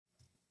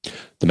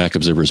The Mac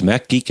Observer's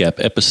Mac Geek App,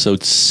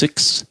 episode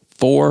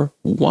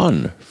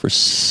 641 for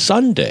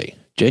Sunday,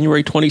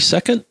 January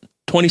 22nd,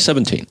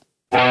 2017.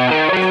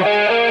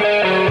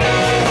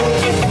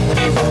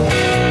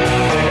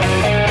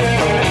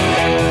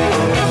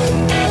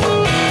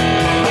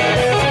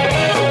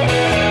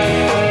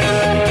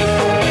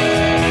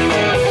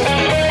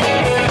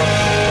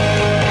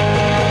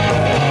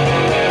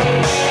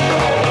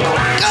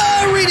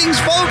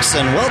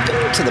 And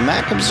welcome to the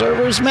Mac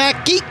Observer's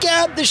Mac Geek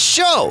App, the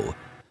show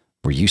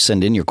where you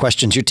send in your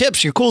questions, your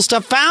tips, your cool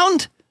stuff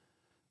found.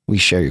 We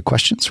share your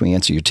questions. We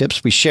answer your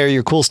tips. We share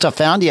your cool stuff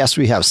found. Yes,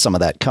 we have some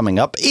of that coming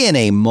up in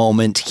a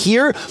moment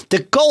here. The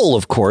goal,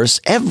 of course,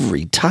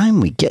 every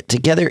time we get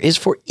together is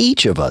for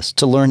each of us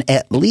to learn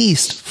at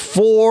least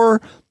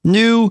 4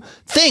 new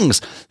things.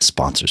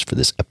 Sponsors for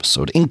this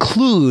episode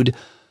include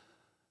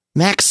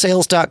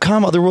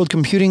MacSales.com, Otherworld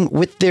Computing,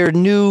 with their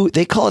new,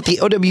 they call it the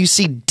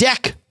OWC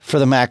Deck for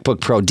the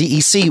MacBook Pro,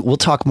 DEC. We'll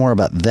talk more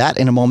about that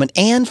in a moment.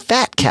 And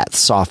Fat Cat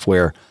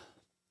software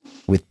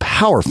with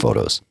Power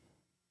Photos,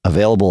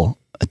 available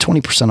at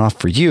 20% off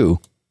for you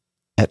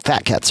at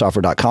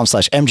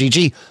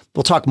fatcatsoftware.com/MGG.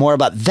 We'll talk more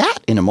about that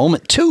in a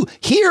moment too.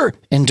 Here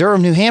in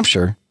Durham, New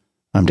Hampshire,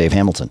 I'm Dave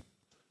Hamilton.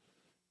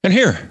 And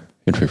here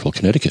in Fairfield,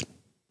 Connecticut,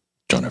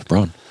 John F.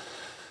 Braun.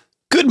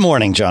 Good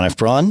morning, John F.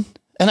 Braun.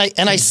 And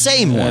I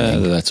say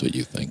morning. That's what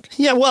you think.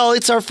 Yeah, well,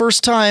 it's our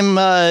first time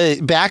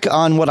back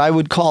on what I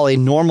would call a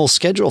normal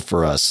schedule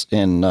for us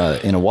in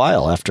a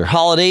while. After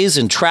holidays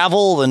and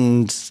travel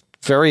and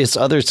various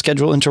other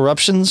schedule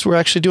interruptions, we're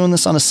actually doing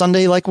this on a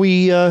Sunday like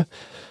I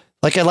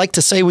like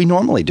to say we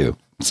normally do.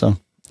 So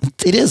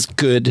it is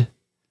good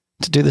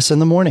to do this in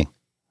the morning.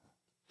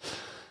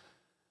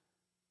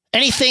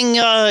 Anything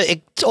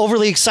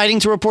overly exciting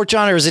to report,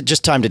 John, or is it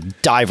just time to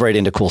dive right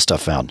into cool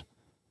stuff found?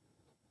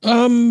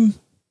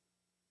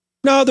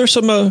 No, there's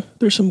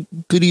some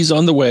goodies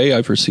on the way.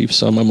 I've received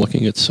some. I'm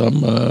looking at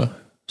some.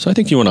 So I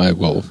think you and I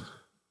will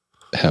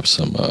have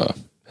some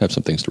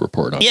things to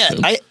report on. Yeah,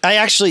 soon. I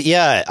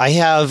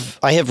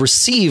have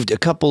received a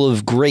couple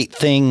of great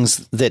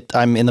things that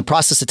I'm in the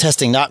process of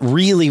testing. Not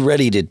really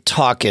ready to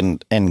talk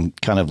and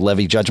kind of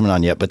levy judgment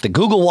on yet. But the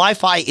Google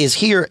Wi-Fi is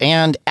here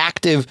and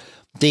active.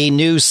 The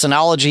new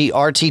Synology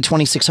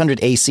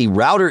RT2600 AC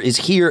router is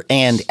here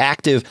and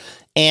active,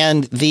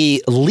 and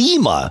the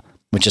Lima,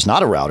 which is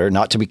not a router,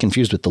 not to be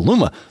confused with the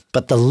Luma,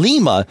 but the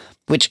Lima,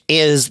 which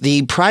is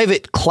the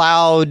private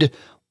cloud,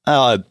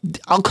 I'll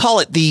call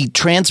it the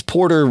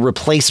transporter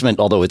replacement,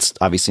 although it's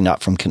obviously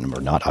not from, or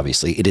not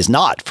obviously, it is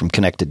not from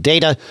Connected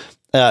Data.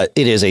 It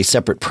is a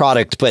separate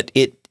product, but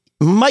it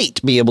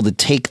might be able to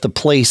take the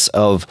place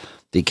of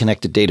the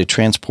Connected Data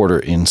transporter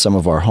in some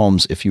of our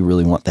homes if you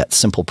really want that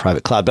simple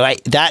private cloud. But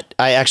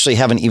I actually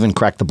haven't even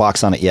cracked the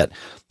box on it yet,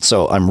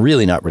 so I'm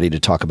really not ready to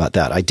talk about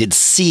that. I did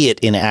see it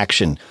in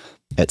action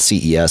at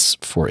CES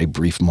for a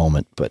brief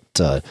moment, but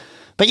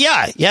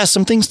yeah,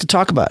 some things to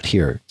talk about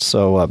here.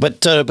 So,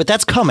 but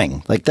that's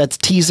coming. Like, that's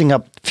teasing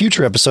up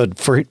future episode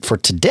for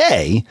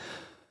today.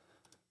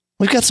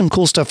 We've got some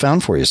cool stuff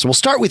found for you. So we'll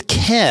start with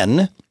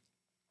Ken.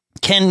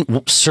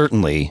 Ken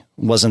certainly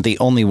wasn't the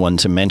only one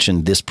to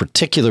mention this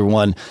particular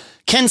one.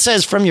 Ken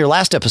says, from your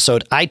last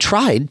episode, I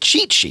tried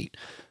Cheat Sheet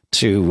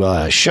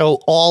to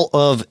show all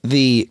of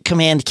the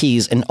command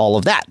keys and all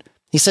of that.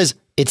 He says,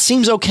 it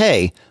seems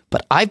okay,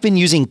 but I've been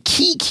using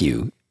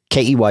KeyCue,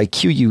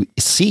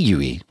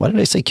 Keycue. Why did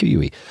I say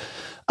QUE?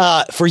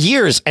 For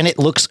years, and it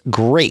looks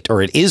great,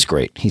 or it is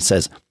great. He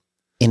says,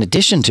 in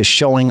addition to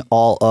showing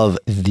all of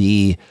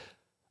the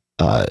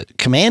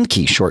command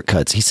key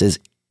shortcuts, he says,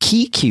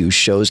 KeyCue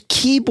shows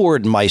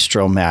Keyboard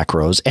Maestro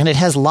macros, and it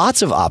has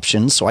lots of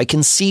options, so I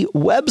can see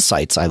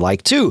websites I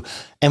like too.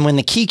 And when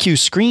the KeyCue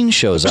screen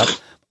shows up,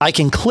 I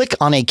can click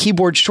on a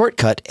keyboard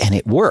shortcut, and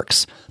it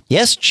works.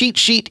 Yes, Cheat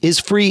Sheet is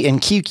free, and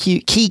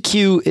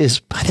KeyCue is,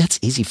 but that's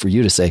easy for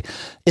you to say,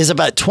 is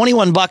about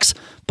 $21.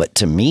 But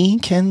to me,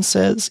 Ken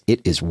says, it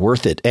is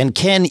worth it. And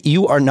Ken,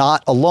 you are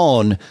not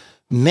alone.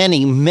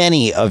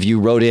 Many of you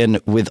wrote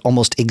in with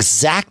almost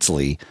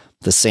exactly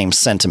the same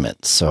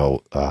sentiment.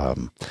 So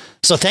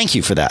thank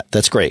you for that.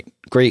 That's great.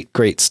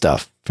 Great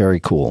stuff. Very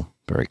cool.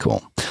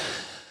 All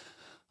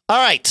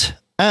right.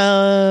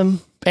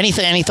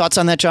 Any thoughts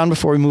on that, John,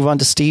 before we move on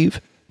to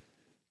Steve?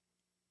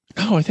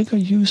 No, I think I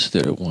used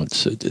it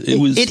once. It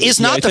is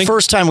not the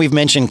first time we've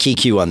mentioned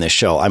KeyCue on this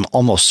show. I'm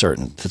almost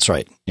certain. That's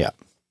right. Yeah.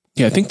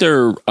 Yeah, I think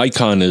their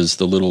icon is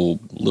the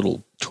little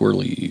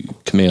twirly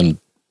command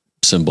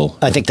symbol.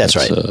 I think that's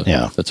right.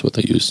 Yeah. That's what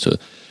they use to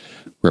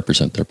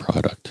represent their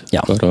product.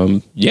 Yeah. But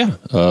I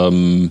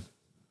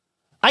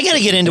got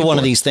to get into one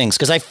of these things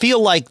because I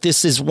feel like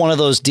this is one of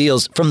those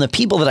deals from the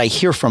people that I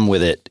hear from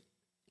with it.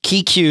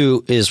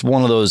 KeyCue is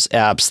one of those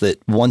apps that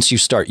once you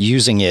start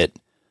using it,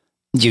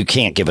 you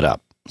can't give it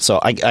up.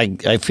 So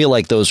I feel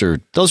like those are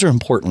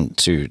important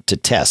to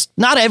test.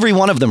 Not every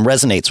one of them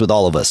resonates with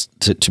all of us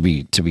to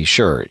be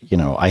sure. You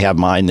know, I have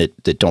mine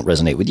that don't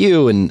resonate with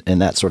you and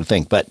that sort of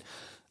thing. But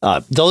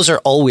Those are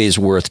always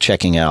worth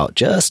checking out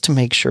just to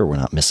make sure we're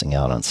not missing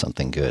out on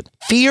something good.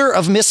 Fear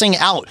of missing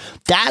out.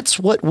 That's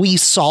what we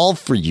solve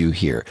for you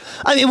here.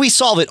 I mean, we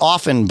solve it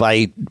often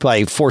by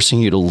forcing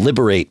you to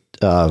liberate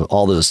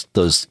all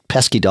those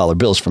pesky dollar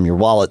bills from your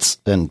wallets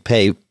and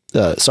pay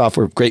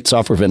great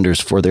software vendors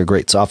for their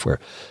great software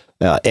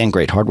and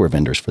great hardware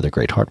vendors for their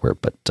great hardware.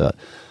 But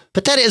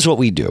that is what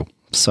we do.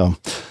 So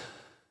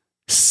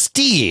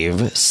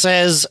Steve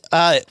says,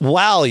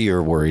 while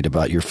you're worried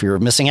about your fear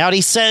of missing out,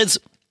 he says,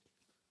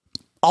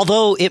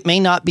 although it may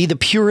not be the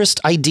purest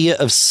idea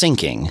of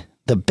syncing,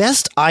 the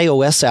best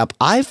iOS app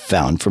I've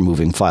found for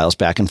moving files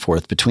back and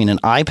forth between an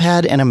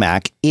iPad and a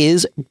Mac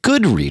is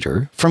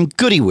Goodreader from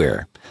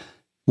Goodyware.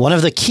 One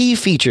of the key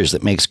features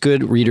that makes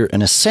Goodreader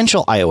an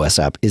essential iOS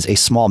app is a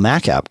small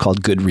Mac app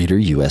called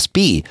Goodreader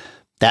USB.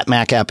 That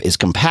Mac app is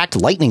compact,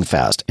 lightning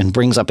fast, and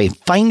brings up a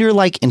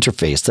Finder-like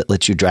interface that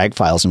lets you drag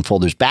files and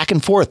folders back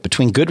and forth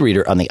between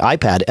Goodreader on the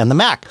iPad and the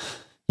Mac.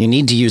 You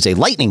need to use a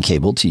lightning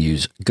cable to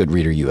use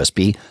Goodreader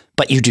USB,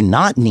 but you do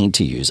not need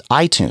to use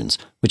iTunes,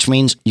 which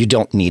means you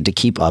don't need to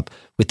keep up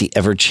with the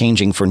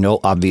ever-changing for no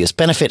obvious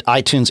benefit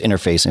iTunes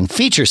interface and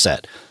feature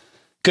set.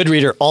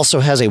 Goodreader also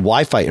has a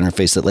Wi-Fi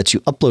interface that lets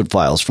you upload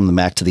files from the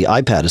Mac to the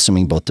iPad,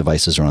 assuming both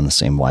devices are on the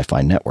same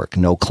Wi-Fi network.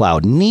 No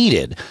cloud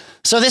needed.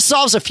 So this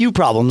solves a few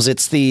problems.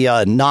 It's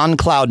the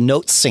non-cloud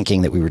note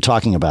syncing that we were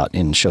talking about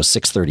in show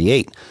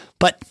 638.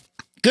 But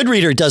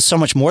Goodreader does so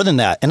much more than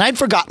that, and I'd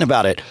forgotten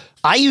about it.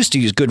 I used to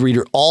use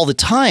Goodreader all the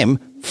time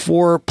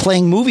for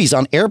playing movies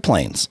on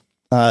airplanes.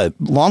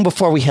 Long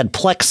before we had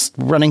Plex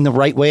running the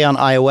right way on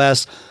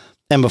iOS,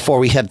 and before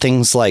we had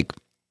things like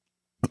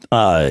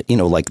like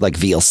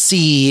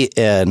VLC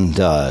and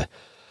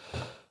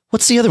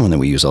what's the other one that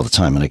we use all the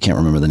time and I can't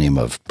remember the name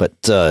of.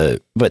 But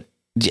the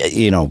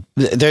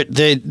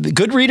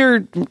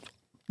Goodreader,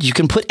 you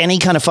can put any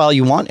kind of file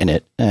you want in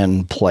it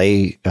and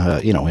play,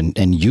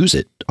 and use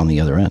it on the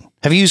other end.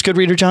 Have you used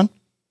Goodreader, John?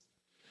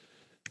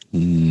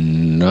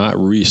 Not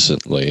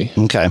recently.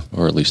 Okay.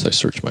 Or at least I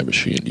searched my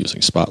machine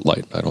using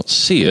Spotlight. I don't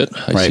see it.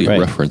 I see it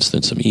referenced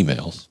in some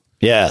emails.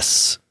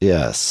 Yes.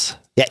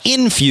 Yeah,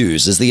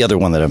 Infuse is the other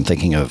one that I'm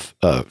thinking of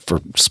for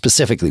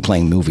specifically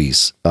playing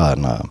movies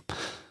on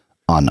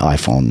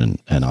iPhone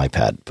and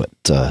iPad.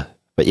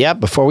 But yeah,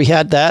 before we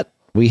had that,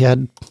 we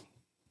had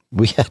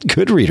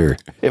Goodreader,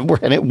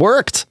 and it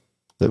worked.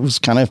 It was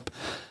kind of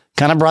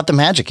brought the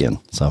magic in.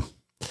 So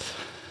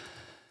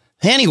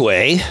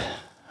anyway,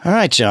 all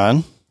right,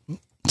 John,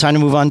 time to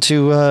move on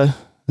to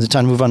is it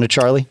time to move on to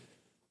Charlie?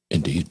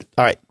 Indeed.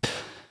 All right,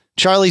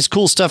 Charlie's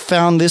cool stuff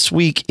found this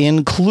week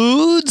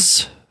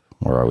includes.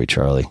 Where are we,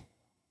 Charlie?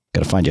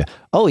 Got to find you.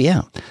 Oh,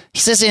 yeah. He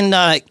says in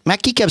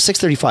Mac Geek Gab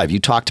 635, you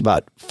talked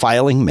about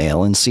filing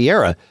mail in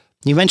Sierra.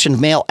 You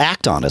mentioned Mail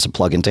Act-On as a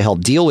plugin to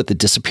help deal with the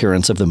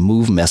disappearance of the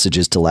Move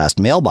Messages to Last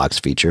Mailbox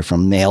feature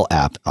from Mail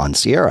app on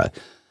Sierra.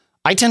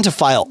 I tend to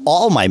file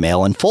all my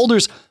mail in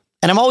folders,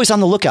 and I'm always on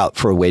the lookout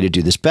for a way to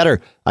do this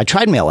better. I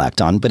tried Mail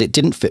Act-On, but it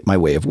didn't fit my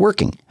way of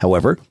working.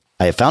 However,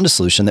 I have found a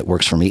solution that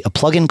works for me, a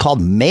plugin called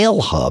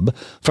Mail Hub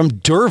from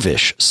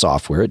Dervish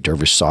Software at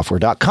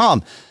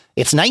dervishsoftware.com.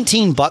 It's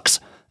 $19.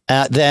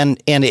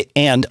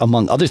 And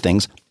among other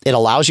things, it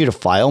allows you to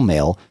file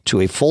mail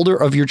to a folder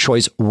of your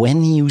choice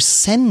when you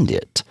send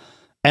it,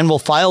 and will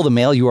file the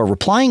mail you are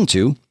replying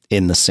to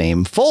in the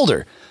same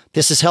folder.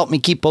 This has helped me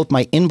keep both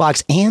my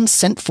inbox and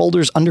sent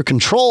folders under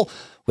control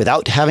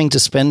without having to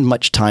spend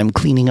much time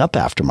cleaning up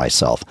after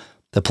myself.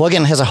 The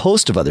plugin has a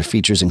host of other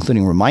features,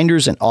 including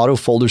reminders and auto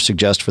folder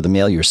suggest for the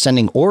mail you're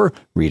sending or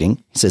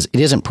reading. He says it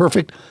isn't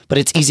perfect, but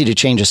it's easy to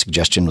change a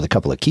suggestion with a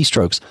couple of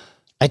keystrokes.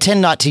 I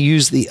tend not to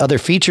use the other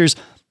features,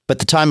 but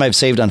the time I've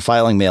saved on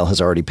filing mail has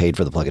already paid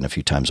for the plugin a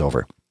few times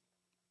over.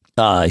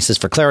 He says,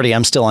 for clarity,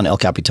 I'm still on El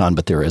Capitan,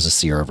 but there is a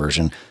Sierra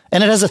version,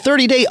 and it has a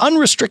 30-day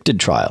unrestricted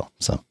trial.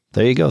 So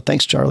there you go.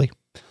 Thanks, Charlie.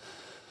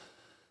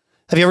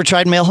 Have you ever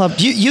tried MailHub?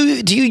 Do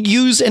you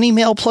use any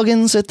mail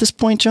plugins at this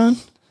point, John?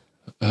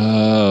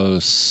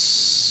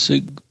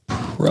 Sig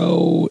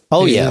Pro.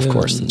 Oh, yeah, of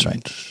course. That's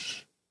right.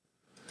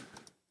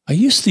 I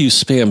used to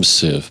use Spam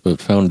Sieve,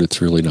 but found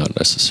it's really not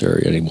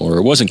necessary anymore.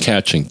 It wasn't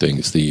catching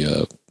things.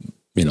 The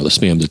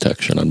spam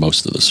detection on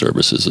most of the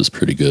services is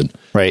pretty good.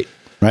 Right.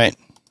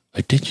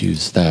 I did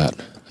use that.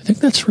 I think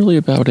that's really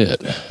about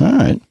it. All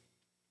right.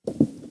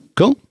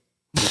 Cool.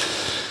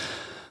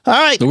 All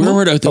right. So where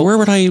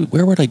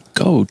would I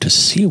go to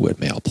see what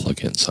mail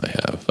plugins I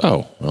have?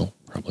 Oh, well,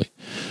 probably.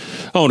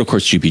 Oh, and of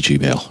course,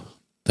 GPG Mail.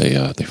 They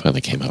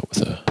finally came out with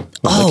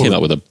they came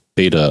out with a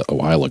beta a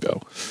while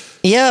ago.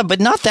 Yeah, but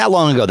not that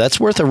long ago. That's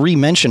worth a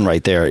re-mention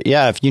right there.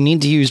 Yeah, if you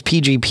need to use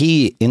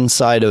PGP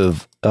inside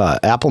of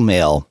Apple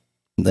Mail,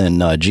 then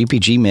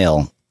GPG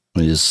Mail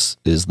is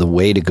the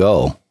way to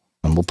go.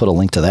 And we'll put a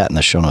link to that in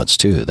the show notes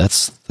too.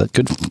 That's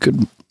good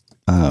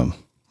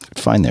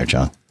find there,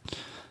 John.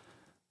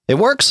 It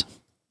works.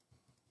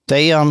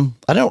 They I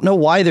don't know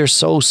why they're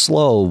so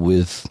slow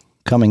with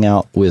coming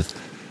out with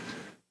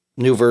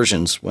new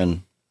versions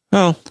when.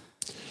 Oh,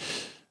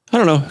 I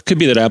don't know. It could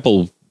be that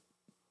Apple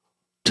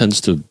tends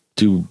to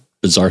do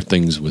bizarre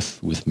things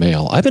with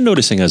mail. I've been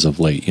noticing as of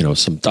late,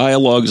 some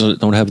dialogues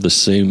don't have the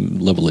same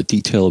level of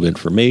detail of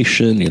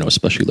information,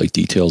 especially like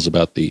details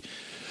about the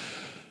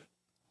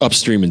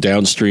upstream and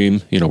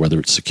downstream, whether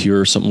it's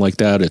secure or something like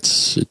that.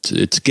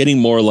 It's getting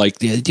more like,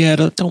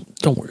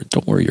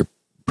 don't worry your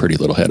pretty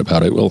little head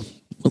about it. We'll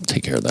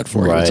take care of that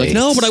for you. It's like,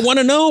 no, but I want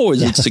to know,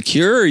 is it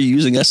secure? Are you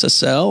using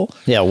SSL?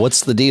 Yeah.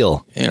 What's the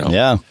deal?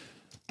 Yeah.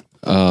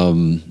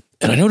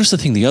 And I noticed the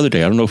thing the other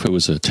day. I don't know if it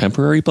was a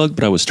temporary bug,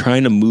 but I was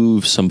trying to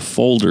move some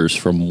folders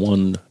from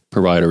one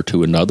provider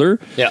to another.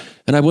 Yeah.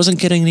 And I wasn't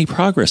getting any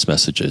progress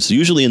messages.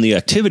 Usually in the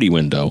activity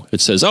window, it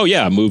says, oh,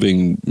 yeah, I'm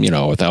moving,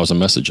 1,000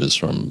 messages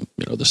from,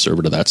 the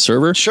server to that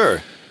server.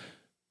 Sure.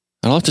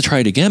 I'll have to try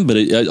it again, but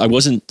I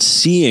wasn't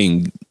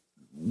seeing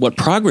what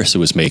progress it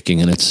was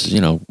making. And it's,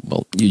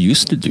 well, you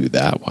used to do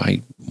that.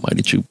 Why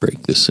did you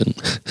break this in?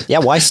 Yeah.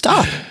 Why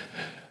stop?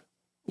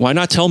 Why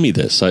not tell me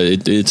this?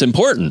 It's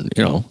important,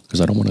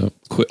 because I don't want to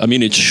quit. I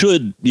mean, it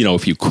should,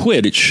 if you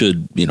quit, it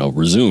should,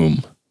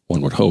 resume,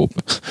 one would hope,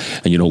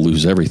 and you don't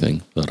lose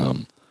everything. But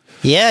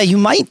yeah, you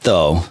might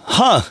though.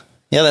 Huh.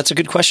 Yeah, that's a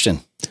good question.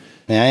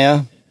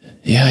 Yeah.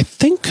 Yeah, I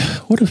think,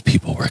 what have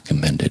people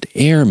recommended?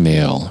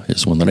 Airmail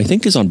is one that I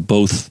think is on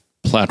both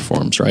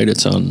platforms, right?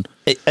 It's on.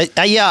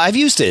 Yeah, I've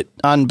used it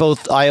on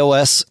both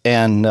iOS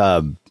and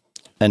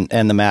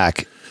the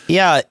Mac.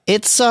 Yeah,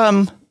 it's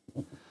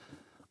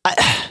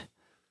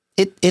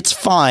It's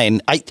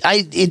fine.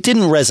 It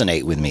didn't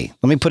resonate with me.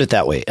 Let me put it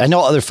that way. I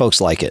know other folks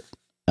like it.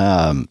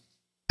 And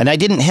I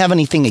didn't have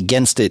anything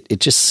against it. It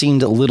just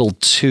seemed a little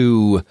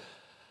too,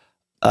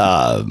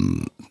 a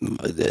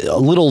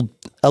little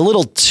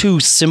too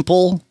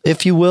simple,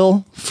 if you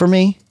will, for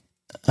me.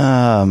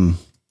 And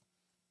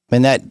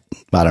that,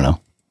 I don't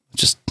know,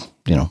 just,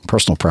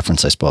 personal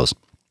preference, I suppose.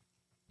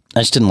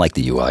 I just didn't like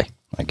the UI,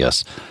 I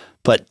guess.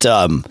 But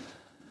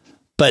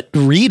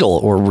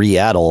Readdle or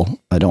Readdle,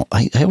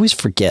 I always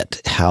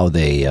forget how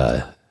they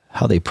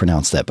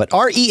pronounce that. But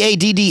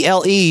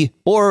READDLE,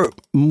 or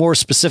more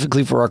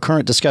specifically for our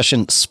current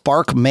discussion,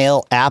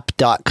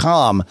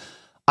 sparkmailapp.com.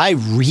 I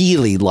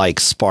really like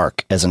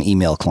Spark as an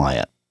email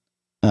client.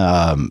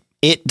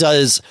 It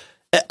doesn't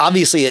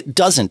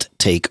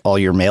take all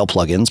your mail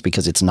plugins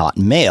because it's not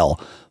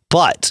mail,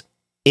 but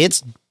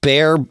its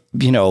bare,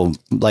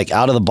 like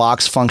out of the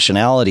box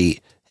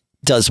functionality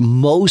does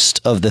most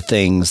of the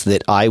things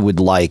that I would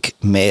like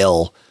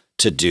mail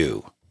to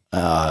do.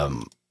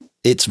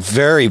 It's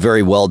very,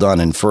 very well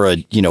done. And for a,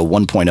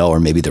 1.0, or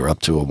maybe they're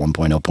up to a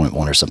 1.0.1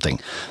 or something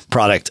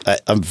product,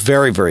 I'm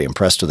very, very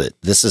impressed with it.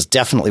 This is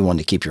definitely one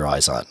to keep your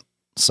eyes on.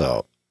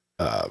 So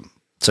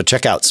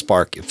check out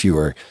Spark if you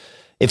were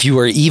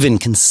even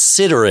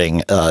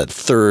considering a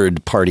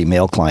third party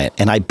mail client.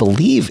 And I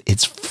believe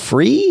it's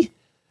free.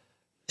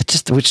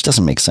 Which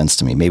doesn't make sense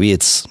to me. Maybe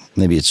it's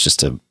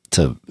just to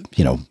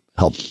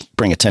help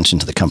bring attention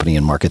to the company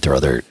and market their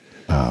other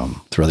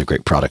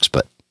great products.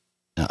 But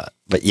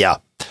yeah,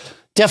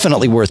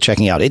 definitely worth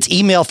checking out. It's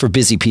email for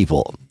busy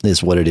people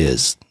is what it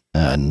is.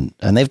 And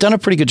they've done a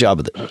pretty good job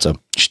with it. So you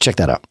should check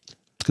that out.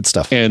 It's good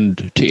stuff.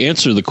 And to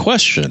answer the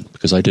question,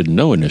 because I didn't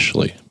know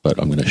initially,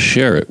 but I'm going to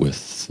share it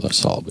with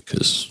us all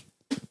because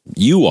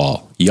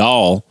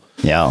y'all.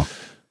 Yeah.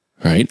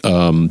 Right.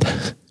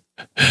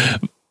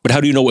 But how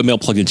do you know what mail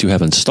plugins you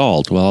have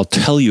installed? Well, I'll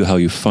tell you how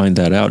you find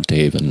that out,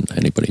 Dave, and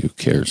anybody who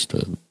cares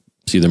to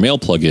see their mail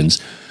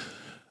plugins.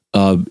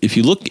 If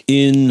you look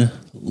in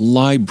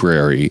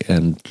library,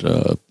 and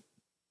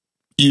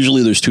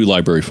usually there's two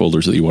library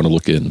folders that you want to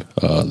look in,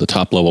 the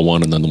top level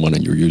one and then the one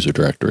in your user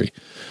directory.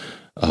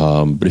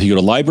 But if you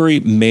go to library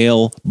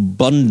mail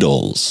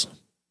bundles,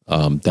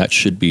 that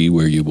should be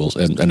where you will.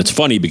 And it's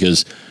funny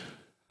because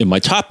in my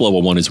top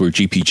level one is where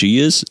GPG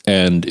is,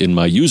 and in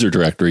my user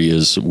directory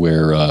is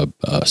where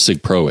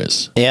Sig Pro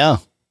is. Yeah.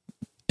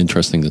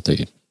 Interesting that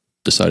they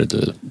decided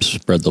to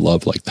spread the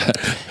love like that.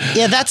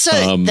 Yeah, that's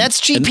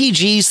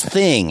GPG's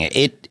thing.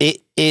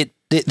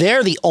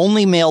 They're the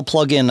only mail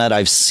plugin that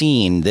I've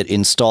seen that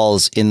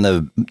installs in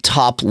the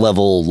top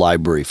level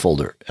library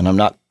folder, and I'm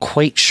not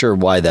quite sure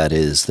why that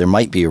is. There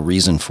might be a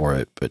reason for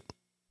it, but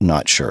I'm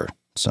not sure.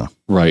 So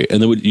right,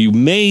 and then what you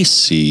may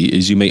see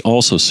is you may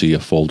also see a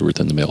folder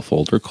within the mail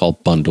folder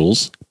called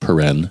Bundles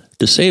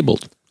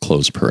 (disabled)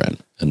 close paren,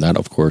 and that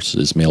of course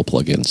is mail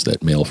plugins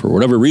that mail for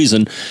whatever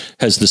reason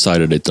has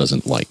decided it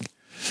doesn't like,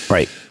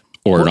 right,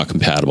 or not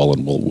compatible,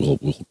 and will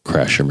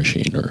crash your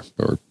machine or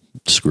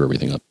screw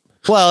everything up.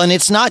 Well, and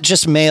it's not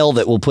just mail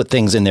that will put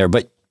things in there,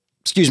 but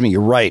excuse me,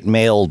 you're right.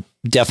 Mail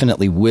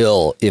definitely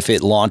will if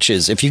it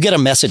launches. If you get a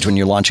message when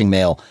you're launching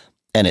mail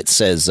and it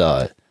says,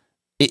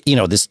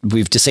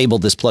 we've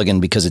disabled this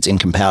plugin because it's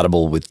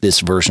incompatible with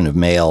this version of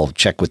mail.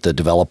 Check with the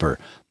developer.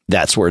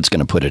 That's where it's going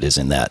to put it, is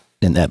in that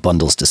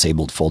bundles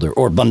disabled folder,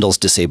 or bundles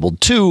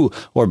disabled 2,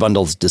 or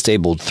bundles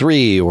disabled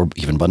 3, or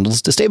even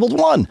bundles disabled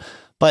 1.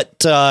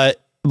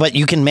 But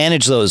you can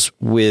manage those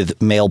with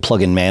Mail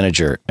Plugin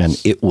Manager, and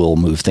it will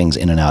move things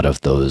in and out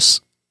of those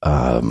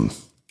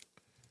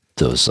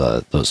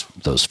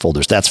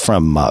folders. That's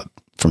from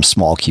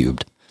Small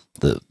Cubed,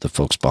 the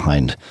folks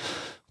behind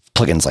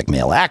plugins like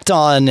Mail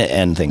Acton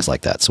and things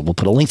like that. So we'll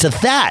put a link to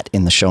that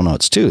in the show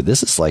notes too.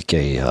 This is like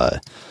we're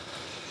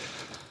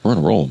on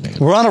a roll, man.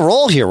 We're on a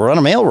roll here. We're on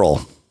a mail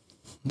roll.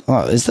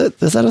 Is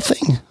that a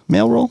thing?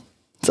 Mail roll?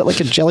 Is that like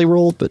a jelly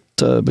roll, but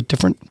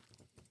different?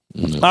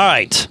 No. All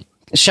right.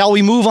 Shall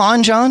we move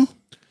on, John?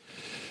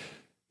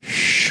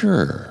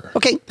 Sure.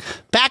 Okay.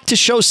 Back to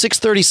show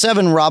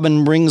 637.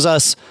 Robin brings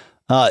us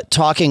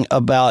talking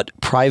about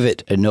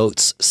private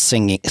notes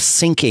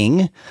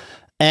syncing,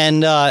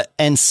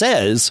 and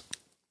says,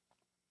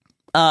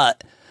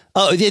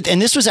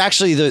 and this was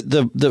actually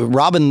the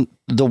Robin,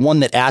 the one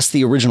that asked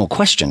the original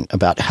question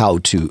about how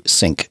to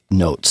sync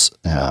notes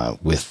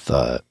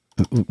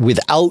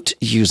without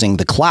using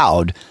the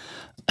cloud,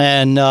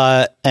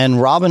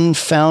 and Robin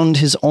found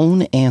his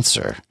own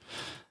answer,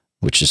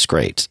 which is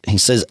great. He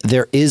says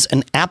there is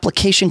an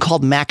application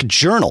called Mac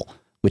Journal,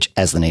 which,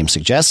 as the name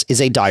suggests, is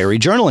a diary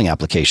journaling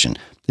application.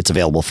 It's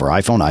available for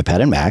iPhone,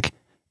 iPad, and Mac,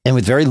 and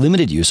with very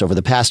limited use over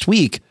the past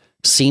week,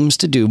 seems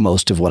to do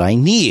most of what I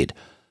need.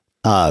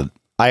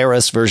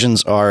 iOS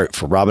versions are,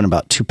 for Robin,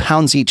 about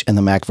 £2 each, and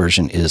the Mac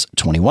version is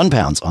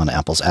 £21 on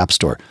Apple's App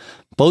Store.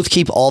 Both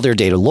keep all their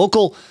data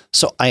local,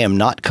 so I am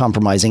not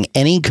compromising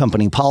any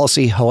company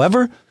policy.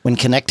 However, when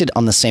connected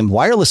on the same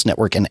wireless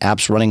network and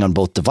apps running on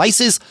both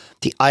devices,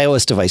 the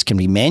iOS device can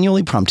be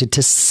manually prompted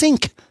to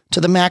sync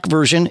to the Mac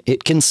version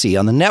it can see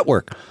on the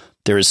network.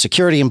 There is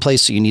security in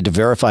place, so you need to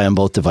verify on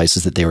both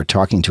devices that they were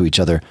talking to each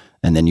other,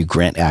 and then you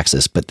grant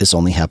access, but this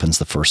only happens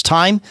the first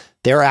time.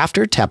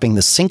 Thereafter, tapping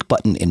the sync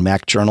button in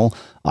Mac Journal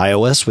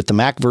iOS with the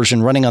Mac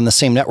version running on the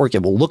same network,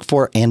 it will look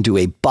for and do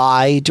a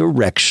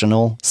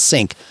bi-directional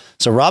sync.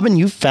 So, Robin,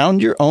 you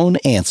found your own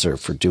answer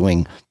for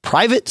doing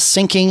private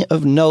syncing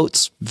of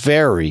notes.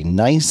 Very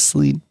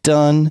nicely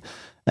done.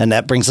 And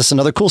that brings us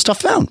another cool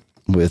stuff found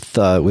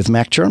with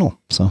Mac Journal.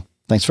 So,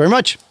 thanks very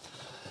much.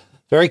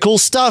 Very cool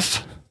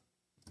stuff.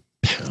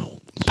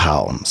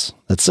 Pounds.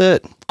 That's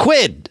it.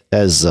 Quid,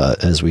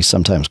 as we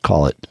sometimes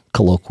call it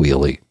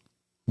colloquially.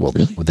 Well,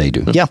 really? What they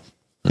do. Yeah.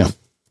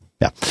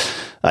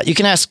 You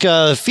can ask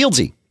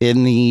Fieldsy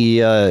in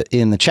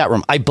the chat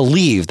room. I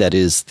believe that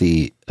is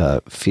the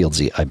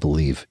Fieldsy, I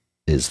believe,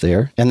 is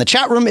there. And the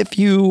chat room, if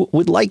you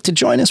would like to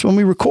join us when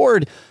we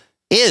record,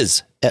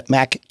 is at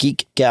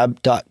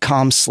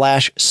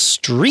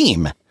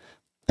macgeekgab.com/stream.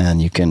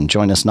 And you can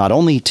join us not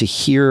only to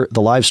hear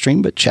the live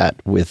stream, but chat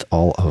with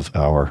all of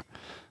our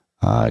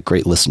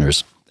great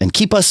listeners and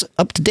keep us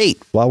up to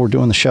date while we're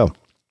doing the show.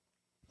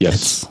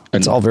 Yes.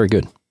 It's all very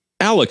good.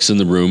 Alex in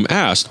the room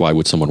asked, why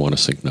would someone want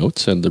to sync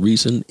notes? And the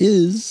reason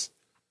is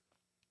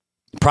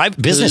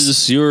private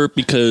business.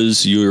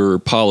 Because your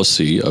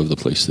policy of the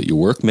place that you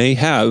work may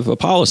have a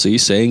policy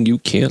saying you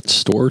can't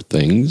store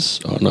things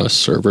on a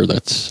server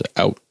that's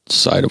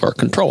outside of our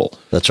control.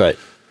 That's right.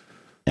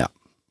 Yeah.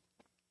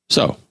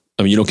 So,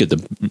 you don't get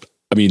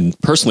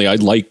personally, I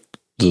like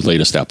the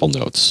latest Apple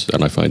Notes,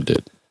 and I find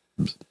it,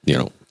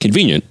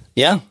 convenient.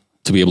 Yeah.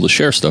 To be able to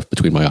share stuff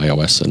between my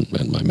iOS and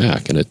my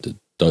Mac. And it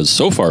does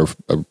so far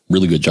a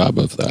really good job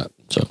of that.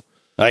 So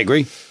I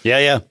agree.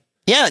 Yeah.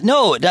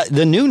 No,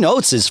 the new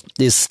Notes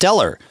is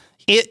stellar.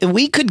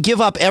 We could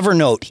give up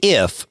Evernote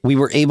if we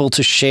were able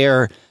to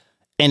share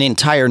an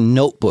entire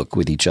notebook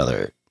with each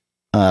other.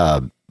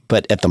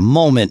 But at the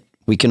moment,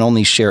 we can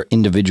only share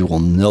individual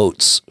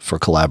notes for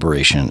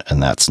collaboration,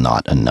 and that's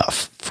not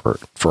enough for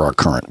our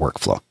current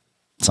workflow.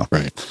 So,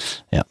 right.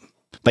 Yeah.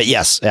 But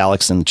yes,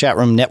 Alex, in the chat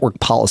room, network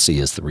policy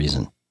is the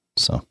reason.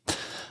 So,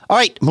 all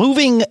right,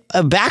 moving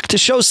back to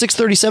show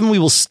 637, we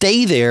will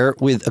stay there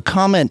with a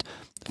comment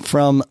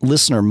from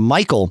listener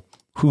Michael,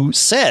 who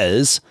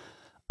says,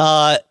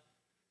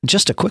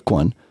 just a quick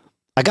one.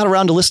 I got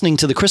around to listening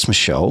to the Christmas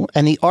show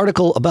and the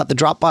article about the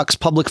Dropbox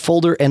public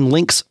folder and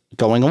links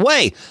going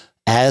away.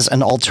 As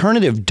an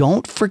alternative,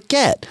 don't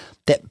forget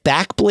that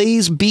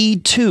Backblaze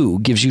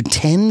B2 gives you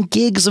 10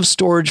 gigs of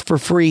storage for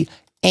free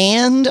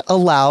and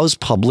allows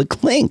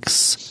public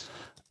links.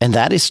 And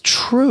that is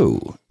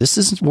true. This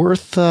is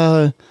worth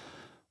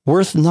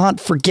not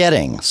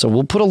forgetting. So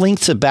we'll put a link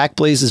to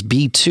Backblaze's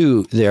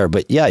B2 there.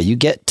 But yeah, you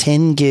get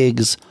 10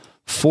 gigs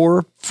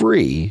for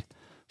free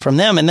from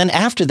them. And then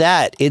after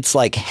that, it's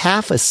like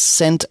half a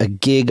cent a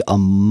gig a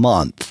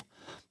month.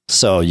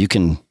 So you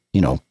can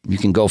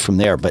go from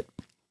there. But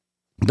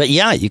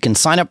yeah, you can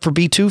sign up for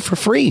B2 for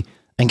free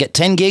and get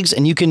 10 gigs,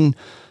 and you can,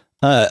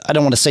 I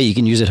don't want to say you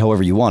can use it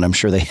however you want. I'm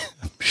sure they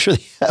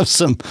have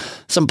some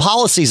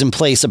policies in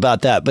place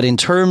about that. But in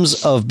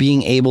terms of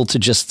being able to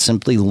just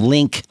simply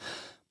link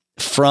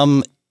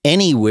from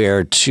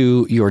anywhere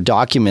to your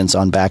documents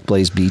on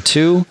Backblaze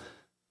B2,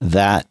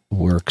 that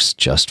works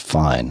just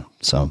fine.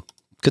 So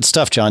good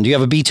stuff, John. Do you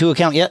have a B2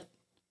 account yet?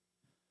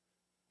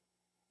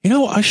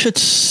 I should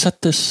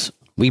set this.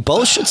 We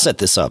both should set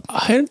this up.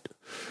 I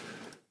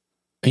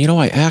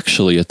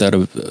actually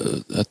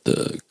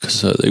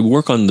because they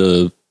work on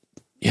the.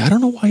 Yeah, I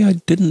don't know why I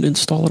didn't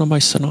install it on my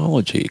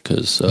Synology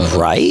because.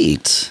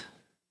 Right.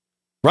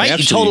 You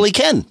totally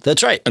can.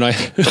 That's right. And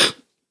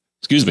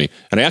excuse me,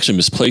 and I actually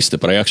misplaced it,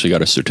 but I actually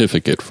got a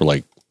certificate for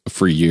like a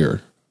free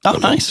year Oh,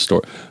 nice.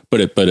 Store.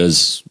 But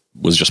as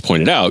was just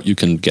pointed out, you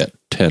can get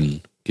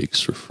 10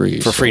 gigs for free.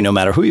 For free, no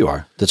matter who you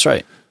are. That's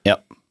right.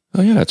 Yep.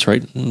 Oh, yeah, that's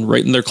right.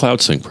 Right in their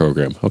Cloud Sync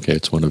program. Okay,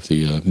 it's one of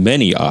the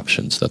many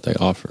options that they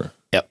offer.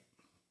 Yep.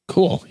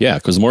 Cool. Yeah,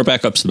 because the more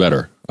backups, the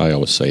better, I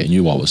always say, and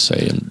you always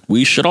say, and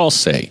we should all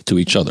say to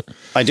each other.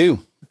 I do.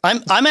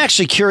 I'm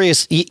actually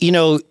curious, you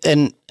know,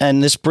 and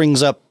this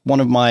brings up one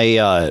of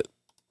my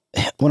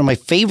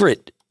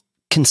favorite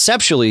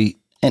conceptually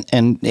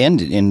and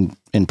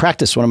in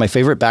practice, one of my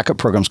favorite backup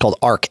programs called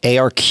Arq,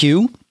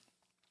 ARQ,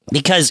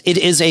 because it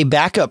is a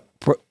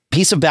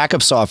piece of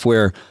backup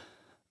software,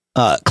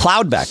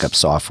 cloud backup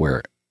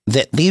software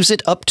that leaves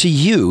it up to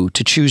you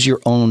to choose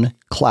your own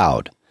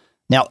cloud.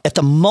 Now, at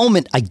the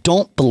moment, I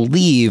don't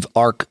believe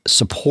Arq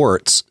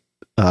supports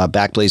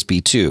Backblaze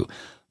B2,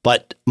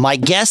 but my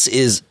guess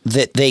is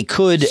that they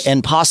could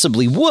and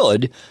possibly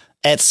would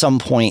at some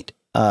point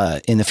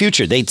in the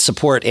future. They'd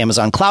support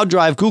Amazon Cloud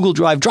Drive, Google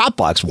Drive,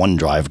 Dropbox,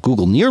 OneDrive,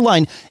 Google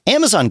Nearline,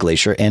 Amazon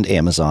Glacier, and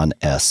Amazon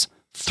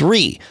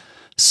S3.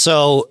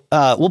 So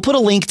we'll put a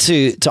link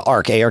to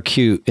Arq,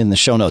 ARQ, in the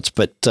show notes,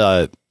 but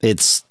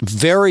it's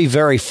very,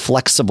 very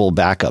flexible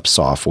backup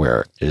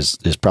software is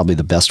probably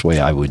the best way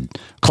I would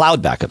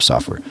cloud backup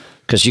software,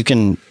 because you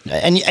can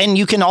and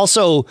you can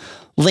also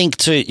link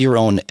to your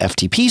own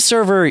FTP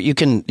server. You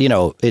can, you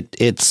know,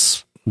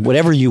 it's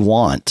whatever you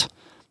want.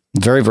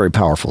 Very, very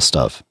powerful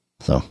stuff.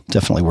 So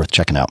definitely worth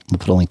checking out. We'll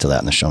put a link to that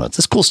in the show notes.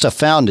 This cool stuff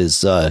found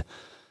has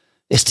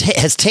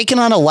taken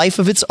on a life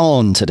of its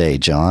own today,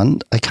 John.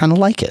 I kind of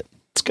like it.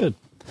 It's good.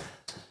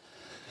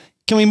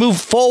 Can we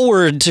move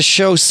forward to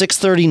show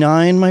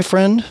 639, my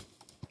friend?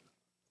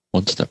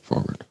 One step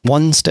forward.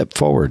 One step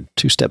forward,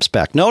 two steps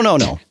back. No.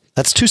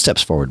 That's two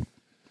steps forward,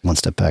 one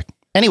step back.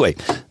 Anyway,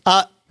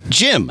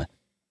 Jim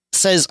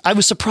says, I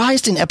was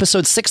surprised in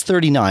episode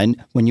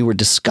 639 when you were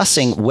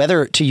discussing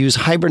whether to use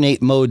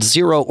Hibernate mode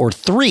 0 or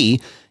 3,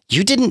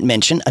 you didn't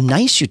mention a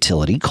nice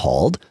utility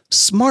called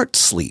Smart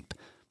Sleep.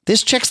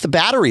 This checks the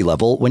battery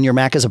level when your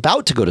Mac is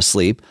about to go to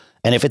sleep,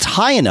 and if it's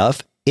high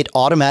enough, it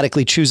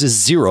automatically chooses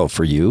 0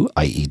 for you,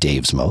 i.e.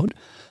 Dave's mode.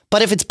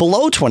 But if it's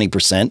below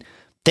 20%,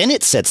 then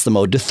it sets the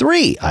mode to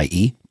 3,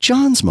 i.e.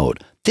 John's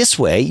mode. This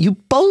way, you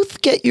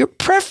both get your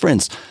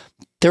preference.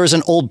 There is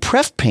an old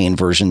PrefPain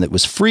version that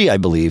was free, I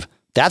believe.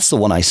 That's the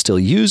one I still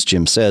use,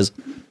 Jim says.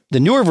 The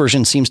newer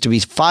version seems to be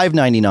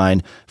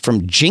 $5.99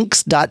 from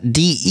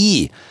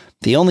jinx.de.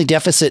 The only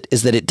deficit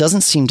is that it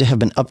doesn't seem to have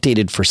been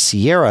updated for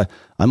Sierra.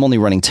 I'm only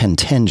running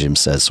 1010, Jim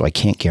says, so I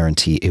can't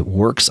guarantee it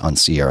works on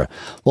Sierra.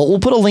 Well, we'll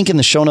put a link in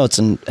the show notes,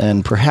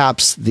 and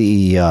perhaps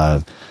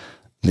the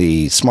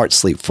Smart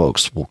Sleep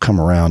folks will come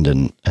around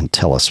and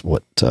tell us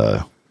what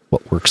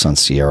works on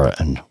Sierra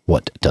and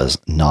what does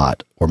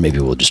not. Or maybe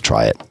we'll just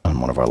try it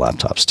on one of our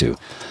laptops too.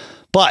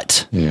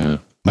 But yeah,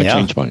 I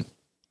changed mine.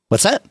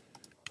 What's that?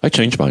 I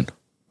changed mine.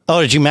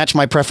 Oh, did you match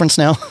my preference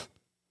now?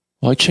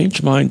 Well, I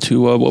changed mine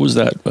to, what was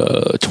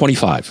that?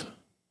 25,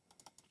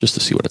 just to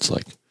see what it's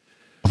like.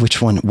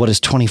 Which one? What does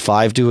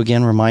 25 do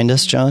again? Remind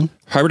us, John.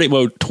 Hibernate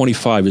mode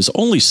 25 is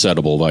only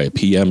settable via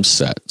PM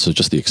set. So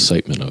just the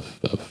excitement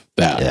of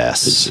that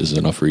is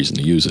enough reason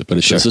to use it. But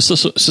it says the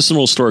system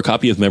will store a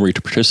copy of memory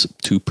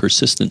to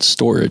persistent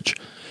storage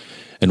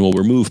and will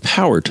remove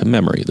power to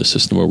memory. The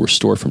system will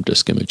restore from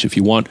disk image. If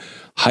you want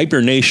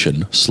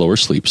hibernation, slower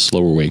sleep,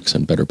 slower wakes,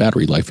 and better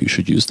battery life, you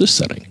should use this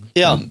setting.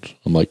 Yeah. And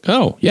I'm like,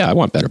 oh, yeah, I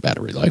want better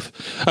battery life.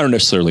 I don't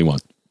necessarily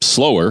want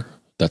slower.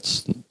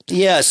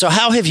 Yeah. So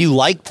how have you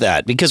liked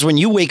that? Because when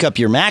you wake up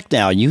your Mac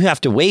now, you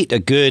have to wait a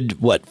good,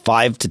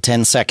 5 to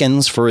 10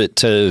 seconds for it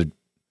to.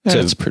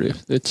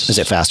 Is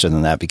it faster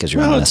than that because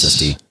you're on an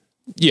SSD?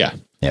 Yeah.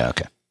 Yeah.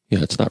 Okay. Yeah.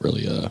 It's not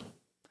really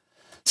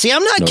See,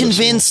 I'm not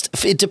convinced,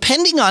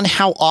 depending on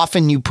how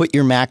often you put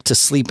your Mac to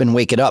sleep and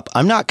wake it up,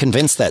 I'm not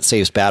convinced that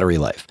saves battery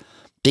life,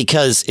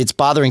 because it's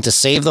bothering to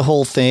save the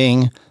whole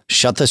thing,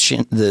 shut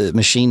the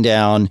machine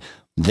down,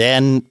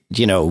 then,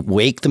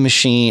 wake the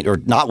machine, or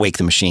not wake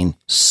the machine,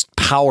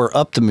 power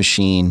up the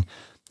machine.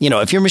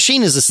 If your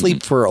machine is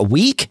asleep for a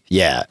week,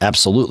 yeah,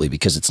 absolutely,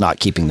 because it's not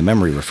keeping the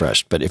memory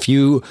refreshed. But if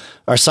you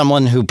are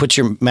someone who puts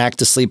your Mac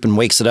to sleep and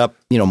wakes it up,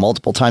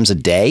 multiple times a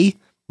day,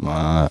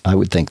 I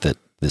would think that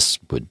this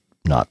would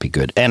not be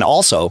good. And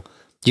also,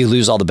 you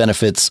lose all the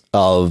benefits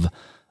of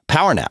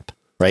Power Nap,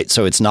 right?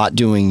 So it's not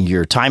doing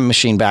your time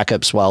machine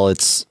backups while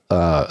it's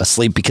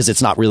asleep, because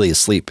it's not really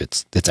asleep.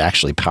 It's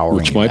actually powering.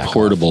 Which my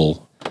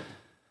portable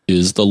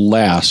is the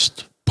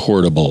last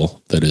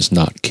portable that is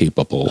not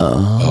capable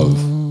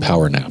of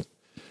Power Nap.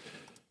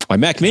 My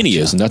Mac Mini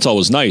is, and that's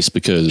always nice,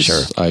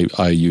 because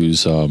I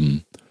use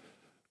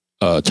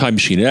Time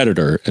Machine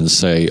Editor and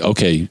say,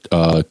 okay,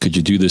 could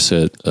you do this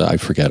at, I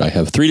forget, I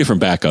have 3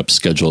 different backups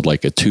scheduled,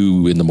 like at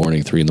 2 in the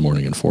morning, 3 in the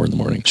morning, and 4 in the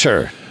morning.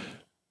 Sure.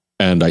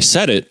 And I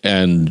set it,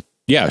 and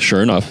yeah,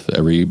 sure enough,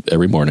 every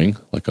morning,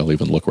 like I'll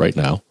even look right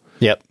now.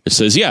 Yep. It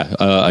says,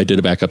 I did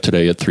a backup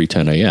today at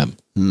 3:10 a.m.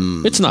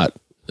 It's not.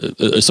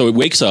 So it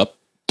wakes up,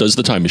 does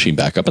the Time Machine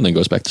backup, and then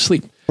goes back to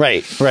sleep.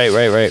 Right.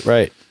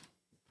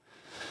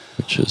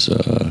 Which is,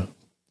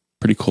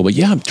 pretty cool. But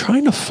yeah, I'm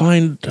trying to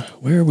find,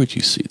 where would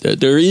you see that?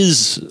 There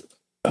is,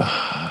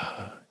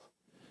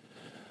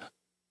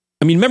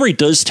 memory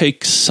does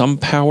take some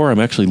power. I'm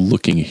actually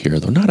looking here,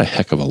 though not a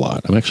heck of a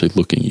lot. I'm actually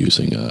looking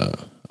using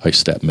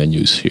iStat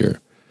menus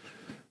here.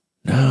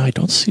 No, I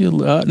don't see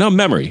no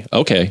memory.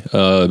 Okay,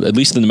 at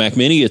least in the Mac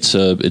Mini, it's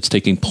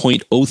taking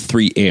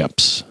 0.03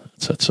 amps.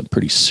 So that's a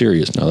pretty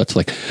serious. Now that's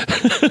like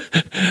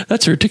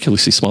that's a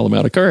ridiculously small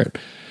amount of current.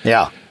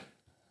 Yeah,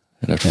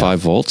 and at 5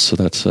 volts, so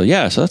that's so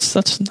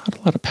that's not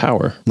a lot of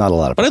power. Not a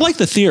lot of power. But I like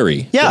the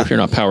theory. Yeah, that if you're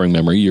not powering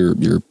memory,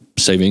 you're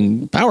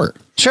saving power.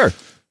 Sure.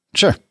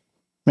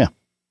 Yeah.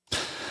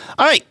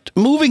 All right,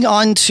 moving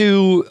on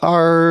to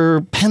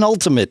our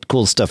penultimate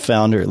cool stuff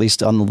found, or at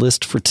least on the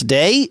list for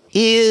today,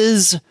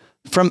 is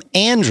from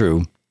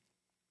Andrew.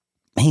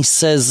 He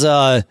says,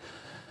 what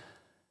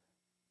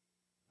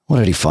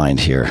did he find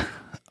here?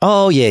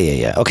 Oh,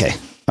 yeah. Okay.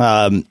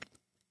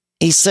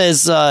 He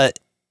says, what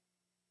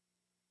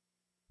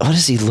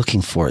is he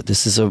looking for?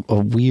 This is a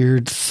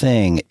weird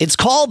thing. It's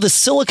called the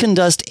Silicon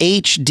Dust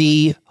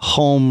HD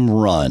Home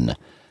Run.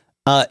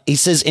 He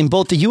says, in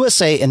both the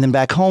USA and then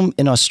back home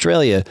in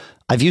Australia,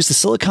 I've used the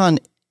Silicon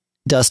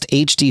Dust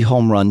HD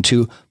Home Run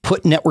to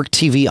put network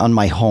TV on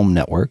my home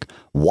network,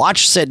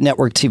 watch said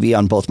network TV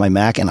on both my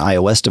Mac and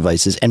iOS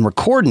devices, and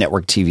record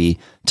network TV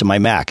to my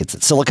Mac. It's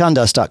at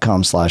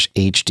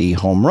silicondust.com/HD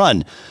Home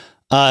Run.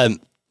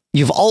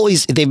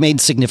 They've made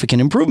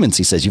significant improvements,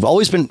 he says. You've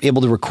always been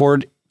able to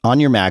record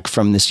on your Mac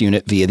from this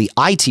unit via the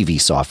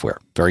iTV software.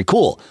 Very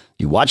cool.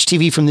 You watch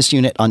TV from this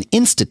unit on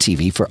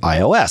InstaTV for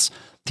iOS.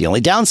 The only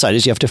downside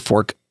is you have to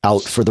fork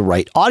out for the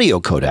right audio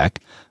codec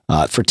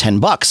for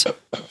 $10.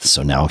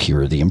 So now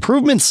here are the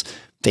improvements.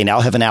 They now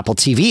have an Apple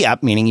TV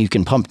app, meaning you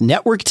can pump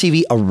network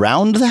TV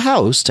around the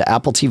house to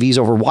Apple TVs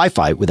over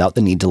Wi-Fi without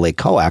the need to lay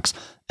coax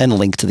and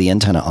link to the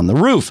antenna on the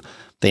roof.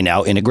 They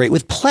now integrate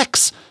with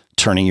Plex,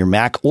 turning your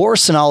Mac or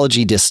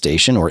Synology disk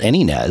station or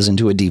any NAS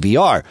into a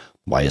DVR.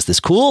 Why is this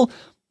cool?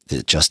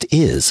 It just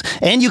is.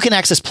 And you can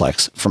access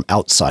Plex from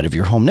outside of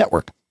your home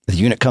network. The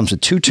unit comes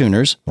with 2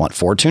 tuners. Want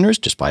 4 tuners?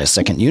 Just buy a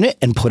second unit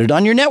and put it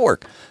on your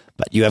network.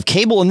 But you have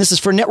cable, and this is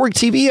for network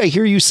TV. I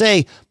hear you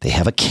say they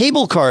have a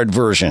cable card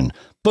version.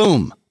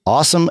 Boom.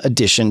 Awesome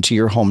addition to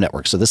your home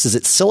network. So this is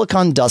at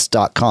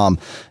silicondust.com.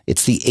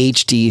 It's the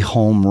HD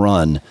Home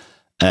Run.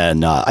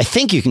 And I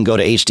think you can go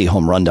to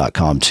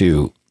hdhomerun.com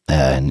too.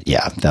 And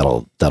yeah,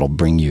 that'll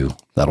bring you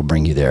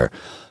there.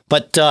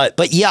 But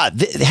yeah,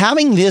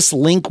 having this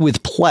link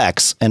with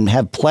Plex and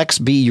have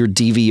Plex be your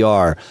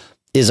DVR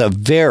is a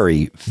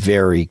very,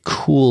 very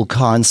cool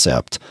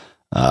concept.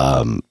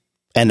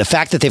 And the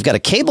fact that they've got a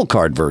cable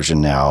card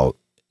version now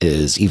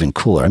is even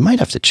cooler. I might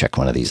have to check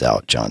one of these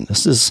out, John.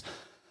 This is,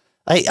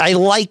 I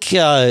like,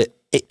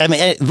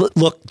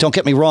 look, don't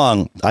get me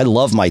wrong. I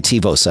love my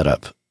TiVo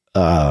setup.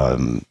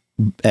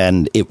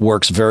 And it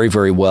works very,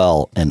 very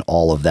well and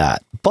all of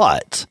that.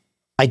 But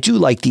I do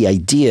like the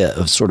idea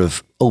of sort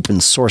of open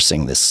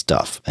sourcing this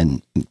stuff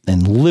and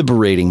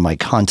liberating my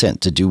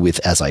content to do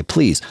with as I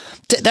please.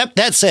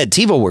 That said,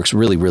 TiVo works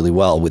really, really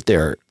well with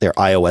their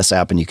iOS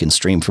app, and you can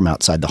stream from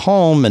outside the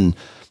home and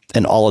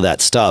all of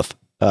that stuff.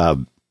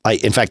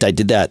 In fact, I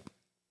did that.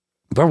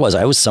 Where was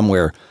I? I was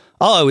somewhere.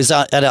 Oh, I was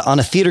on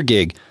a theater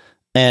gig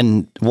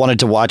and wanted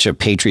to watch a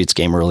Patriots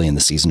game early in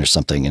the season or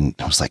something. And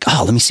I was like,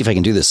 oh, let me see if I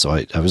can do this. So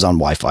I was on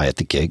Wi-Fi at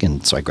the gig.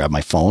 And so I grabbed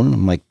my phone.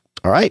 I'm like,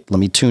 all right, let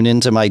me tune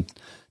into my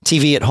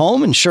TV at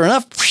home. And sure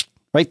enough,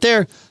 right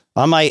there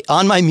on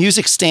my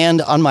music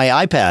stand on my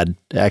iPad,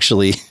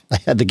 actually, I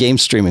had the game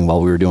streaming while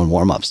we were doing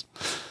warm-ups.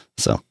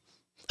 So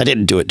I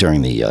didn't do it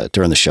during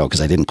the show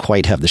because I didn't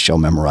quite have the show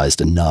memorized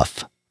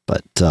enough.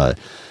 But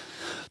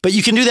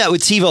you can do that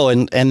with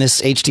TiVo and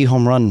this HD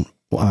Home Run.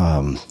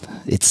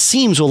 It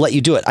seems will let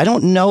you do it. I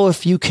don't know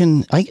if you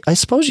can. I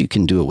suppose you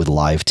can do it with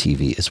live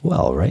TV as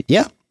well, right?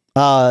 Yeah.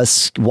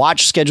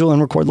 Watch, schedule,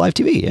 and record live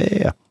TV.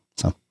 Yeah.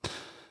 So,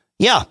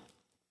 yeah.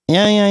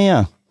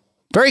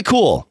 Very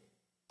cool.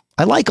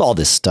 I like all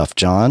this stuff,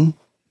 John.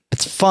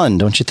 It's fun,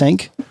 don't you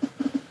think?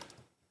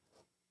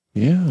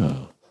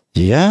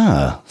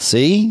 Yeah.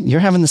 See, you're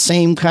having the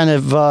same kind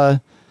of.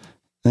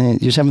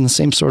 You're having the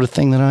same sort of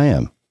thing that I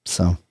am.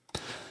 So,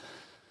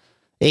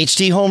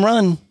 HD Home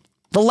Run.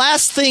 The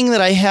last thing that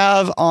I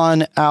have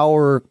on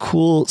our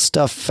cool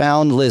stuff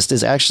found list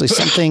is actually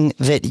something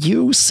that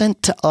you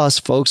sent to us,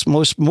 folks.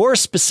 More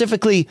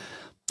specifically,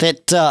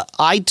 that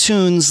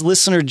iTunes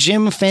listener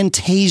Jim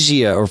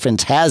Fantasia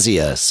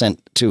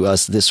sent to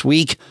us this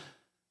week.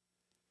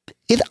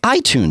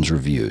 iTunes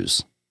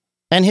reviews.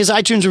 And his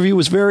iTunes review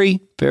was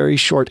very, very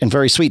short and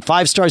very sweet.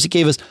 5 stars he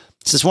gave us.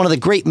 This is one of the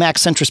great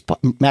Mac-centric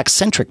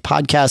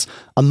podcasts,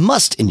 a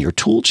must in your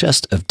tool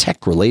chest of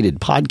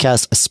tech-related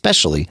podcasts,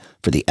 especially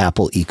for the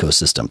Apple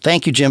ecosystem.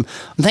 Thank you, Jim.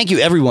 And thank you,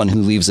 everyone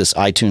who leaves us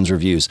iTunes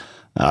reviews.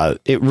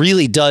 It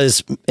really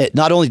does.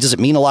 Not only does it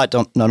mean a lot,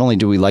 not only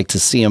do we like to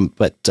see them,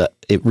 but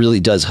it really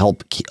does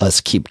help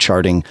us keep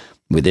charting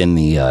within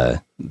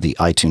the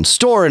iTunes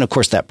store. And, of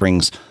course, that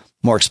brings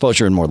more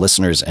exposure and more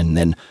listeners. And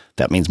then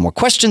that means more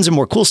questions and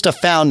more cool stuff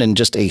found and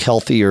just a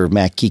healthier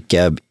Mac Geek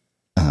Gab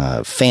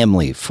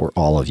family for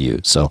all of you.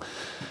 So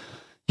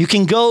you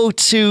can go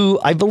to,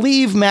 I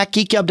believe,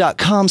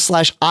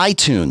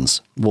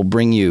 macgeekgab.com/iTunes will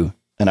bring you,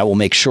 and I will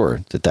make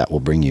sure that will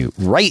bring you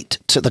right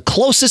to the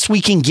closest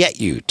we can get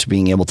you to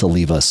being able to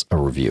leave us a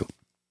review.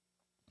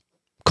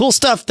 Cool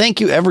stuff.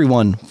 Thank you,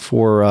 everyone,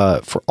 for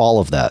all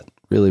of that.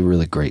 Really,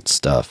 really great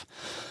stuff.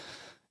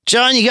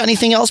 John, you got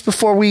anything else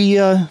before we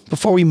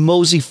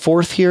mosey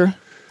forth here?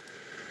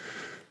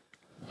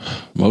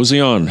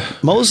 Moseying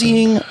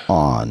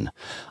on.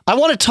 I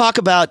want to talk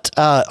about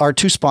our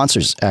two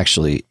sponsors,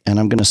 actually, and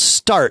I'm going to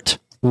start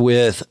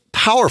with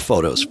Power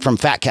Photos from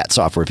Fat Cat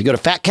Software. If you go to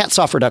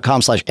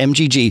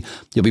fatcatsoftware.com/MGG,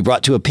 you'll be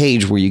brought to a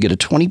page where you get a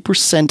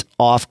 20%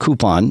 off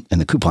coupon,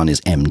 and the coupon is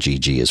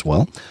MGG as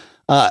well,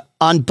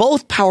 on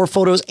both Power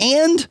Photos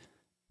and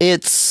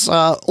its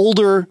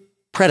older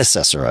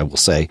predecessor, I will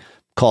say,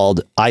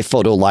 called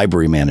iPhoto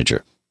Library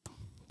Manager.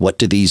 What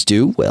do these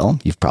do? Well,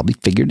 you've probably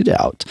figured it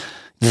out.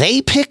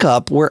 They pick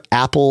up where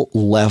Apple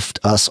left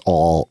us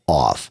all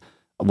off.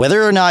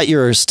 Whether or not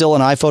you're still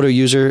an iPhoto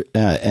user,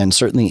 and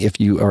certainly if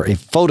you are a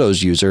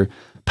Photos user,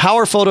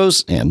 Power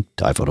Photos and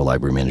iPhoto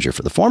Library Manager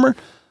for the former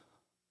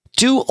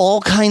do all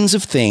kinds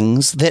of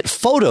things that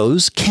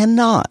Photos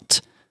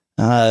cannot.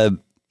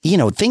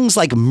 Things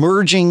like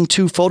merging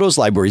two Photos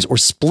libraries or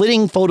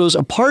splitting photos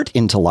apart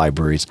into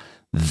libraries.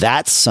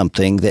 That's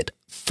something that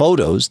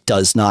Photos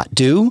does not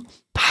do.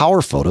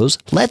 Power Photos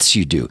lets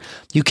you do.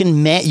 You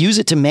can use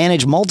it to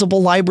manage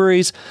multiple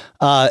libraries.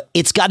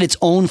 It's got its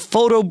own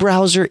photo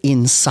browser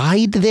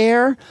inside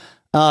there.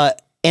 And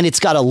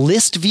it's got a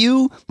list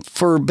view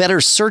for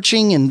better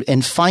searching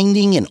and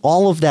finding and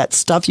all of that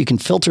stuff. You can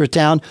filter it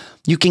down.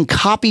 You can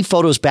copy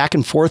photos back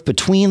and forth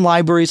between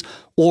libraries.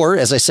 Or,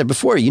 as I said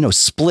before,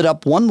 split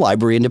up one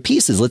library into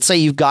pieces. Let's say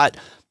you've got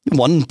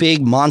one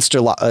big monster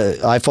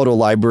iPhoto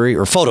library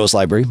or Photos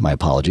library. My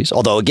apologies.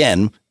 Although,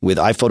 again, with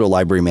iPhoto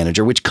Library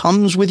Manager, which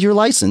comes with your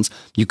license,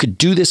 you could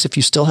do this if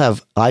you still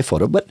have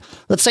iPhoto. But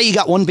let's say you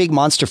got one big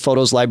monster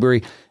Photos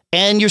library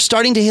and you're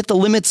starting to hit the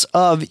limits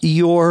of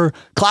your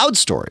cloud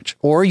storage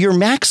or your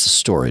Mac's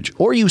storage,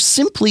 or you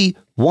simply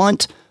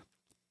want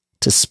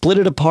to split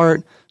it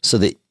apart so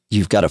that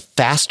you've got a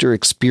faster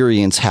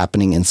experience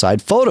happening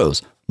inside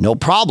Photos. No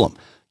problem.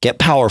 Get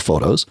Power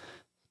Photos,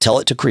 tell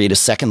it to create a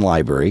second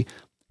library,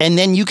 and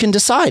then you can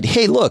decide,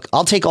 hey, look,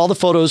 I'll take all the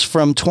photos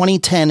from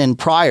 2010 and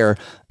prior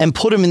and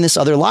put them in this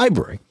other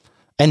library.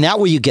 And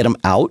that way you get them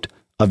out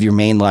of your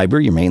main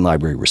library. Your main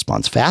library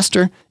responds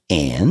faster,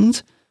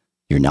 and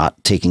you're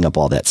not taking up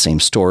all that same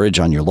storage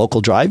on your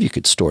local drive. You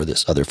could store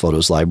this other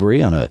Photos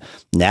library on a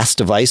NAS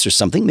device or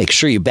something. Make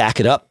sure you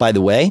back it up, by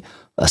the way,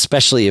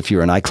 especially if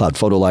you're an iCloud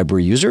Photo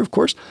Library user, of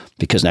course,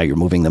 because now you're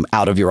moving them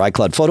out of your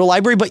iCloud Photo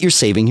Library, but you're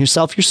saving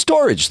yourself your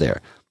storage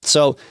there.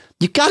 So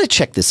you got to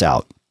check this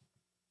out.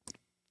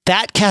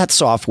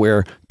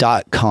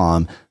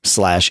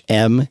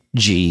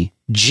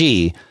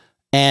 fatcatsoftware.com/MGG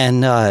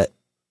and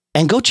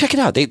go check it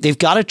out. They've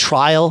got a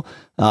trial.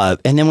 And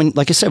then when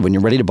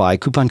you're ready to buy,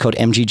 coupon code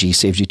MGG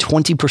saves you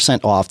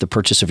 20% off the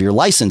purchase of your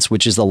license,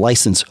 which is the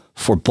license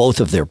for both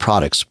of their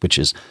products, which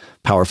is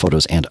Power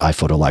Photos and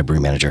iPhoto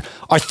Library Manager.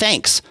 Our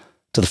thanks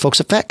to the folks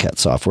at Fat Cat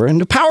Software and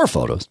to Power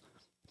Photos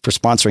for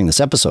sponsoring this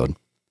episode.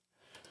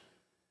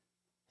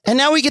 And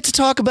now we get to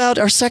talk about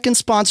our second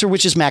sponsor,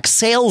 which is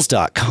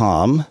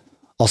MacSales.com,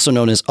 also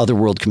known as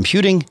Otherworld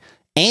Computing,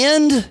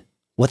 and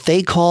what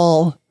they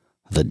call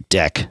the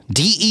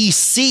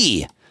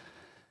DEC.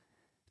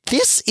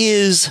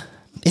 DEC.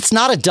 It's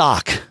not a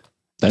dock.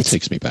 That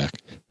takes me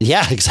back.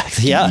 Yeah,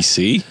 exactly. Yeah.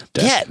 DEC?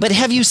 Yeah, but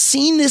have you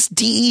seen this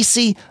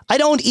DEC? I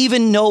don't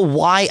even know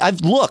why. I've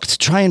looked to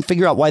try and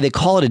figure out why they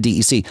call it a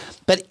DEC,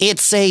 but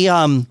it's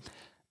a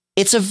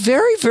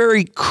very,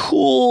 very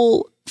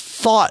cool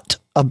thought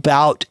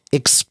about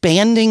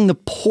expanding the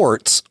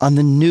ports on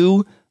the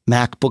new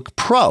MacBook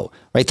Pro,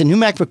 right? The new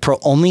MacBook Pro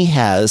only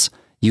has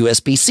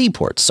USB-C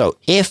ports. So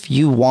if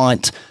you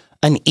want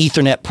an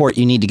Ethernet port,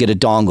 you need to get a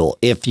dongle.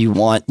 If you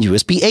want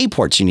USB-A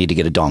ports, you need to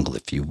get a dongle.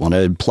 If you want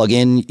to plug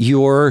in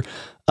your,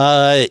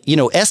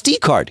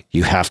 SD card,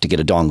 you have to get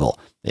a dongle.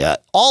 Yeah,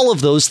 all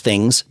of those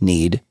things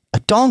need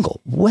a dongle.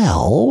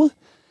 Well,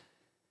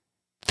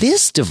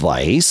 this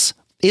device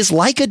is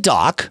like a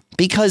dock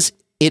because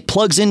it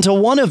plugs into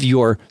one of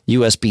your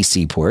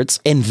USB-C ports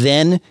and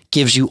then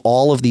gives you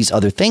all of these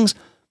other things.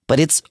 But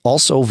it's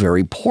also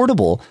very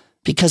portable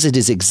because it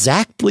is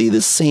exactly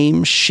the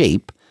same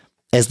shape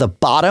as the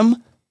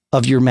bottom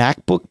of your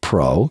MacBook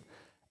Pro,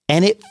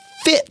 and it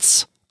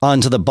fits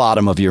onto the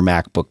bottom of your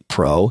MacBook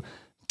Pro.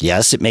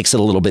 Yes, it makes it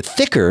a little bit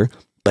thicker,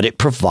 but it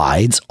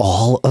provides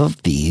all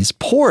of these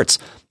ports.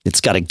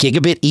 It's got a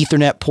gigabit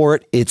Ethernet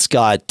port. It's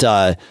got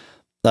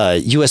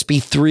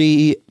USB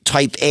 3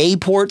 Type A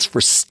ports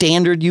for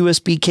standard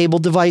USB cable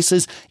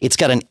devices. It's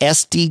got an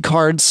SD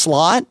card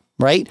slot,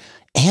 right?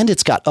 And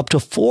it's got up to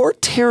 4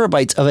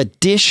 terabytes of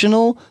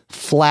additional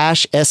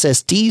flash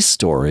SSD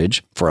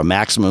storage for a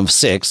maximum of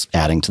 6,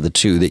 adding to the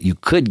 2 that you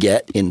could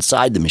get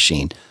inside the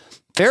machine.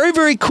 Very,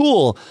 very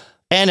cool.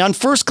 And on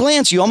first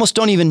glance, you almost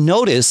don't even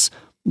notice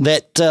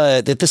that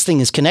this thing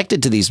is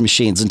connected to these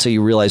machines until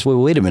you realize, well,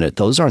 wait a minute,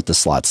 those aren't the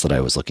slots that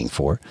I was looking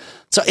for.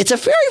 So it's a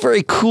very,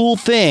 very cool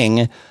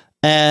thing.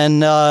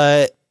 And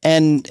you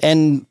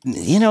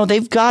know,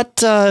 they've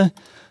got, I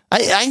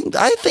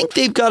think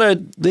they've got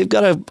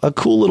a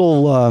cool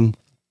little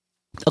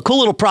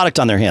product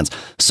on their hands.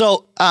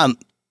 So,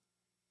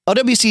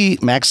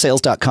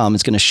 OWCMacSales.com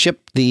is going to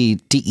ship the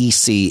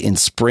DEC in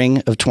spring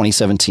of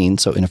 2017.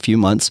 So in a few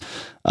months,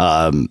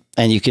 and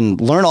you can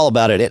learn all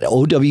about it at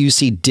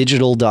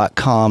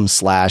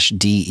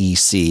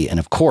OWCdigital.com/DEC. And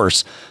of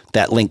course,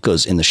 that link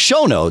goes in the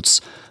show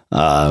notes,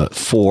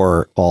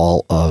 for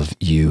all of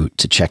you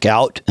to check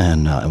out.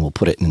 And we'll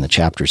put it in the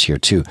chapters here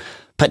too.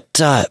 But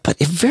a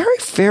very,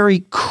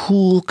 very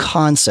cool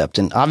concept.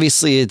 And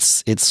obviously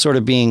it's sort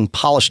of being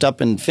polished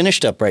up and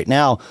finished up right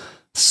now.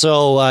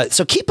 So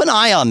keep an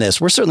eye on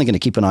this. We're certainly going to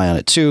keep an eye on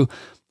it too.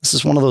 This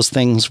is one of those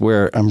things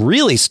where I'm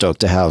really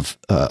stoked to have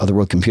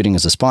Otherworld Computing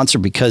as a sponsor,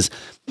 because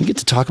we get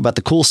to talk about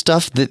the cool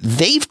stuff that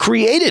they've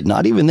created,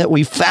 not even that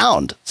we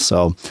found.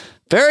 So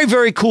very,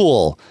 very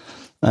cool.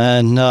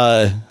 And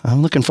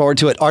I'm looking forward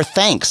to it. Our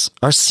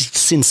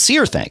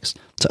sincere thanks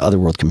to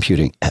Otherworld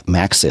Computing at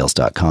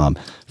MacSales.com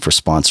for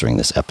sponsoring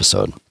this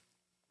episode.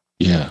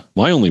 Yeah.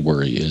 My only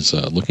worry is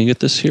looking at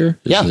this here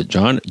is that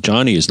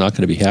Johnny is not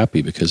going to be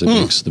happy because it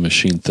makes the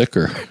machine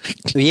thicker.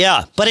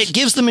 Yeah. But it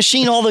gives the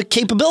machine all the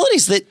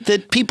capabilities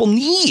that people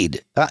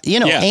need,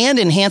 and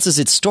enhances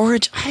its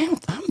storage. I'm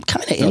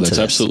kind of into that's this.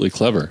 Absolutely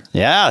clever.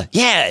 Yeah.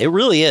 Yeah, it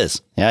really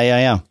is.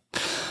 Yeah.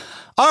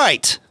 All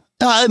right.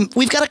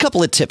 We've got a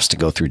couple of tips to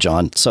go through,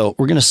 John. So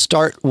we're going to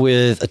start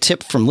with a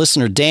tip from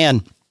listener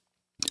Dan,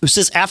 who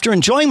says, after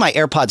enjoying my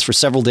AirPods for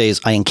several days,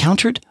 I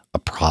encountered a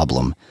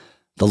problem.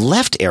 The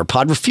left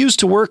AirPod refused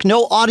to work.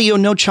 No audio,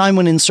 no chime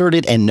when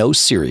inserted, and no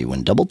Siri.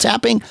 When double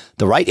tapping,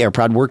 the right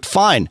AirPod worked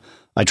fine.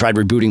 I tried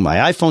rebooting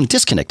my iPhone,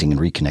 disconnecting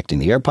and reconnecting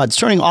the AirPods,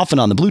 turning off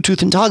and on the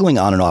Bluetooth, and toggling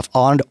on and off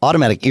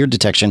automatic ear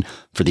detection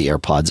for the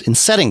AirPods in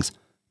settings.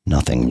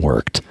 Nothing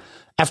worked.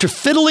 After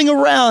fiddling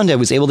around, I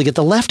was able to get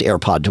the left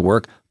AirPod to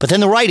work, but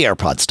then the right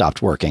AirPod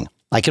stopped working.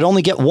 I could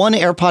only get one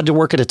AirPod to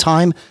work at a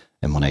time,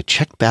 and when I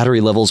checked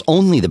battery levels,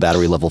 only the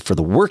battery level for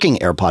the working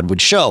AirPod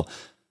would show.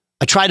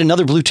 I tried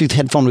another Bluetooth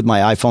headphone with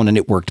my iPhone, and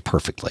it worked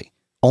perfectly.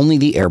 Only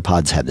the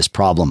AirPods had this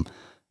problem.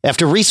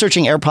 After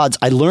researching AirPods,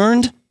 I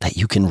learned that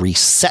you can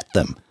reset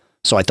them,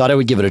 so I thought I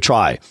would give it a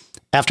try.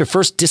 After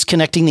first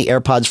disconnecting the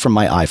AirPods from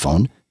my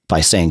iPhone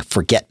by saying,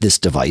 forget this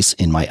device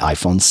in my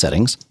iPhone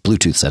settings,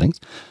 Bluetooth settings,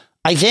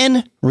 I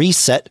then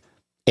reset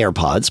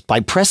AirPods by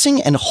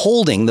pressing and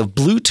holding the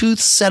Bluetooth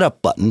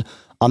setup button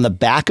on the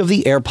back of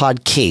the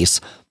AirPod case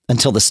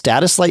until the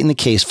status light in the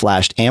case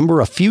flashed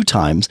amber a few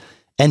times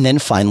and then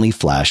finally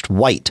flashed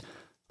white.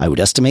 I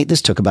would estimate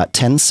this took about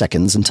 10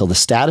 seconds until the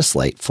status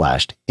light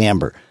flashed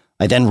amber.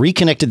 I then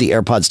reconnected the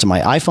AirPods to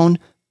my iPhone,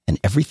 and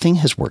everything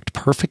has worked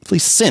perfectly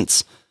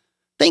since.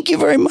 Thank you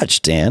very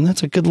much, Dan.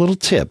 That's a good little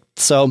tip.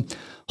 So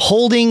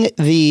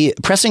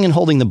pressing and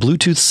holding the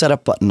Bluetooth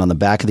setup button on the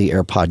back of the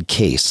AirPod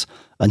case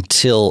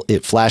until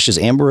it flashes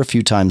amber a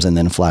few times and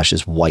then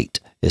flashes white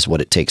is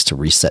what it takes to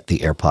reset the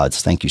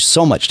AirPods. Thank you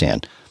so much,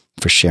 Dan,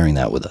 for sharing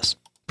that with us.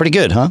 Pretty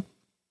good, huh?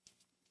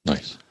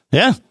 Nice.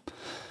 Yeah.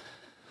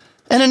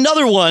 And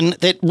another one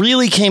that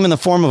really came in the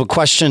form of a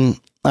question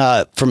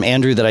from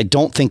Andrew that I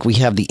don't think we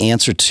have the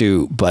answer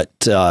to,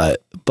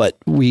 but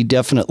we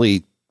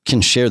definitely can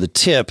share the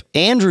tip.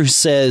 Andrew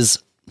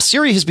says,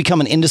 Siri has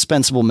become an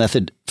indispensable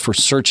method for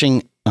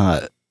searching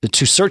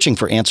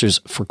for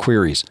answers for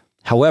queries.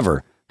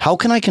 However, how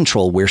can I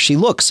control where she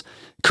looks?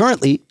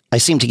 Currently, I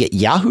seem to get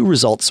Yahoo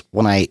results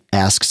when I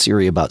ask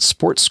Siri about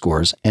sports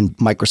scores and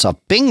Microsoft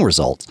Bing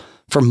results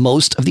for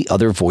most of the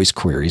other voice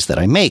queries that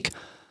I make.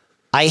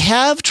 I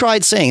have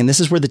tried saying, and this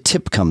is where the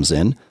tip comes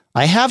in,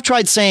 I have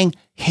tried saying,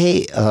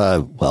 hey,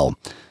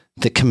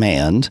 the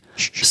command,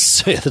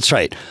 that's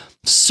right,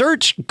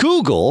 search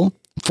Google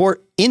for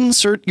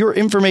insert your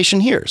information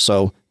here.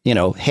 So,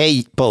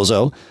 hey,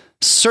 Bozo,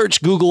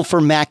 search Google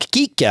for Mac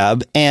Geek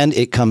Gab, and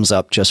it comes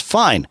up just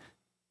fine.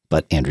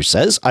 But Andrew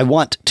says, I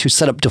want to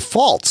set up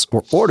defaults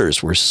or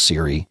orders where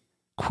Siri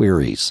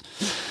queries.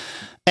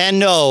 And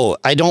no,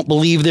 I don't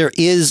believe there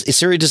is.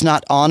 Siri does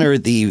not honor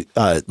the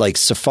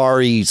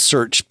Safari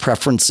search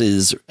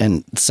preferences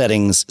and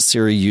settings.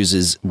 Siri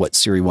uses what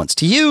Siri wants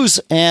to use.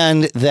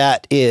 And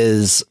that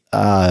is,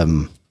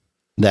 as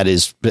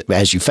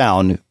you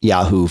found,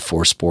 Yahoo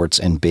for sports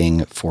and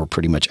Bing for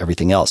pretty much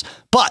everything else.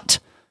 But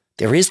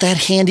there is that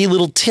handy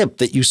little tip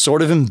that you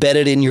sort of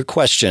embedded in your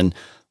question,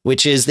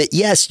 which is that,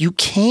 yes, you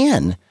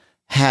can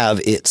have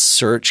it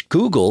search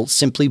Google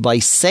simply by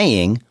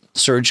saying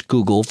search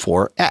Google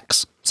for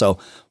X. So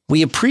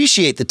we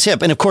appreciate the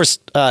tip. And of course,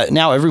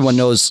 now everyone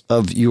knows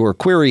of your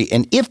query.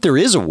 And if there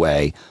is a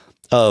way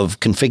of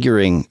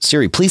configuring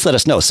Siri, please let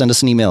us know. Send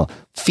us an email,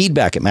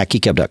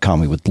 feedback@macgeekgab.com.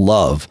 We would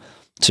love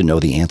to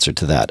know the answer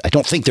to that. I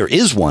don't think there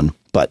is one,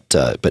 but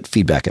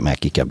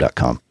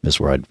feedback@macgeekgab.com is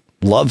where I'd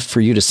love for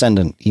you to send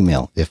an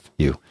email if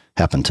you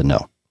happen to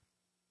know.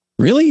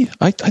 Really?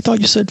 I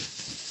thought you said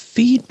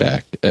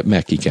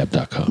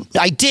feedback@macgeekgab.com.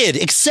 I did,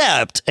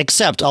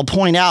 except I'll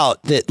point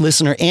out that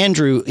listener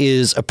Andrew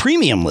is a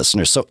premium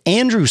listener. So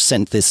Andrew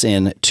sent this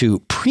in to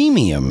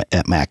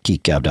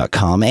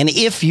premium@macgeekgab.com. And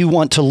if you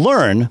want to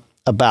learn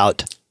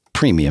about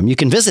premium, you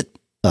can visit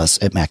us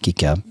at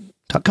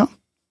macgeekgab.com.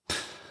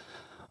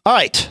 All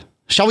right.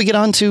 Shall we get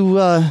on to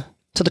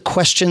the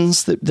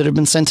questions that have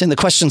been sent in? The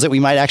questions that we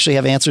might actually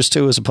have answers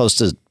to, as opposed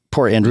to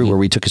poor Andrew, where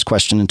we took his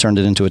question and turned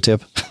it into a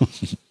tip.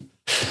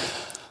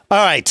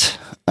 All right.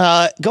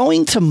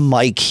 Going to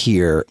Mike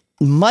here.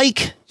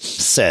 Mike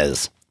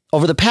says,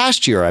 over the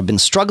past year, I've been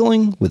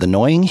struggling with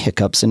annoying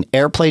hiccups in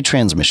AirPlay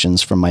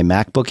transmissions from my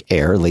MacBook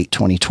Air late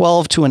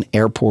 2012 to an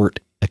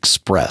Airport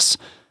Express.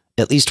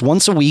 At least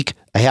once a week,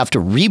 I have to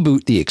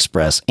reboot the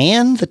Express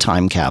and the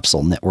time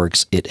capsule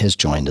networks it has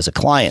joined as a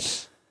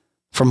client.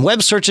 From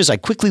web searches, I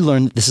quickly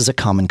learned that this is a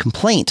common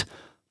complaint.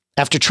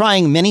 After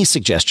trying many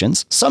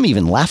suggestions, some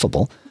even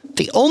laughable,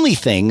 the only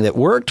thing that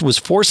worked was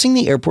forcing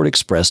the Airport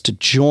Express to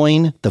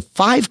join the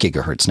 5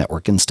 gigahertz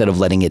network instead of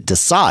letting it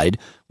decide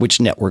which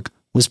network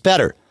was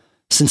better.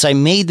 Since I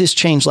made this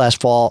change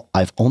last fall,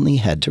 I've only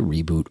had to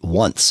reboot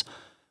once.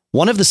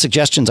 One of the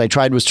suggestions I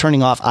tried was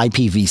turning off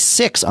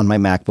IPv6 on my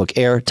MacBook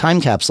Air, Time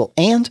Capsule,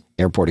 and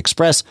Airport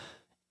Express.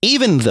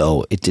 Even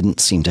though it didn't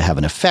seem to have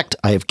an effect,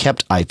 I have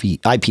kept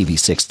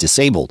IPv6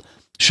 disabled.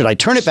 Should I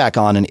turn it back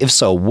on? And if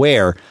so,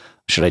 where?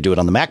 Should I do it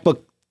on the MacBook,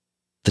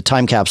 the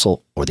Time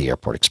Capsule, or the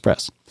Airport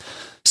Express?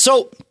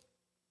 So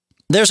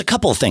there's a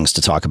couple of things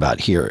to talk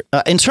about here.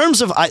 In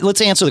terms of, let's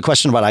answer the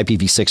question about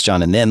IPv6,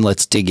 John, and then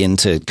let's dig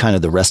into kind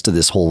of the rest of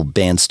this whole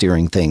band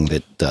steering thing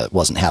that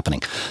wasn't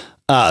happening.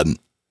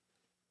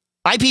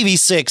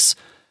 IPv6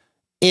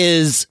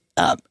 is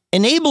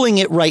enabling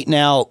it right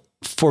now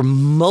for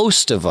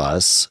most of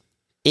us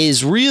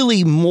is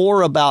really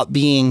more about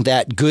being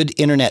that good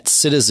internet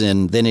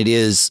citizen than it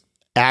is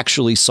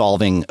actually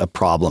solving a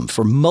problem.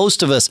 For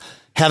most of us,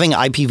 having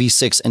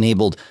IPv6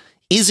 enabled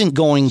isn't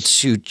going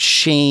to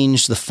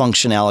change the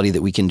functionality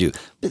that we can do.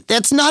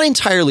 That's not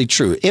entirely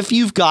true. If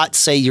you've got,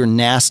 say, your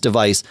NAS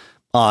device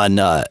on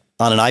an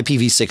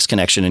IPv6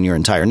 connection and your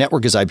entire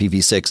network is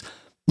IPv6,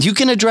 you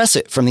can address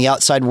it from the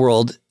outside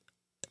world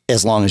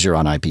as long as you're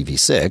on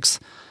IPv6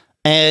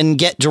 and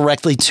get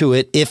directly to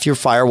it if your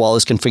firewall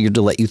is configured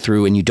to let you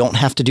through, and you don't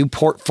have to do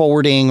port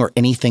forwarding or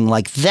anything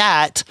like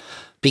that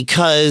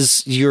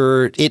because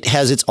it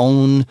has its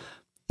own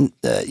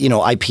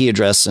IP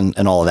address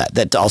and all of that.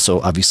 That also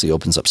obviously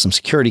opens up some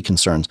security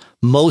concerns.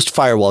 Most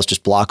firewalls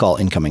just block all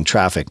incoming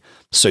traffic,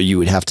 so you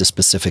would have to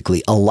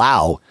specifically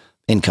allow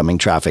incoming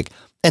traffic.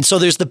 And so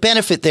there's the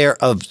benefit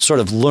there of sort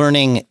of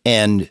learning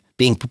and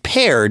being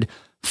prepared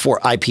for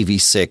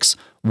IPv6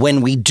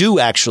 when we do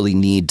actually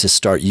need to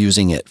start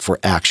using it for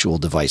actual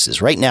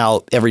devices. Right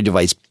now, every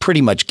device pretty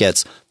much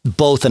gets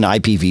both an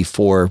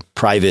IPv4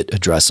 private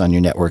address on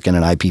your network and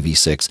an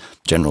IPv6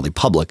 generally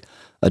public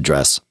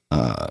address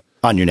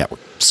on your network.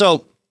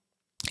 So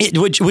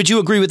would you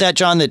agree with that,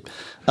 John, that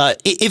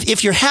if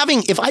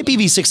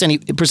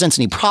IPv6 presents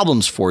any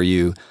problems for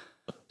you,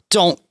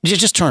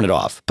 just turn it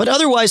off. But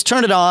otherwise,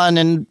 turn it on,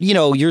 and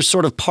you're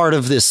sort of part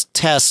of this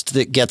test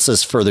that gets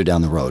us further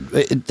down the road.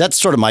 That's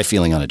sort of my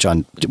feeling on it,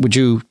 John. Would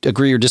you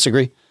agree or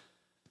disagree?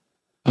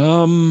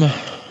 Well,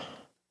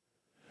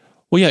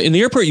 yeah, in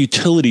the airport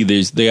utility,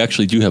 they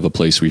actually do have a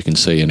place where you can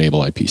say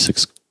enable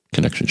IP6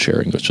 connection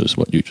sharing, which is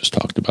what you just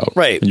talked about.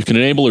 Right. And you can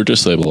enable or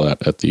disable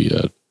that at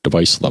the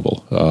device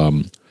level.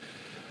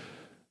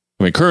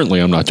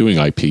 Currently I'm not doing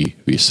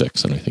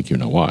IPv6, and I think you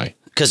know why.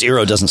 Because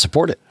Eero doesn't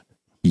support it.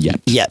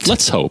 Yet.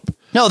 Let's hope.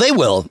 No, they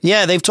will.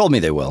 Yeah, they've told me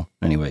they will.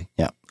 Anyway,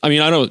 yeah. I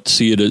mean, I don't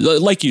see it as,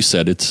 like you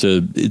said, it's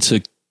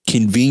a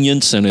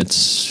convenience and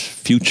it's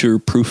future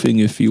proofing,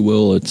 if you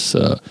will. It's,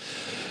 but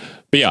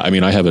yeah, I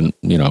mean, I haven't,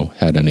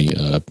 had any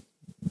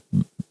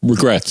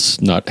regrets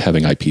not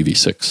having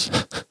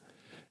IPv6. It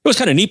was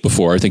kind of neat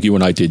before. I think you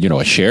and I did,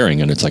 a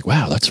sharing, and it's like,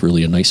 wow, that's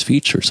really a nice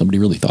feature. Somebody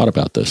really thought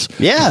about this.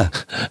 Yeah.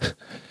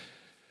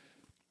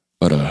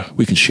 But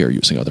we can share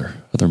using other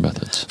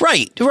methods.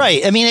 Right.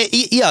 I mean,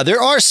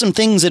 there are some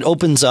things it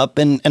opens up,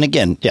 and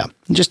again,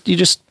 you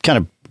just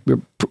kind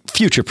of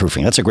future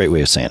proofing. That's a great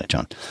way of saying it,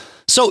 John.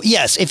 So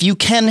yes, if you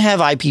can have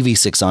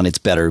IPv6 on, it's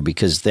better,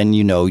 because then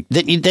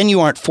then you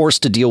aren't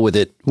forced to deal with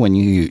it when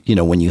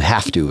you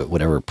have to at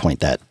whatever point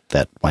that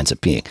winds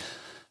up being.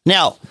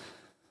 Now,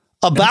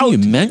 now you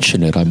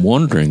mention it, I'm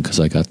wondering,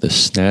 because I got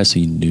this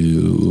snazzy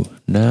new.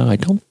 No, I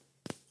don't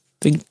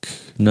think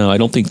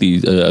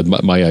the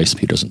my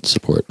ISP doesn't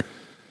support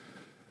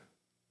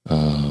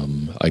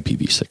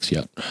IPv6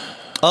 yet.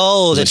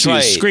 Oh, that's right.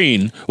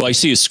 I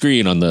see a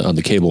screen on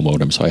the cable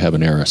modem, so I have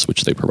an ARRIS,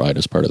 which they provide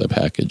as part of the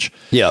package.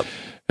 Yep.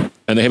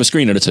 And they have a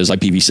screen and it says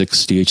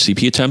IPv6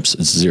 DHCP attempts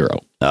is 0.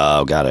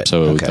 Oh, got it.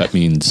 So that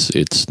means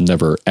it's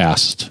never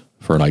asked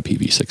for an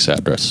IPv6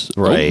 address.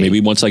 Right. Maybe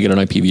once I get an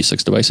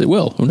IPv6 device, it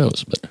will. Who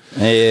knows? But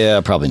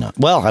yeah, probably not.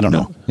 Well, I don't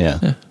know.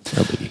 Yeah.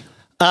 Probably.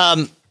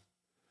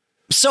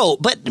 So,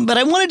 but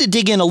I wanted to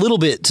dig in a little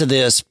bit to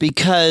this,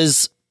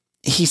 because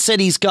he said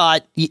he's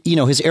got,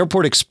 his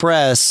Airport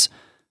Express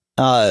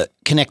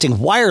connecting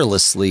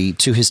wirelessly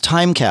to his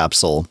time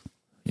capsule.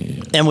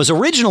 Yeah. And was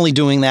originally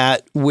doing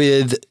that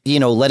with,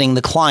 letting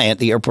the client,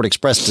 the Airport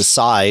Express,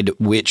 decide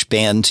which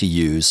band to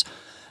use.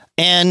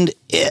 And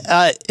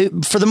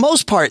for the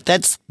most part,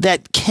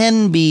 that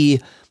can be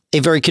a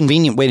very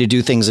convenient way to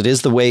do things. It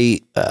is the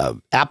way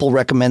Apple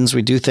recommends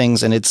we do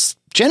things, and it's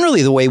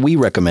generally the way we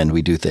recommend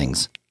we do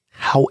things.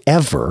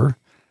 However,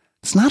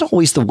 it's not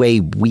always the way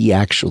we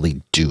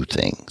actually do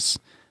things,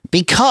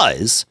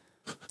 because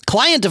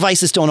client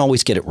devices don't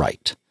always get it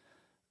right.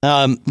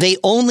 They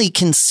only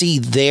can see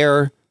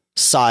their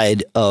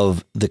side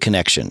of the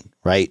connection,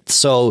 right?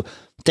 So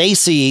they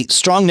see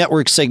strong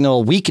network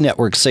signal, weak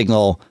network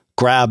signal,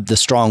 grab the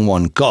strong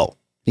one, go.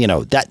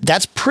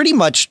 That's pretty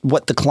much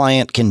what the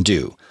client can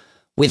do.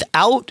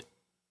 Without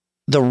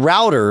the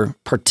router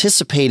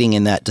participating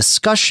in that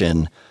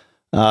discussion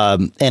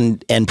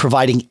and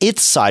providing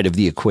its side of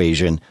the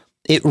equation,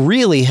 it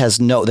really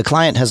the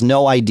client has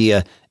no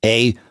idea,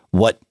 A,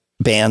 what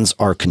bands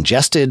are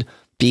congested,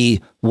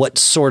 B, what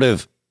sort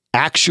of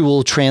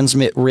actual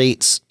transmit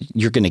rates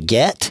you're going to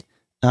get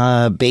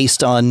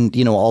based on,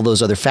 all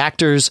those other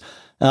factors.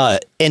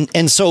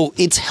 And so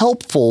it's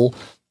helpful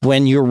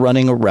when you're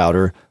running a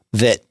router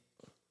that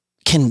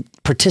can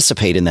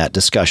participate in that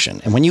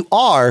discussion. And when you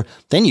are,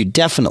 then you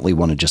definitely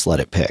want to just let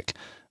it pick.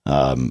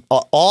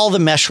 All the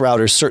mesh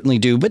routers certainly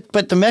do,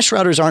 but the mesh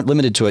routers aren't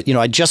limited to it.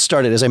 I just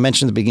started, as I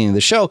mentioned at the beginning of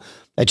the show,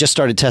 I just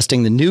started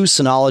testing the new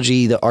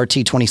Synology, the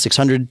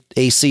RT2600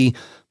 AC.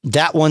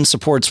 That one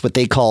supports what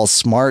they call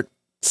smart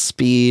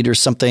speed or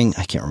something.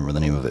 I can't remember the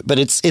name of it, but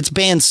it's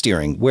band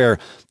steering, where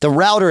the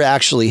router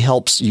actually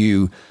helps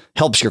your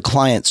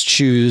clients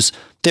choose.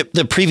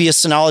 The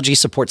previous Synology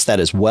supports that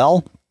as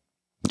well.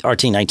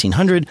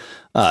 RT1900.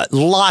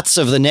 Lots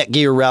of the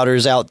Netgear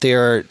routers out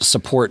there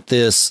support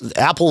this.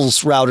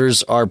 Apple's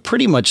routers are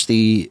pretty much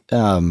the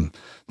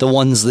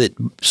ones that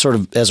sort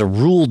of as a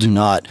rule do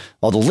not.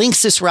 All the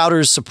Linksys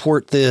routers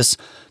support this.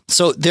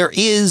 So there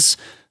is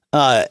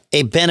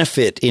a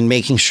benefit in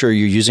making sure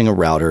you're using a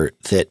router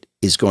that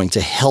is going to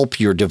help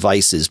your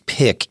devices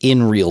pick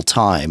in real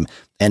time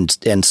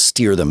and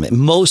steer them.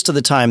 Most of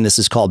the time, this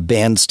is called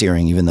band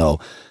steering, even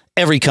though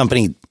every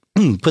company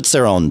puts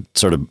their own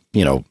sort of,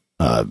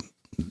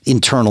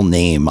 internal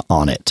name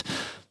on it.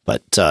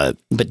 But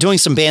doing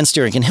some band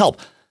steering can help.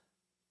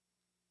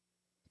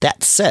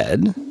 That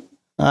said,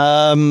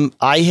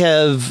 I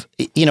have,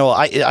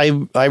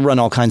 I run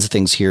all kinds of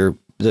things here.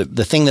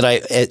 The thing that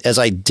as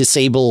I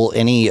disable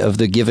any of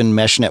the given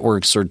mesh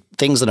networks or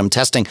things that I'm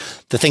testing,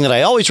 the thing that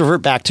I always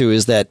revert back to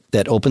is that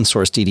open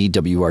source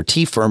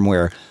DDWRT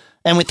firmware.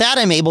 And with that,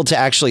 I'm able to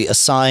actually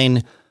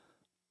assign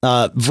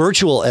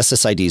virtual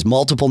SSIDs,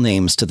 multiple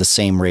names to the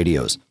same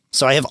radios.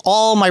 So I have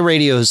all my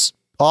radios,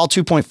 all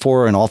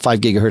 2.4 and all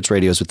 5 gigahertz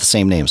radios with the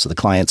same name, so the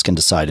clients can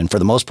decide. And for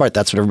the most part,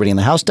 that's what everybody in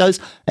the house does,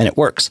 and it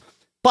works.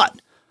 But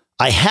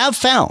I have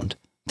found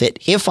that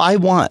if I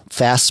want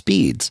fast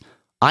speeds,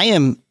 I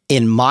am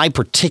in my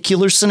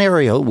particular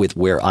scenario with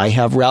where I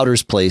have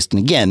routers placed.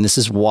 And again, this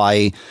is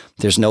why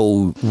there's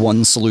no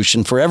one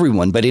solution for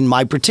everyone. But in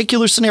my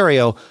particular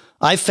scenario,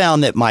 I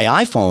found that my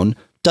iPhone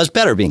does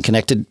better being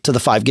connected to the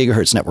 5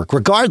 gigahertz network,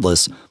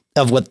 regardless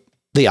of what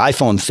the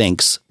iPhone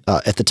thinks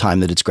at the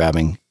time that it's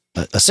grabbing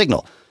a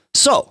signal.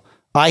 So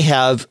I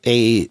have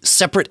a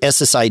separate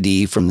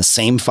SSID from the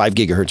same 5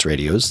 gigahertz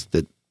radios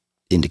that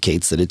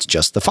indicates that it's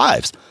just the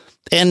 5s.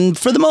 And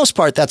for the most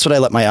part, that's what I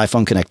let my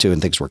iPhone connect to, and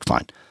things work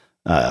fine.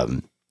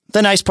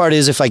 The nice part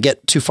is if I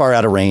get too far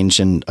out of range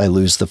and I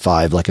lose the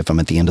 5, like if I'm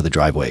at the end of the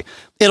driveway,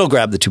 it'll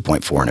grab the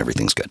 2.4 and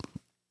everything's good.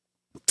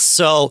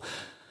 So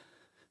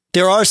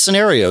there are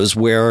scenarios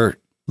where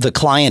the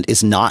client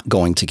is not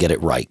going to get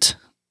it right.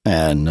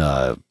 And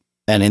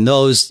in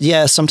those,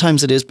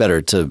 sometimes it is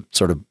better to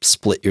sort of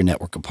split your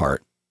network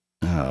apart.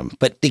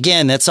 But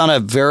again, that's on a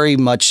very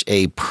much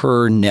a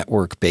per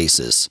network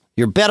basis.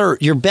 Your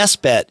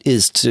best bet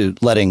is to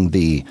letting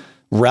the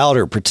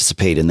router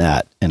participate in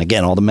that. And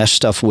again, all the mesh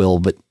stuff will,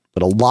 but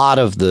a lot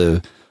of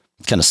the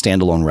kind of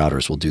standalone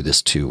routers will do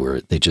this too, where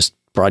they just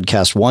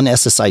broadcast one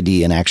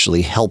SSID and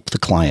actually help the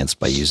clients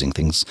by using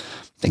things.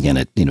 Again,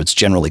 it's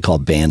generally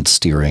called band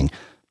steering.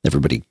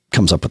 Everybody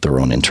comes up with their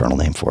own internal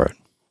name for it.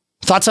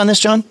 Thoughts on this,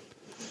 John?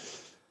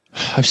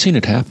 I've seen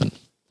it happen.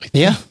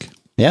 Yeah,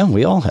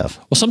 we all have.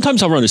 Well,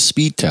 sometimes I'll run a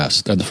speed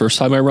test, and the first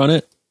time I run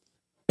it,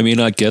 I may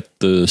not get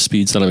the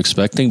speeds that I'm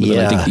expecting, but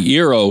then I think the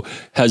Eero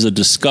has a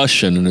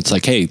discussion, and it's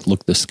like, hey,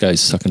 look, this guy's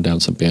sucking down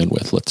some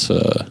bandwidth. Let's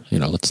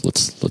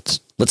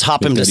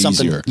hop him to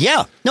something. Easier.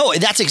 Yeah, no,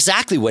 that's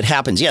exactly what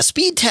happens. Yeah,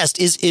 speed test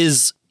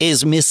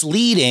is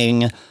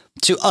misleading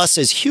to us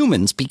as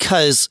humans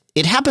because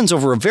it happens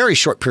over a very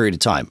short period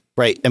of time,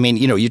 right? I mean,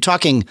 you're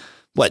talking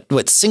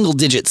what single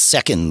digit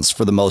seconds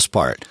for the most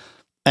part,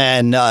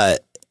 and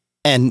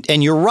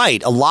you're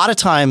right. A lot of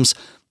times,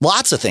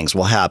 lots of things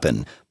will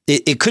happen.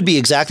 It could be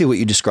exactly what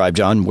you described,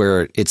 John,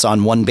 where it's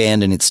on one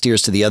band and it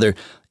steers to the other.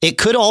 It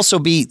could also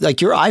be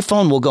like your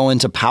iPhone will go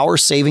into power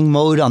saving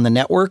mode on the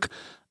network,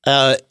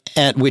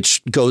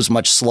 which goes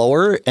much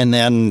slower. And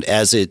then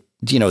as it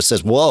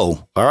says,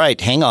 whoa, all right,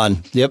 hang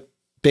on. Yep.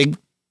 Big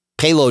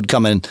payload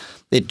coming.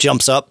 It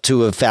jumps up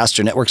to a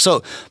faster network.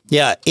 So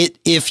yeah,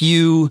 if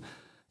you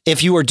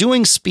are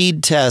doing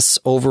speed tests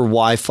over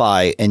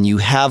Wi-Fi and you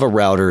have a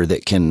router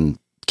that can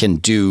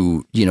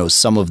do,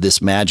 some of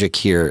this magic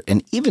here,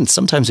 and even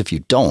sometimes if you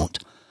don't,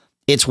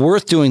 it's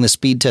worth doing the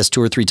speed test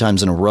 2 or 3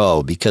 times in a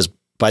row, because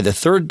by the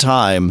third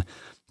time,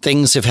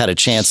 things have had a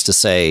chance to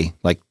say,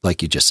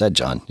 like you just said,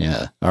 John.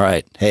 Yeah. All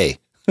right. Hey,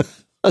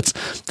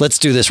 let's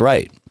do this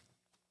right.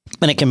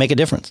 And it can make a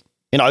difference.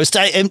 I was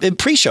in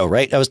pre-show,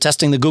 right? I was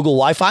testing the Google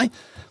Wi-Fi,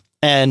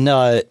 and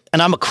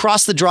I'm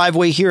across the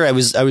driveway here. I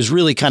was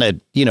really kind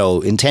of,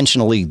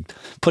 intentionally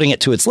putting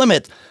it to its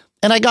limit.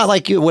 And I got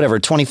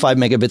 25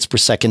 megabits per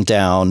second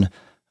down.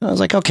 I was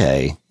like,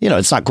 okay,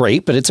 it's not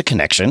great, but it's a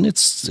connection.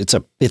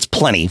 It's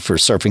plenty for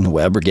surfing the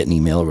web or getting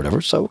email or whatever.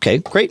 So, okay,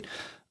 great.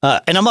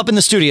 And I'm up in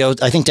the studio.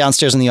 I think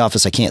downstairs in the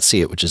office, I can't see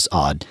it, which is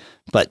odd.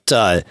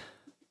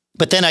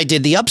 But then I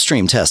did the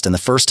upstream test, and the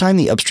first time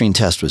the upstream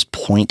test was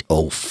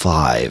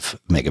 0.05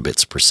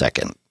 megabits per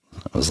second.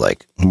 I was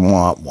like,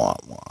 wah, wah,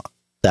 wah.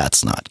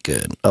 That's not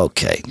good.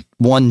 Okay,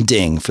 1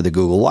 ding for the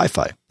Google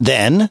Wi-Fi.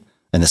 Then,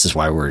 and this is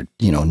why we're,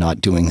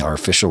 not doing our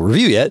official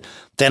review yet,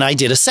 then I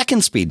did a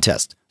second speed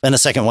test, and the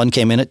second one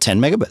came in at 10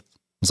 megabits.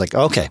 I was like,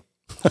 okay,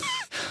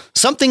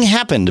 something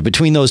happened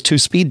between those 2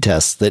 speed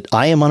tests that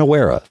I am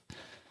unaware of,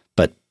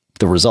 but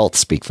the results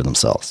speak for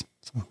themselves.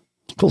 So,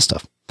 cool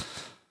stuff.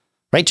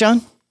 Right,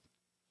 John?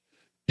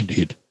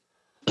 Indeed.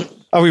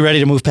 Are we ready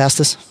to move past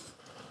this?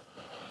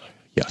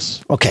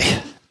 Yes.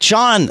 Okay.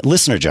 John,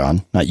 listener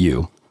John, not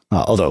you,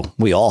 although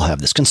we all have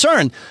this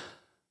concern,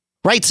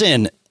 writes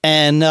in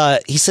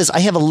and he says, I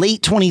have a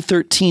late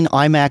 2013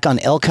 iMac on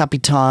El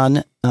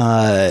Capitan,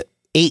 8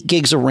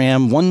 gigs of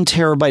RAM, 1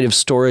 terabyte of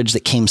storage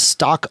that came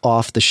stock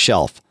off the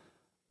shelf.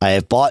 I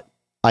have bought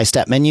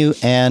iStat menu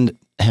and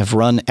have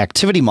run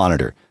Activity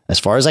Monitor. As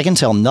far as I can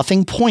tell,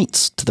 nothing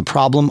points to the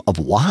problem of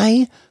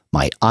why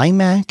my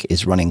iMac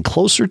is running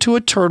closer to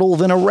a turtle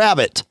than a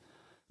rabbit.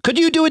 Could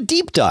you do a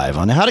deep dive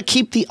on how to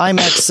keep the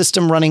iMac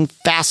system running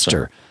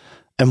faster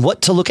and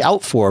what to look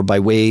out for by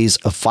ways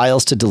of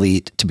files to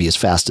delete to be as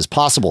fast as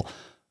possible?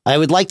 I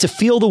would like to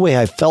feel the way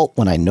I felt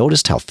when I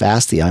noticed how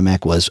fast the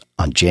iMac was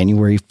on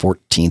January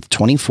 14th,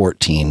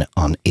 2014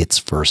 on its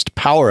first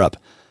power up.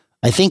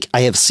 I think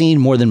I have seen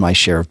more than my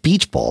share of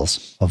beach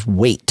balls of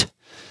weight.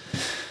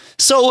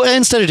 So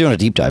instead of doing a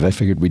deep dive, I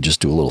figured we'd just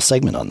do a little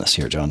segment on this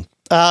here, John.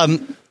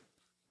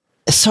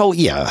 So,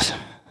 yeah,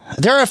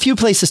 there are a few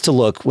places to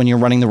look when you're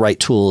running the right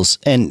tools,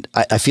 and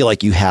I feel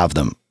like you have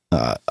them.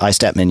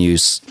 iStat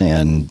menus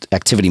and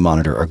Activity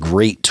Monitor are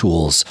great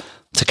tools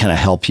to kind of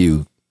help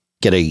you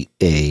get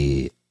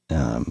a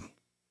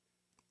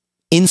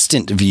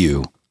instant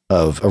view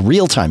of a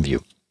real-time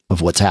view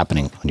of what's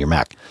happening on your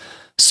Mac.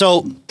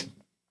 So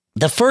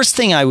the first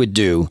thing I would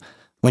do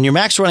when your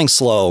Mac's running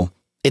slow,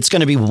 it's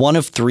going to be one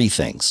of 3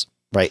 things,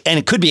 right? And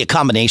it could be a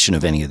combination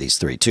of any of these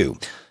 3 too.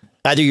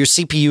 Either your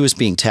CPU is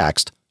being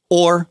taxed,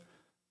 or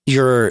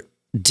your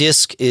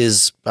disk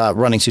is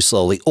running too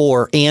slowly,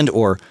 or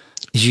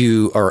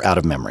you are out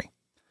of memory.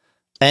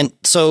 And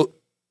so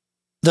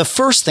the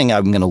first thing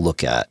I'm going to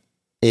look at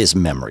is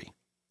memory.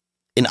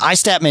 In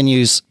iStat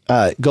menus,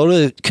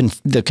 go to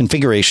the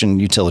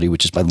configuration utility,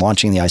 which is by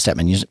launching the iStat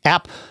menus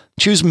app,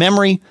 choose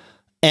memory,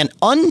 and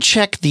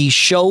uncheck the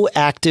show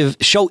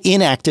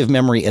inactive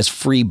memory as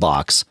free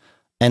box,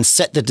 and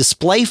set the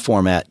display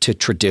format to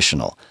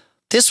traditional.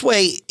 This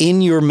way,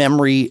 in your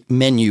memory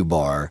menu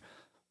bar,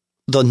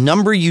 the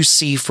number you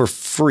see for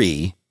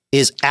free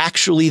is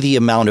actually the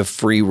amount of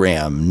free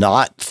RAM,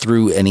 not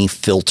through any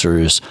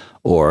filters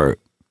or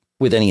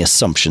with any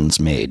assumptions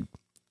made.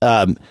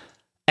 And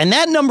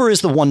that number is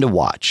the one to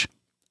watch,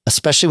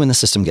 especially when the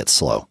system gets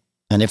slow.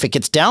 And if it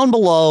gets down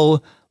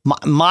below,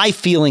 my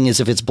feeling is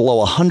if it's below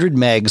 100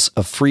 megs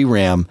of free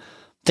RAM,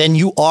 then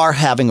you are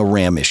having a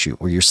RAM issue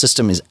where your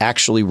system is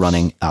actually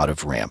running out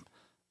of RAM.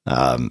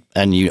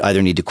 And you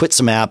either need to quit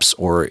some apps,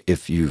 or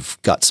if you've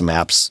got some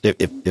apps,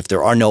 if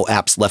there are no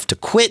apps left to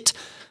quit,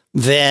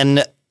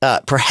 then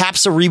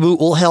perhaps a reboot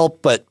will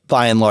help. But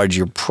by and large,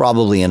 you're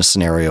probably in a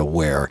scenario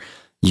where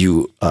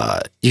you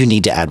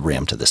need to add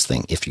RAM to this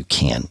thing if you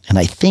can. And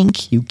I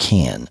think you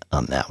can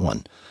on that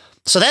one.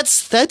 So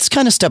that's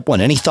kind of step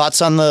 1. Any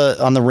thoughts on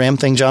the RAM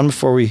thing, John,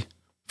 before we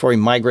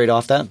migrate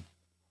off that?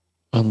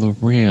 On the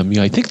RAM,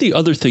 yeah. I think the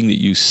other thing that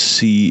you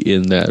see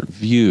in that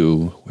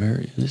view,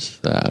 where is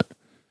that?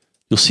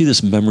 You'll see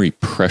this memory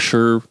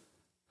pressure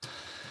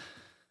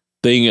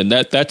thing, and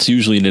that's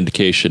usually an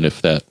indication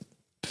if that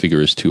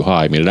figure is too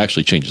high. I mean, it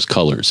actually changes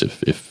colors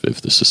if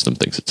the system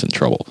thinks it's in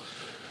trouble,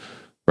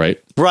 right?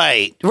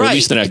 Right. Or at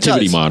least an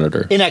activity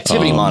monitor. In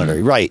activity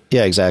monitor, right?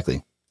 Yeah,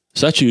 exactly.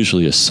 So that's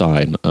usually a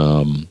sign.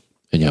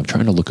 And yeah, I'm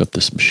trying to look up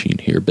this machine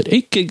here, but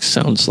 8 gigs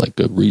sounds like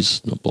a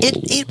reasonable.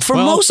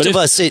 Most of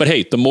us. But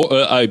hey, the more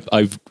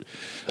I've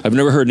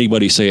never heard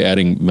anybody say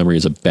adding memory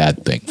is a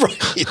bad thing.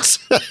 Right.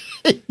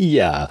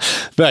 Yeah.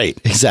 Right.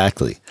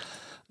 Exactly.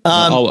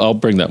 I'll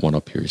bring that one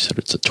up here. You said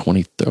it's a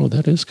 20. Oh,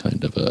 that is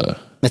kind of a.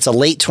 It's a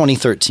late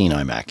 2013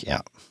 iMac.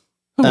 Yeah.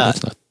 Oh,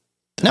 that's not.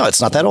 No,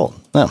 it's not that old.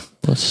 No.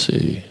 Let's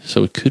see.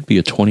 So it could be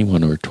a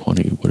 21 or a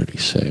 20. What did he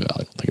say? Well, I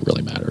don't think it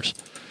really matters.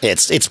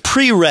 It's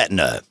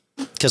pre-Retina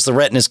because the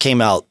Retinas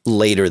came out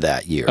later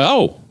that year.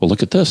 Oh, well,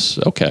 look at this.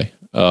 Okay.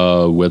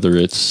 Whether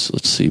it's,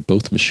 let's see,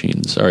 both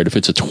machines. All right. If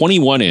it's a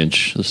 21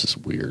 inch, this is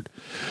weird.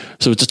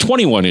 So it's a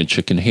 21 inch.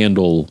 It can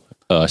handle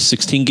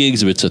 16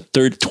 gigs. If it's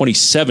a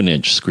 27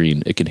 inch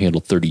screen, it can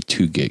handle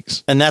 32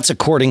 gigs. And that's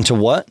according to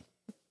what?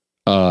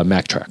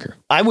 Mac Tracker.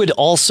 I would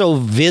also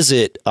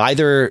visit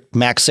either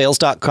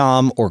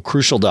macsales.com or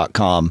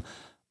crucial.com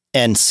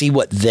and see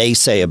what they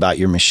say about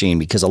your machine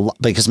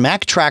because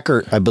Mac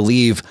Tracker, I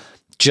believe,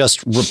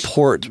 just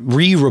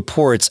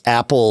re-reports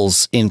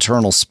Apple's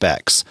internal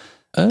specs.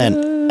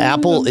 And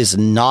Apple is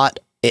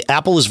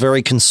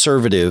very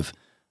conservative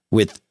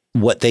with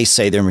what they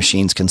say their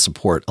machines can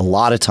support. A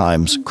lot of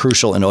times,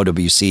 Crucial and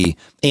OWC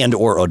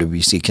or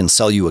OWC can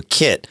sell you a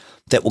kit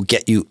that will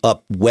get you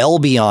up well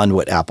beyond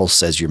what Apple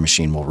says your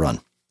machine will run.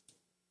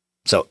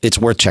 So it's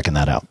worth checking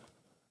that out.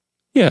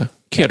 Yeah,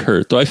 can't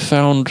hurt. Though I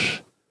found,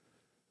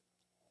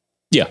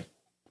 yeah,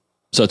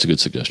 so that's a good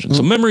suggestion.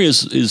 So memory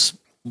is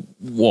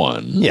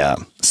one. Yeah,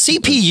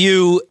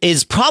 CPU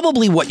is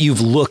probably what you've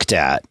looked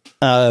at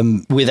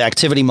with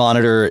Activity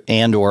Monitor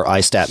and or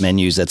iStat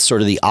menus. That's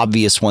sort of the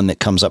obvious one that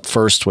comes up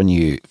first when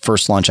you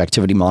first launch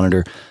Activity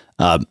Monitor.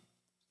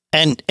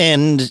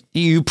 And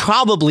you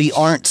probably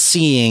aren't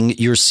seeing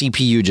your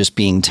CPU just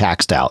being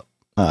taxed out.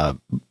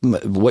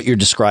 What you're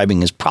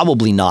describing is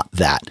probably not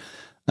that.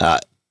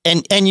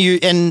 And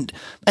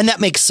that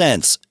makes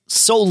sense.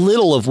 So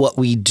little of what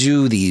we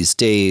do these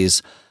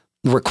days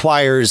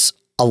requires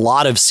a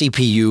lot of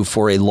CPU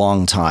for a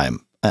long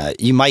time.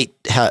 You might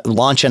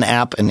launch an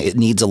app and it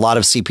needs a lot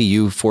of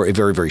CPU for a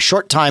very, very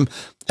short time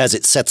as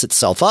it sets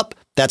itself up.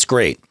 That's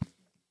great.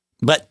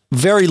 But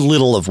very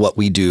little of what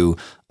we do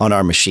on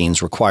our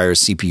machines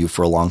requires CPU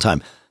for a long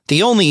time.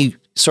 The only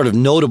sort of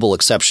notable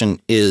exception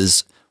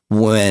is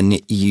when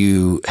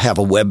you have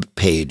a web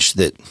page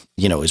that,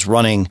 is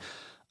running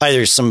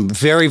either some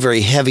very,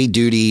 very heavy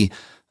duty,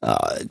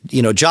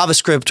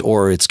 JavaScript,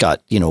 or it's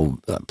got,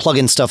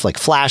 plug-in stuff like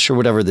Flash or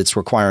whatever that's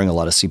requiring a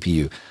lot of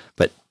CPU.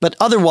 But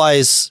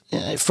otherwise,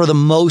 for the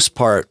most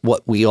part,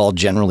 what we all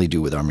generally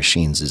do with our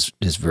machines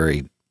is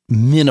very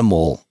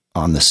minimal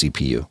on the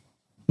CPU.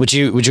 Would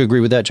you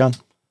agree with that, John?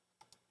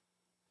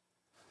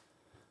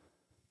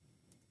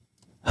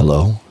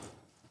 Hello?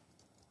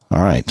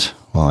 All right.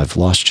 Well, I've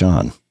lost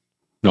John.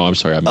 No, I'm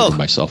sorry. I muted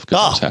myself because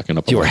I was hacking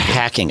up. You were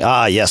hacking.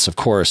 Ah, yes, of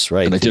course.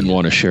 Right. And I didn't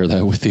want to share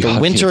that with the audience.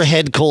 Winter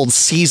head cold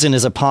season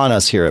is upon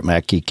us here at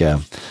MacGeek.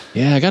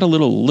 Yeah, I got a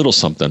little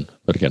something.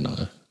 But again,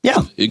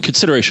 in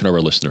consideration of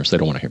our listeners, they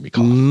don't want to hear me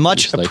cough.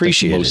 Much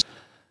appreciated.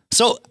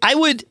 So I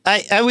would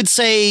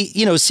say,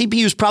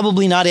 CPU is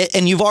probably not it.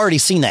 And you've already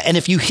seen that. And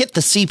if you hit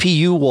the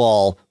CPU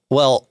wall,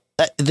 well,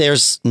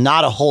 there's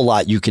not a whole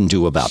lot you can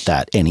do about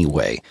that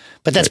anyway.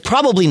 But that's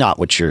probably not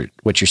what you're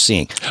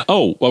seeing.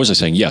 Oh, what was I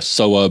saying? Yes.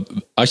 So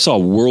I saw a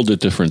world of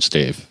difference,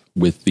 Dave,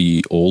 with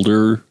the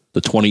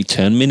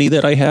 2010 Mini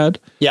that I had,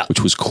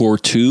 which was Core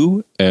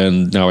 2.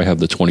 And now I have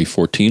the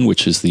 2014,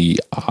 which is the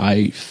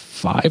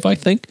i5, I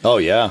think. Oh,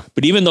 yeah.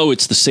 But even though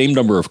it's the same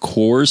number of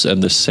cores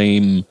and the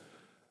same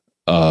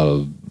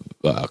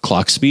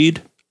clock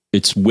speed,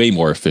 it's way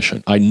more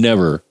efficient. I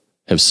never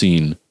have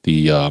seen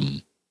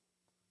the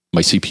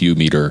my CPU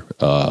meter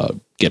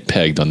get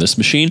pegged on this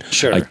machine.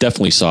 Sure. I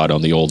definitely saw it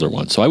on the older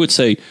one. So I would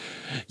say,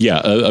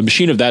 a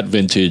machine of that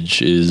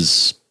vintage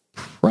is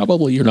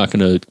probably, you're not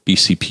going to be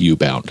CPU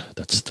bound.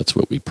 That's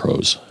what we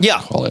pros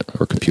call it,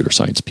 or computer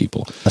science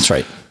people. That's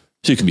right.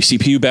 So you can be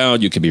CPU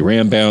bound, you can be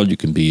RAM bound, you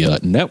can be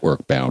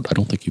network bound. I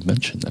don't think you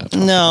mentioned that.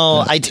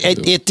 No,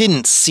 it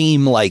didn't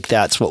seem like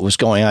that's what was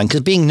going on,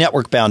 because being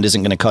network bound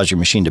isn't going to cause your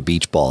machine to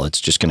beach ball.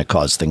 It's just going to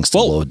cause things to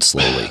load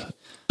slowly.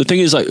 The thing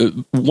is,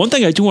 one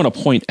thing I do want to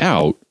point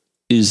out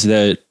is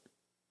that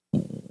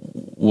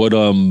what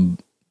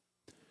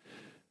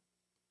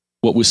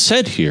was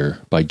said here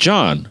by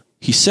John,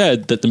 he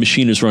said that the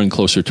machine is running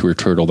closer to a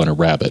turtle than a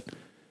rabbit.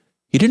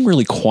 He didn't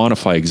really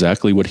quantify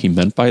exactly what he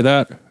meant by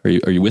that. Are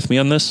you with me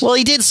on this? Well,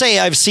 he did say,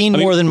 I've seen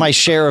more than my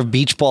share of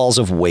beach balls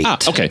of weight.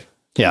 Okay.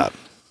 Yeah.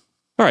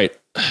 All right.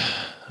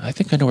 I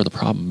think I know where the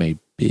problem may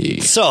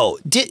be. So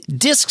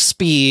disk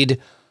speed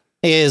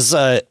is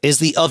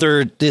the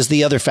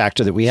other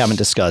factor that we haven't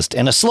discussed.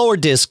 And a slower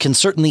disk can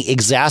certainly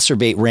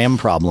exacerbate RAM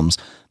problems,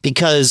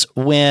 because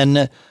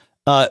when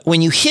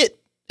you hit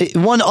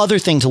one other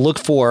thing to look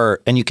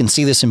for, and you can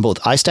see this in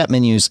both iStat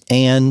menus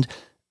and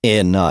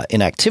in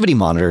Activity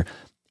Monitor,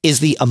 is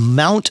the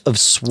amount of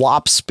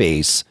swap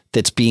space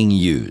that's being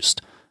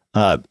used.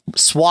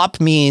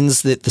 Swap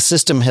means that the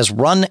system has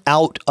run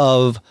out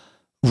of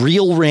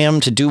real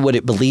RAM to do what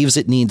it believes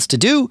it needs to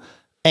do,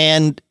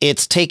 and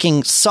it's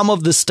taking some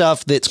of the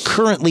stuff that's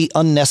currently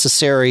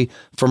unnecessary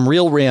from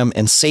real RAM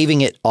and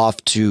saving it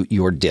off to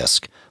your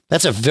disk.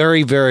 That's a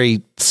very,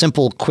 very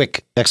simple,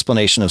 quick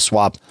explanation of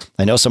swap.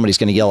 I know somebody's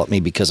going to yell at me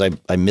because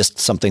I missed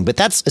something, but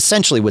that's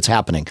essentially what's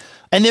happening.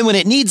 And then when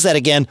it needs that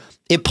again,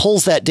 it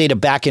pulls that data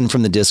back in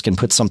from the disk and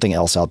puts something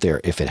else out there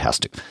if it has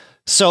to.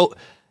 So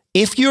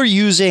if you're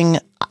using,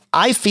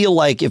 I feel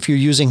like if you're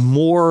using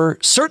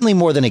certainly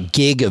more than a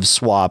gig of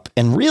swap,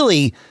 and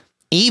really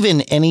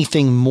even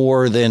anything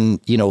more than,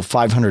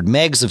 500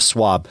 megs of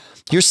swap,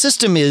 your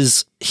system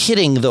is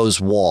hitting those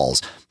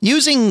walls.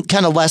 Using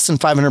kind of less than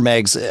 500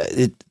 megs,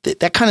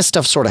 that kind of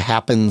stuff sort of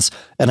happens,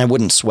 and I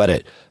wouldn't sweat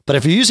it. But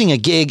if you're using a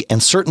gig,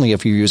 and certainly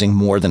if you're using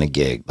more than a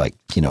gig, like,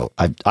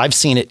 I've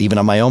seen it even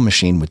on my own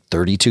machine with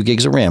 32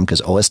 gigs of RAM, because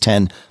OS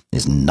X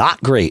is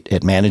not great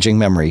at managing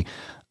memory.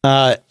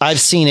 I've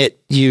seen it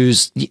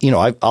used,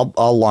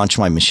 I'll launch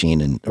my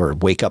machine or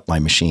wake up my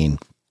machine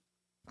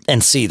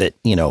and see that,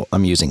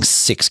 I'm using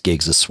 6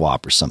 gigs of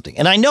swap or something.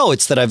 And I know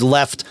it's that I've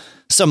left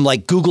some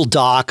like Google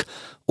Doc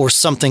or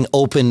something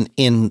open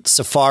in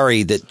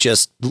Safari that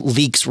just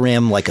leaks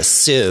RAM like a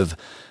sieve,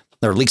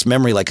 or leaks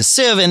memory like a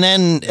sieve. And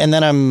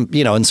then I'm,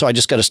 and so I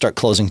just got to start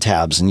closing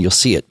tabs, and you'll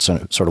see it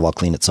sort of all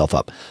clean itself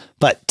up.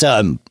 But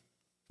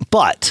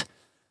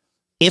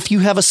if you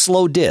have a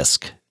slow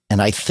disk,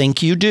 and I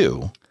think you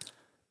do,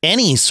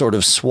 any sort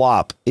of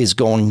swap is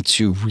going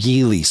to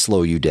really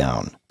slow you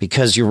down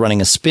because you're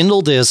running a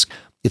spindle disk.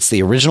 It's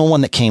the original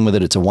one that came with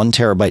it. It's a 1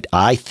 terabyte.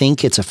 I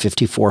think it's a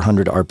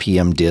 5,400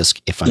 RPM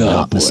disk, if I'm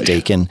not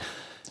mistaken.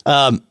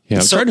 I'm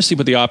trying to see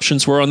what the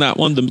options were on that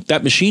one.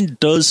 That machine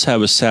does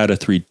have a SATA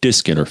 3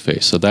 disk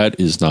interface, so that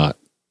is not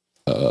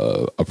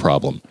a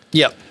problem.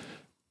 Yep.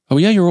 Oh,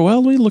 yeah,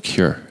 let me look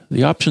here.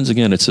 The options,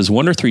 again, it says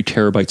 1 or 3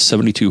 terabytes,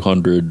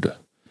 7,200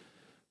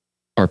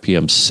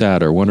 RPM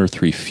SATA, 1 or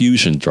 3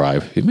 Fusion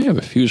drive. He may have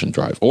a Fusion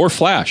drive or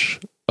flash.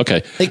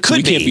 Okay. It could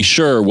be. Can't be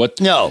sure what.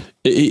 No.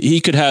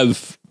 He could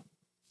have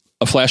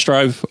a flash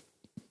drive,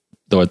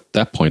 though at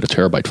that point, a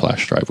terabyte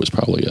flash drive was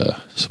probably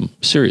some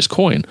serious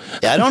coin.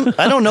 Yeah,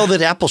 I don't know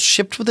that Apple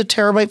shipped with a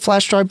terabyte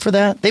flash drive for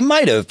that. They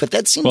might have, but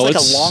that seems like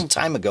a long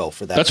time ago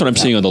for that. That's what I'm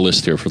seeing on the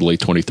list here for the late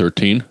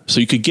 2013.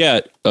 So you could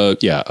get, a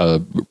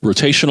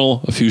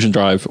rotational, a Fusion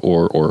drive,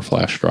 or a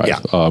flash drive.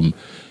 Yeah.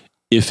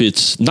 If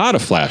it's not a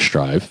flash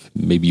drive,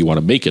 maybe you want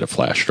to make it a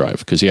flash drive.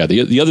 Because,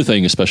 the other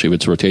thing, especially if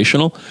it's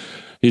rotational,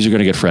 is you're going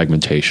to get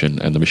fragmentation,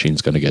 and the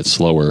machine's going to get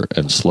slower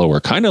and slower,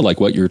 kind of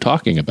like what you're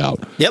talking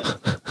about. Yep.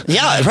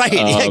 Yeah,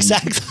 right.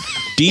 Exactly.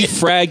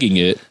 Defragging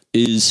it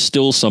is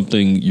still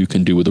something you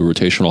can do with a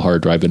rotational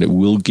hard drive, and it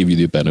will give you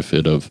the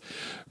benefit of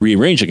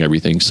rearranging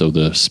everything so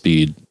the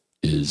speed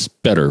is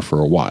better for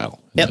a while.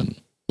 Yep.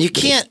 You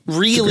can't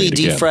really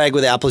defrag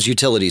with Apple's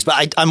utilities,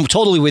 but I'm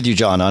totally with you,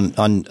 John,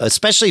 on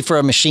especially for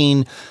a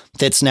machine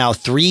that's now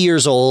 3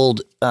 years old.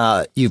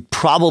 You've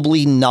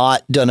probably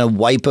not done a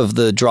wipe of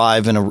the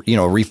drive and a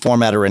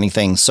reformat or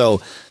anything,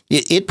 so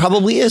it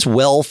probably is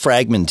well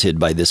fragmented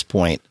by this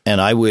point.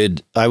 And I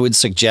would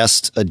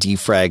suggest a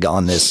defrag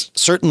on this,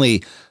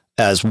 certainly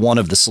as one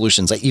of the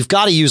solutions. You've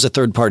got to use a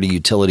third-party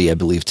utility, I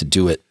believe, to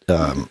do it,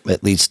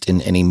 at least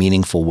in any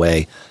meaningful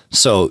way.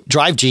 So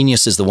Drive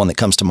Genius is the one that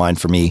comes to mind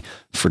for me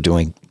for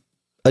doing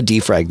a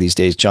defrag these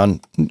days.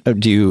 John,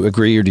 do you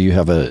agree, or do you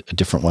have a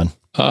different one?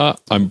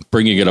 I'm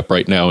bringing it up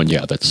right now, and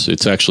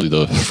it's actually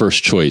the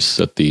first choice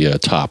at the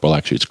top. Well,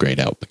 actually, it's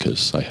grayed out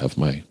because I have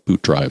my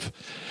boot drive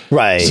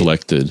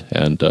selected,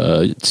 and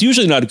it's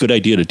usually not a good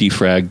idea to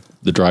defrag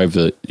the drive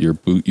that you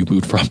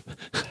boot from.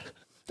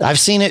 I've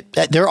seen it.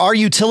 There are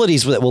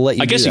utilities that will let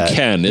you. I guess you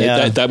can.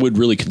 Yeah. That would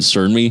really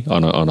concern me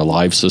on a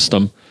live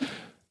system.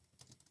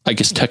 I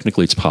guess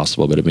technically it's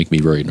possible, but it make me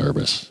very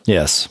nervous.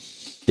 Yes,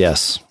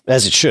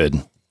 as it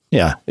should.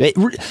 Yeah,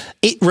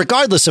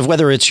 regardless of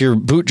whether it's your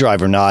boot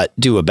drive or not,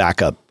 do a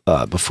backup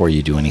before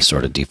you do any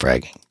sort of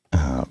defragging.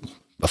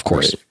 Of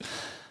course.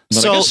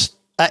 Right. So,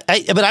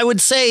 but I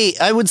would say,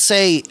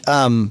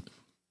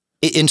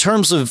 in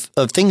terms of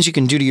things you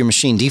can do to your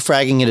machine,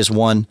 defragging it is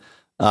one.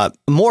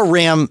 More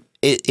RAM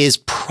is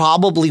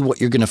probably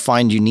what you're going to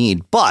find you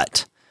need,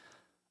 but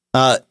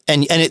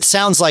and it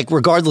sounds like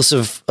regardless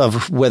of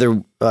whether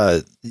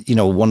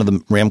one of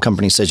the RAM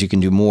companies says you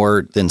can do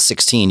more than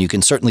 16, you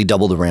can certainly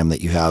double the RAM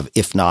that you have,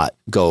 if not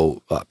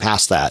go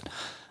past that,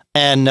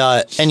 and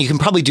you can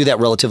probably do that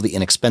relatively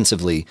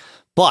inexpensively.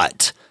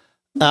 But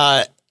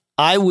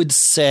I would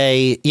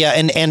say,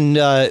 and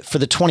for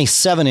the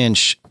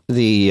 27-inch,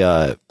 the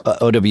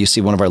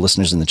OWC, one of our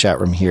listeners in the chat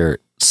room here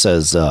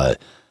says.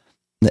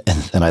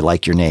 And I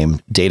like your name,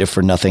 Data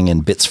for Nothing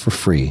and Bits for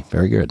Free.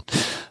 Very good.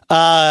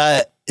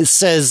 It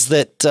says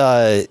that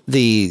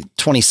the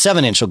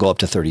 27-inch will go up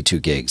to 32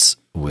 gigs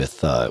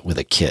with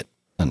a kit,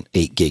 an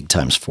 8 gig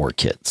times 4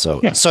 kit.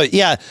 So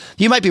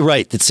you might be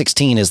right that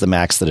 16 is the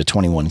max that a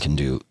 21 can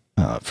do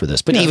for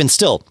this. But even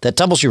still, that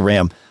doubles your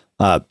RAM.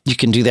 You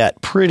can do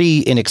that pretty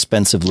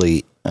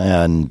inexpensively,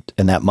 and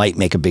that might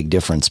make a big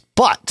difference.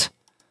 But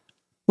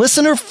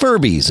listener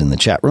Furbies in the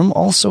chat room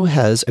also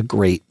has a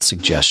great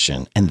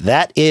suggestion, and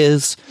that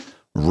is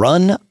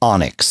run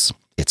Onyx.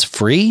 It's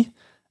free,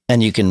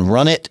 and you can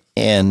run it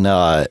in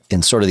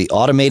sort of the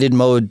automated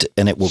mode,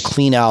 and it will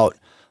clean out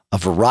a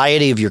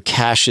variety of your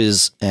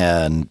caches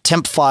and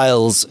temp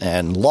files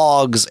and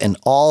logs and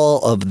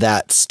all of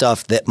that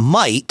stuff that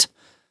might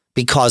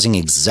be causing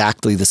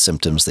exactly the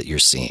symptoms that you're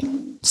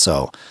seeing.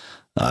 So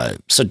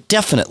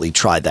definitely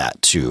try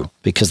that too,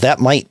 because that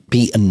might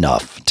be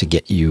enough to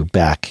get you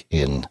back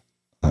in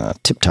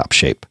tip-top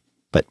shape.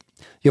 But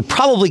you're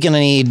probably going to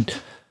need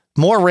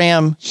more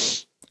RAM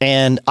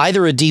and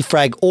either a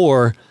defrag,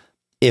 or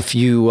if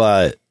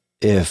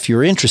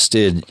you're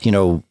interested,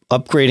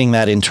 upgrading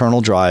that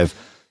internal drive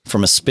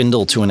from a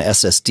spindle to an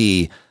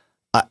SSD.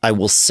 I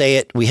will say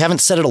it. We haven't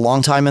said it a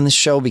long time in this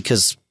show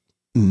because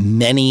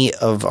many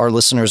of our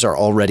listeners are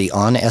already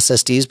on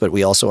SSDs, but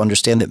we also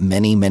understand that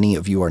many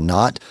of you are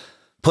not.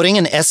 Putting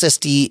an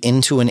SSD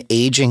into an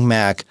aging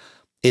Mac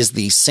is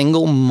the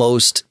single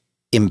most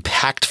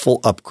impactful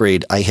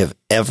upgrade I have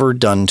ever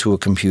done to a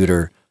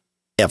computer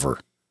ever.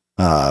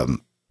 And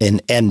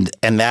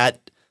that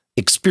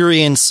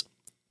experience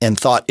and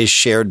thought is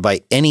shared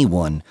by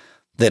anyone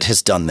that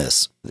has done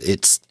this.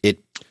 It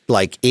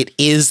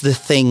is the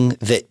thing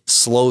that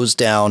slows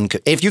down.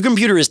 If your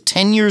computer is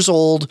 10 years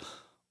old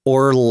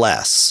or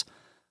less,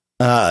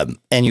 and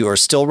you are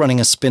still running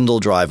a spindle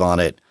drive on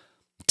it,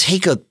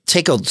 take a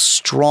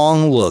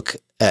strong look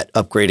at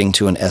upgrading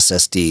to an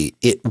SSD.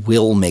 It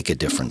will make a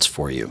difference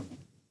for you.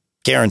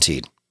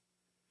 Guaranteed.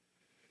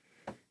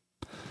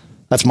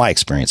 That's my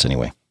experience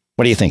anyway.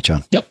 What do you think,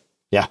 John? Yep.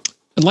 Yeah.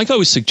 And like I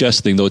was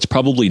suggesting, though, it's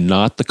probably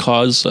not the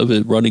cause of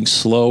it running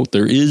slow.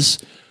 There is,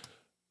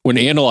 when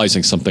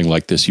analyzing something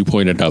like this, you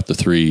pointed out the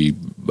three,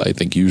 I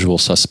think, usual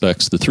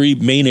suspects, the three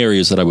main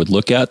areas that I would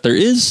look at. There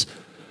is,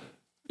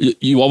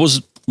 you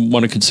always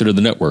want to consider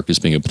the network as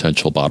being a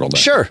potential bottleneck.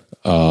 Sure.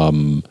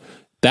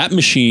 That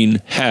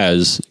machine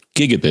has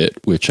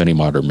gigabit, which any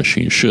modern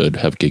machine should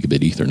have gigabit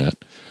Ethernet.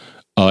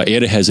 And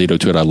it has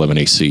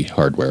 802.11ac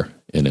hardware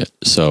in it.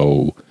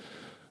 So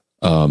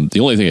the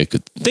only thing I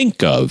could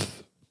think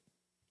of,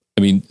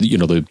 I mean, the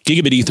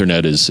gigabit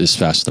Ethernet is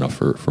fast enough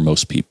for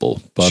most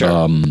people, but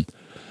sure.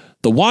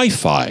 The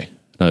Wi-Fi,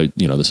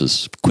 this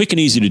is quick and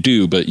easy to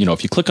do, but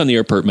if you click on the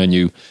airport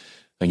menu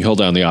and you hold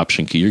down the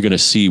option key, you're going to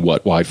see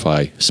what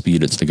Wi-Fi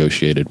speed it's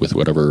negotiated with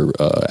whatever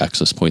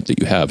access point that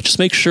you have. Just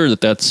make sure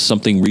that that's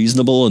something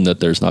reasonable and that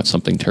there's not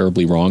something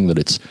terribly wrong, that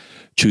it's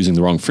choosing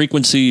the wrong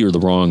frequency or the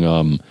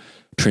wrong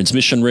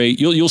transmission rate.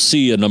 You'll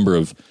see a number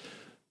of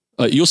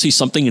you'll see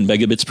something in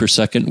megabits per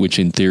second, which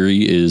in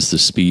theory is the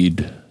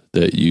speed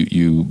that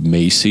you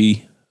may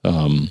see,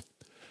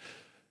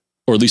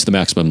 or at least the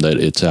maximum that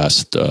it's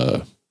asked,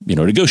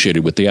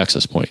 negotiated with the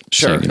access point.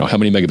 Sure. Saying, how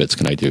many megabits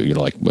can I do?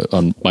 Like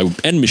on my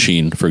end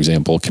machine, for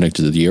example,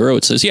 connected to the Eero,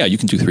 it says, yeah, you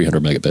can do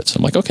 300 megabits.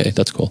 I'm like, okay,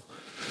 that's cool.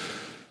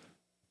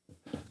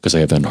 Because I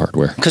have end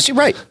hardware. Because you're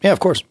right. Yeah, of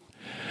course.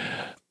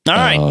 All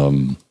right.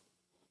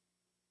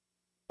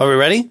 Are we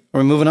ready? Are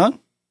we moving on?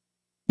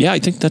 Yeah, I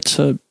think that's,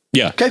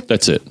 okay.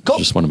 That's it. Cool.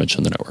 Just want to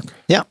mention the network.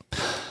 Yeah.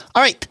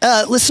 All right.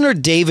 Listener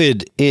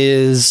David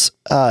is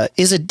a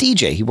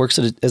DJ. He works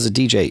as a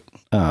DJ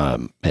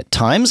at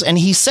times, and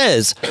he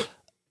says,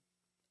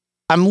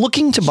 I'm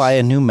looking to buy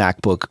a new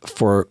MacBook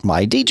for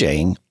my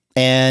DJing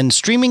and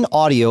streaming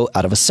audio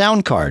out of a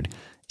sound card.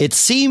 It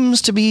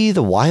seems to be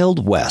the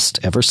Wild West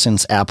ever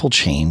since Apple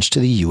changed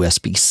to the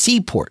USB-C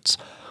ports.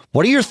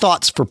 What are your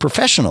thoughts for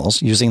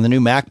professionals using the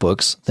new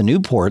MacBooks, the new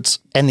ports,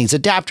 and these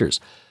adapters?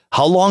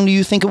 How long do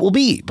you think it will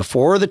be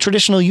before the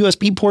traditional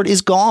USB port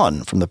is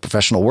gone from the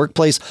professional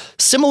workplace,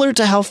 similar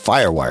to how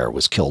FireWire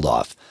was killed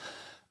off?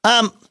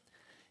 I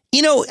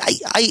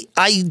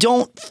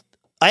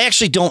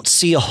actually don't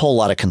see a whole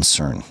lot of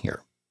concern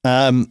here.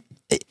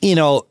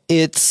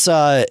 It's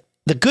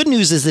the good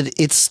news is that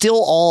it's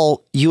still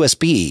all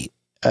USB,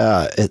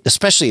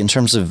 especially in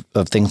terms of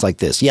things like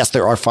this. Yes,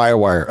 there are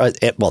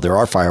FireWire. There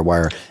are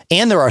FireWire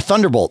and there are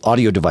Thunderbolt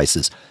audio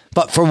devices.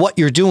 But for what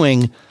you're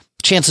doing,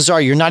 chances are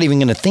you're not even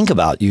going to think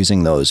about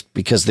using those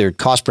because they're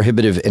cost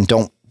prohibitive and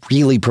don't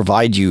really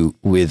provide you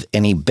with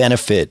any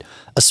benefit,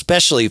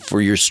 especially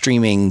for your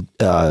streaming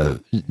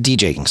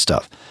DJing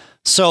stuff.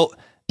 So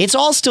it's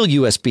all still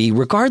USB,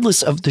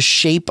 regardless of the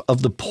shape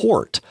of the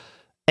port.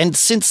 And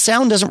since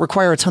sound doesn't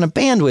require a ton of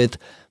bandwidth,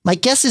 my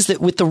guess is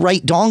that with the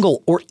right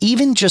dongle or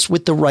even just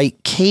with the right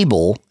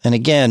cable, and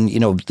again,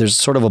 there's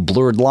sort of a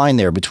blurred line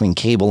there between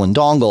cable and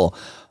dongle,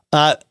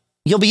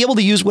 you'll be able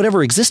to use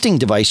whatever existing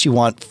device you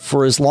want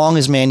for as long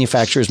as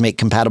manufacturers make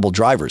compatible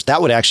drivers. That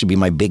would actually be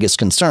my biggest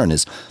concern,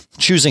 is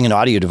choosing an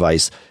audio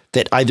device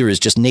that either is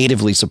just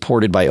natively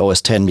supported by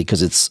OS X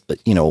because it's,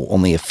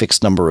 only a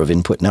fixed number of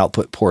input and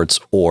output ports,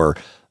 or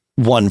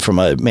one from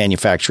a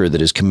manufacturer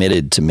that is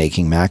committed to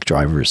making Mac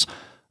drivers.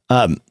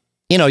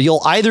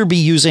 You'll either be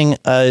using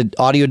an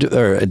audio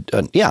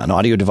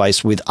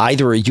device with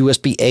either a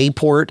USB-A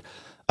port,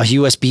 a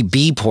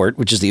USB-B port,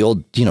 which is the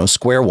old,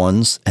 square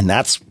ones, and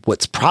that's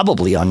what's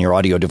probably on your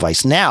audio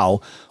device now,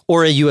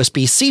 or a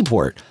USB-C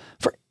port.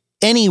 For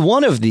any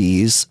one of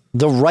these,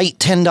 the right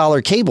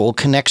 $10 cable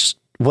connects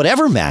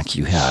whatever Mac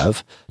you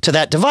have to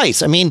that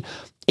device. I mean,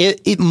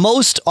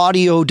 most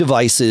audio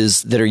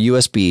devices that are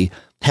USB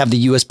have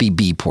the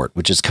USB-B port,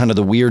 which is kind of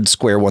the weird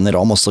square one that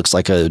almost looks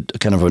like a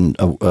kind of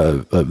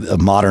a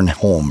modern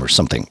home or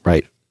something,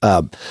 right?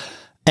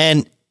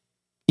 And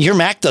your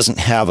Mac doesn't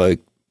have a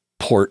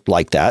port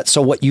like that.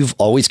 So what you've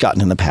always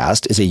gotten in the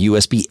past is a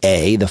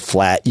USB-A, the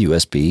flat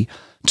USB,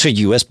 to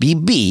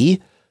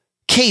USB-B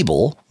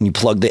cable. You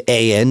plug the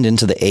A end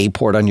into the A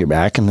port on your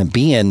Mac and the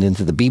B end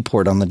into the B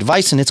port on the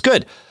device, and it's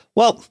good.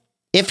 Well,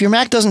 if your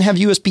Mac doesn't have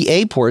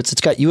USB-A ports,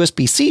 it's got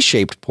USB-C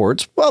shaped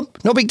ports. Well,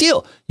 no big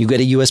deal. You get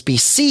a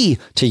USB-C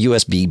to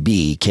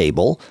USB-B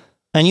cable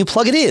and you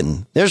plug it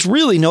in. There's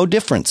really no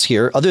difference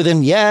here other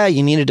than,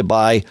 you needed to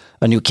buy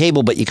a new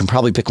cable, but you can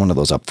probably pick one of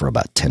those up for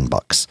about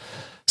 $10.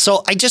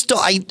 So I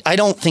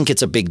don't think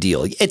it's a big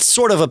deal. It's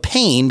sort of a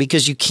pain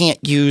because you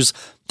can't use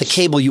the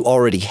cable you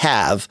already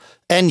have.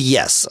 And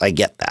yes, I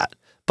get that.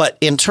 But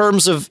in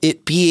terms of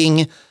it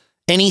being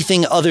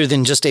anything other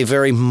than just a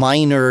very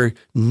minor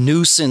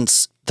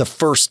nuisance the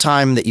first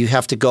time that you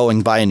have to go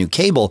and buy a new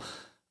cable,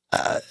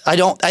 I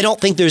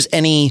don't think there's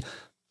any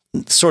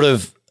sort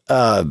of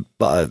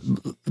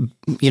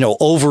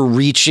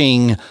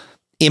overreaching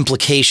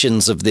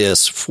implications of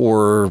this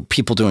for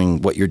people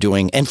doing what you're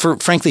doing. And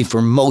frankly,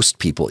 for most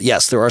people,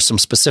 yes, there are some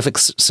specific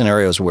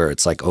scenarios where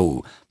it's like,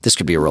 oh, this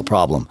could be a real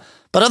problem.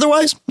 But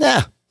otherwise,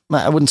 I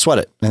wouldn't sweat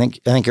it. I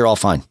think you're all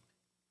fine.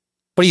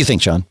 What do you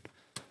think, John?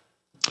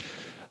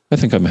 I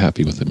think I'm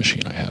happy with the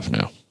machine I have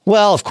now.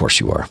 Well, of course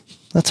you are.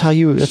 That's how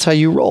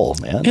you roll,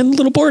 man. And the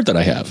little board that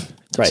I have.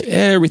 Right.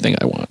 Everything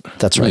I want.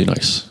 That's really right.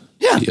 Nice.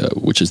 Yeah.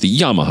 Which is the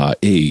Yamaha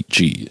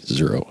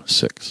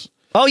AG06.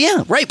 Oh,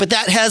 yeah. Right. But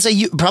that has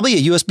probably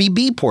a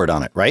USB-B port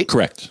on it, right?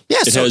 Correct. Yeah.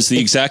 It has the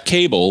exact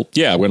cable.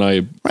 Yeah. When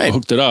I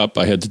hooked it up,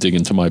 I had to dig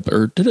into my,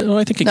 or did it?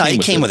 I think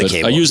it came with a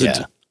cable. I used it,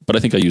 but I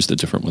think I used a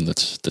different one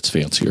that's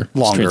fancier.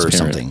 Longer or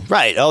something.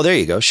 Right. Oh, there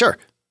you go. Sure.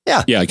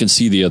 Yeah. Yeah. I can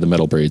see the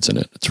metal braids in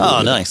it. It's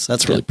really, nice.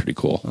 That's really pretty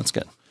cool. That's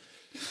good.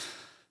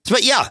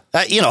 But yeah,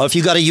 if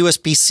you got a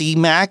USB-C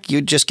Mac,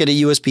 you just get a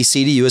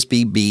USB-C to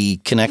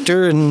USB-B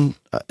connector. And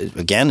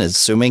again,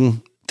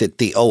 assuming that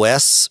the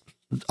OS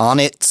on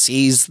it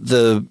sees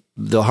the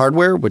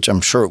hardware, which I'm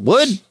sure it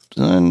would,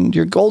 and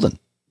you're golden.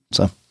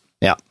 So,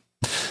 yeah,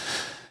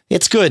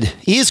 it's good.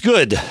 He is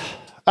good.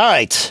 All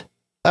right.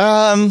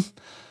 Well,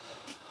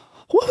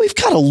 we've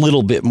got a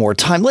little bit more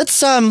time.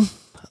 Let's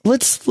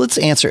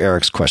answer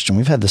Eric's question.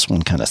 We've had this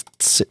one kind of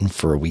sitting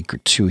for a week or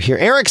two here.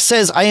 Eric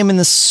says, I am in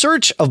the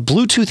search of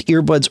Bluetooth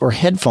earbuds or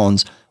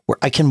headphones where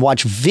I can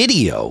watch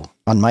video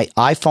on my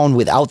iPhone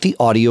without the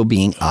audio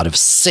being out of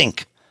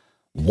sync.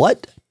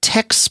 What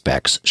tech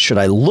specs should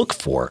I look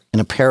for in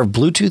a pair of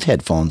Bluetooth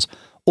headphones,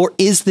 or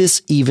is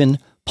this even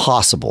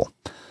possible?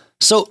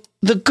 So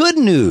the good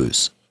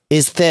news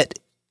is that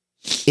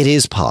it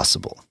is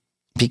possible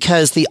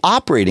because the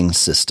operating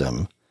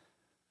system,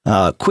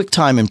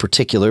 QuickTime in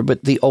particular,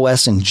 but the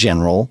OS in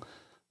general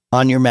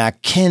on your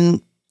Mac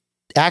can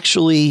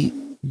actually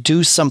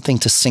do something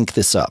to sync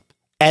this up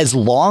as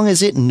long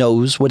as it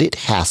knows what it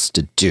has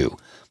to do.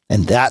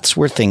 And that's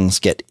where things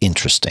get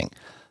interesting.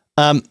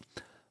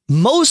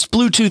 Most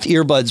Bluetooth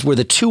earbuds where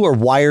the two are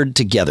wired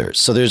together.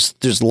 So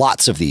there's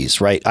lots of these,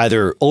 right?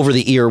 Either over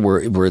the ear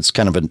where it's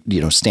kind of a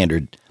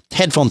standard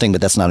headphone thing, but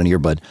that's not an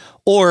earbud,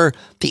 or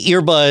the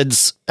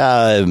earbuds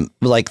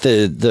like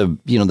the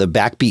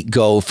Backbeat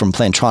Go from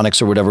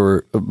Plantronics or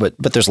whatever. But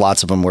there's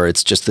lots of them where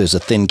it's just there's a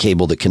thin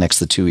cable that connects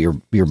the two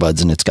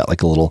earbuds and it's got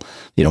like a little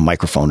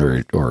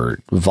microphone or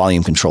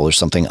volume control or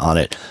something on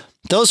it.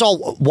 Those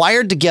all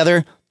wired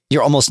together,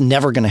 you're almost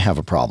never going to have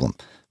a problem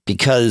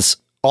because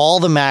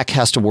all the Mac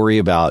has to worry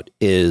about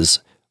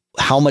is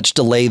how much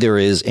delay there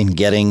is in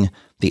getting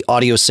the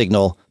audio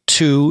signal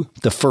to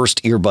the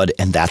first earbud,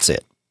 and that's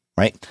it.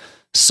 Right.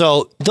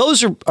 So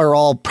those are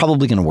all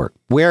probably going to work.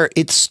 Where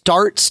it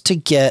starts to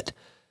get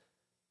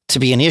to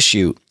be an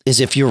issue is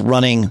if you're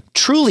running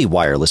truly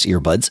wireless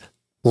earbuds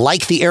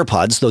like the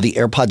AirPods, though the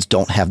AirPods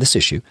don't have this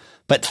issue,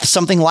 but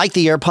something like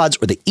the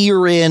AirPods or the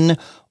Ear-In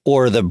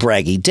or the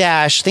Braggy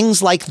Dash,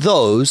 things like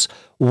those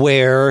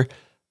where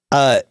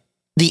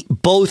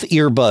both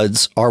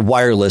earbuds are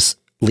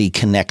wirelessly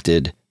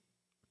connected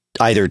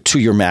either to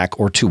your Mac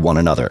or to one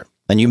another.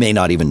 And you may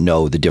not even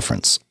know the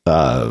difference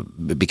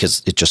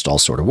because it just all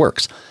sort of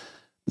works.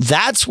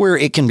 That's where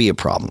it can be a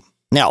problem.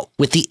 Now,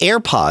 with the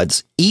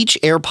AirPods, each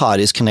AirPod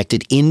is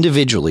connected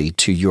individually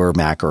to your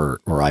Mac or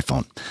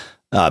iPhone.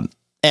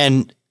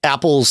 And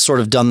Apple's sort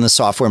of done the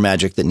software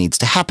magic that needs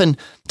to happen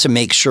to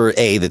make sure,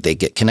 that they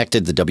get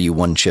connected. The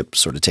W1 chip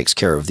sort of takes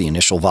care of the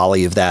initial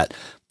volley of that.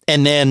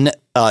 And then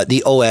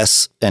the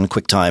OS and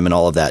QuickTime and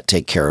all of that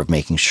take care of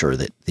making sure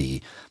that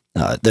the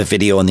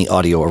video and the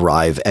audio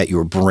arrive at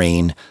your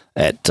brain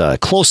at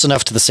close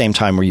enough to the same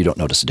time where you don't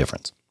notice a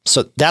difference.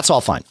 So that's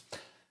all fine.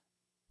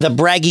 The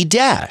Braggy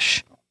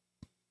Dash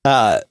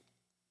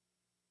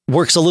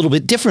works a little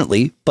bit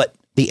differently, but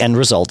the end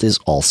result is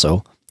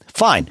also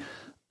fine.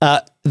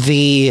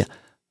 The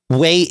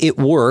way it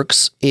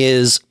works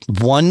is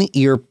one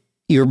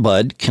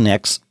earbud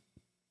connects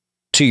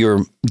to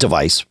your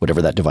device,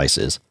 whatever that device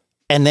is,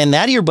 and then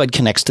that earbud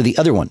connects to the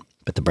other one.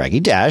 But the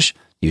Braggy Dash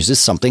uses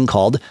something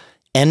called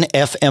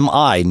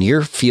NFMI,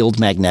 near field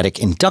magnetic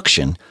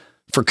induction,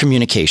 for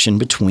communication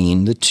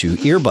between the two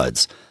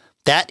earbuds.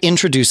 That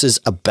introduces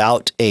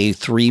about a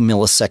 3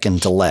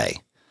 millisecond delay.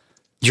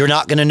 You're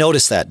not going to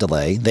notice that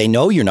delay. They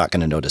know you're not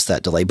going to notice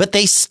that delay, but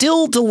they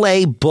still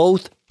delay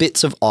both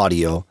bits of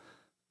audio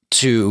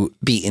to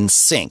be in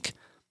sync.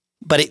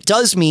 But it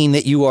does mean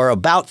that you are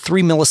about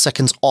 3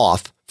 milliseconds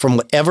off from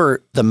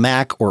whatever the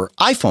Mac or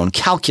iPhone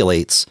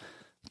calculates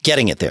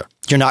getting it there.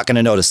 You're not going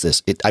to notice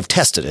this. I've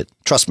tested it.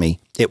 Trust me,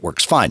 it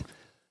works fine.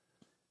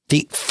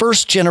 The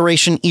first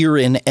generation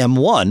Ear-In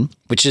M1,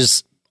 which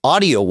is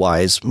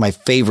audio-wise my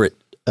favorite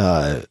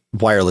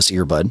wireless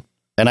earbud,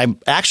 and I'm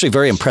actually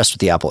very impressed with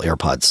the Apple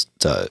AirPods,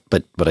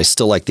 but I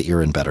still like the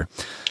Ear-In better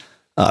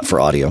for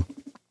audio.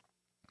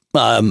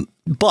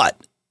 But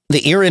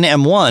the Ear-In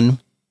M1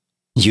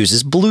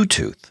 uses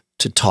Bluetooth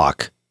to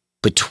talk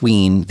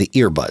between the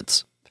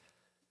earbuds.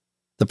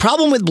 The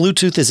problem with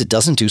Bluetooth is it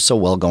doesn't do so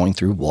well going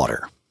through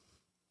water.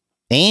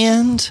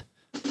 And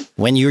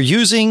when you're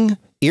using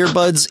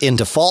earbuds in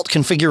default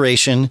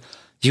configuration,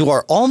 you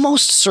are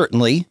almost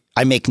certainly,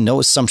 I make no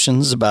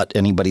assumptions about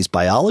anybody's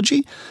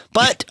biology,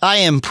 but I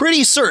am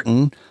pretty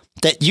certain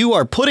that you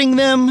are putting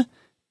them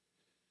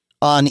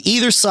on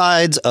either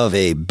sides of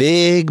a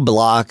big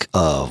block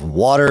of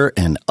water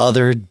and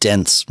other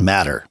dense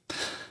matter.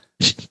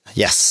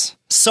 Yes.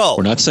 So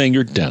we're not saying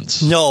you're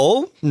dense.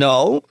 No.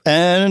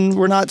 And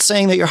we're not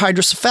saying that you're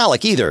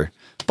hydrocephalic either.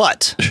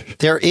 But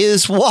there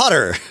is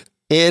water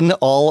in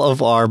all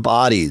of our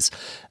bodies.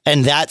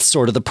 And that's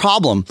sort of the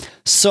problem.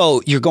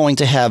 So you're going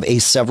to have a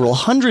several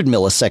hundred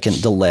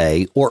millisecond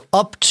delay or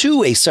up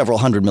to a several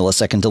hundred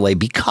millisecond delay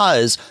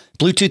because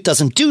Bluetooth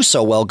doesn't do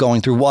so well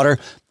going through water.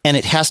 And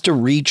it has to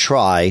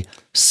retry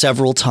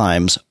several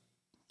times,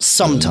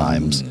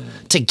 sometimes,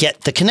 to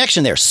get the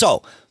connection there.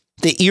 So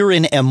the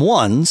Ear-In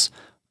M1s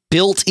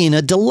built in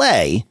a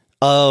delay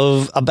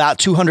of about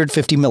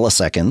 250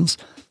 milliseconds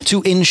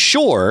to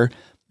ensure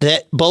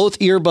that both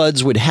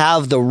earbuds would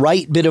have the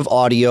right bit of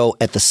audio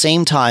at the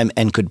same time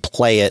and could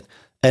play it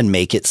and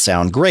make it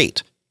sound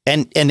great.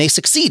 And they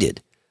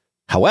succeeded.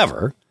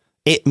 However,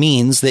 it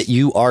means that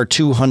you are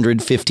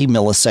 250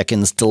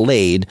 milliseconds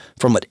delayed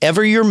from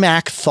whatever your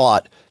Mac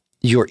thought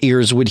your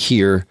ears would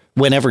hear,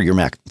 whenever your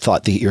Mac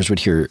thought the ears would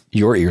hear,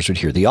 your ears would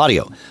hear the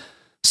audio.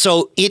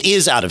 So it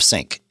is out of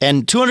sync.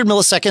 And 200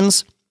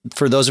 milliseconds,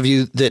 for those of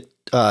you that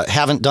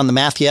haven't done the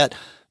math yet,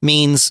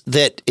 means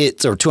that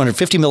or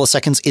 250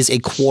 milliseconds is a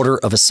quarter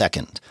of a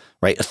second,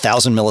 right?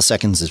 1,000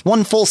 milliseconds is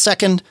 1 full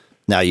second.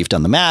 Now you've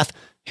done the math.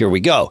 Here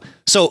we go.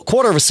 So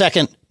quarter of a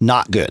second,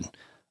 not good.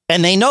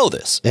 And they know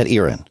this at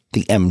Ear-In.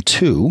 The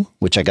M2,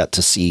 which I got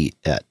to see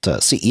at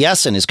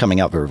CES and is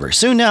coming out very, very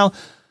soon now,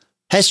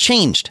 has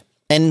changed.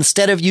 And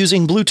instead of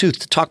using Bluetooth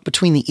to talk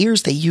between the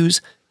ears, they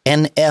use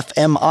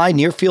NFMI,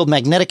 near field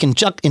magnetic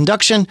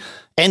induction.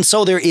 And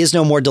so there is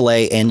no more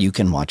delay and you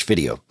can watch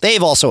video.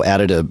 They've also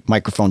added a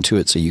microphone to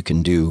it so you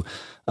can do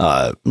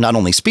not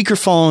only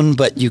speakerphone,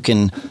 but you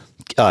can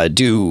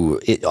do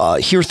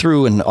hear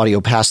through and audio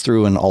pass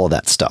through and all of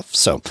that stuff.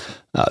 So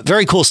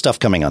very cool stuff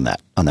coming on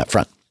that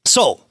front.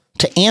 So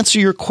to answer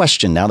your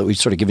question, now that we've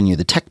sort of given you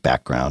the tech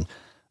background,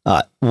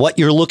 what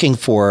you're looking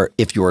for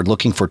if you're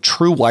looking for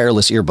true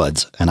wireless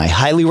earbuds, and I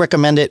highly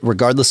recommend it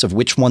regardless of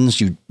which ones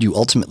you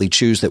ultimately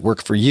choose that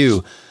work for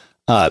you,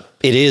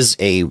 it is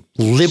a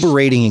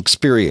liberating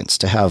experience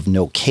to have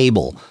no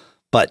cable.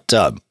 But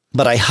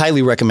I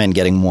highly recommend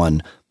getting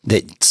one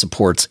that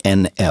supports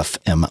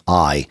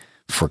NFMI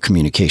for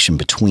communication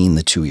between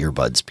the two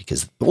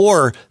earbuds,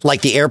 or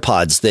like the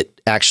AirPods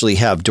that actually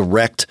have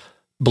direct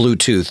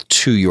Bluetooth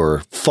to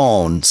your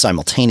phone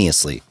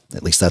simultaneously.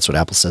 At least that's what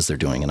Apple says they're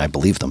doing, and I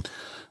believe them,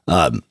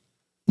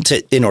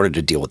 in order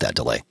to deal with that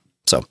delay.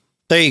 So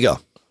there you go.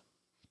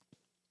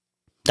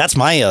 That's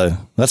my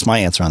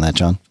answer on that,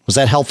 John. Was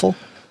that helpful?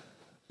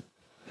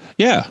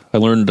 Yeah, I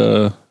learned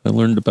a new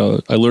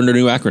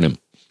acronym.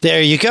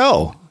 There you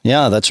go.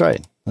 Yeah, that's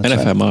right.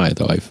 NFMI,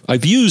 though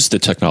I've used the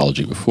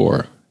technology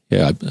before.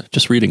 Yeah, I'm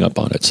just reading up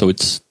on it. So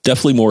it's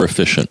definitely more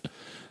efficient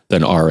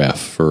than RF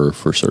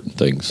for certain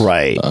things.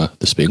 Right.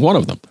 This being one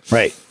of them.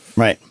 Right.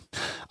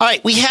 All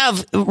right, we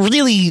have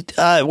really,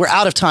 we're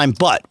out of time,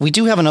 but we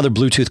do have another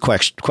Bluetooth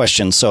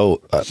question,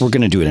 so we're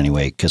going to do it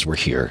anyway because we're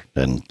here,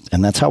 and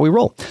that's how we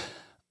roll.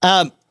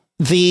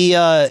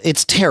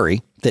 It's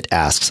Terry that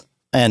asks,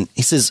 and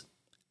he says,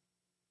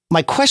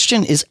 my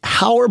question is,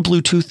 how are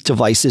Bluetooth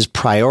devices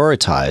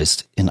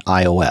prioritized in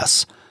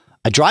iOS?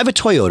 I drive a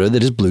Toyota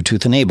that is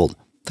Bluetooth enabled.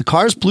 The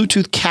car's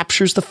Bluetooth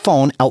captures the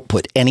phone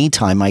output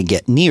anytime I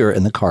get near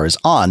and the car is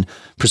on,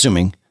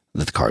 presuming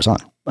that the car is on.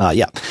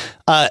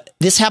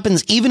 This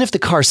happens even if the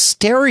car's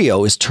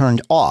stereo is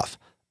turned off,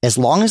 as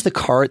long as the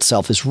car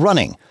itself is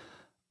running.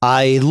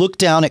 I look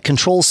down at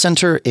Control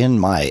Center in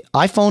my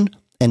iPhone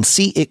and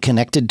see it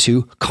connected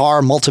to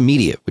car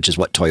multimedia, which is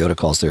what Toyota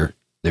calls their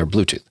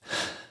Bluetooth.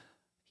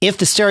 If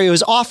the stereo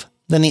is off,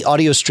 then the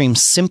audio stream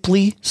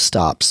simply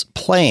stops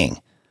playing.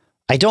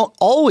 I don't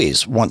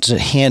always want to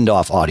hand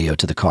off audio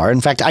to the car. In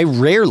fact, I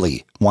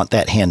rarely want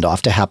that handoff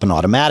to happen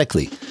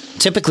automatically.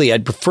 Typically,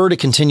 I'd prefer to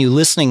continue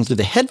listening through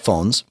the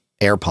headphones,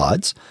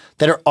 AirPods,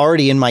 that are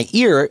already in my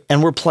ear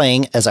and were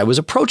playing as I was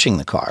approaching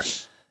the car.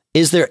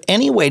 Is there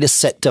any way to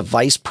set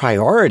device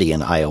priority in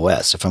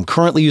iOS? If I'm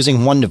currently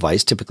using one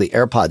device, typically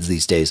AirPods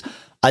these days,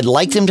 I'd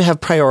like them to have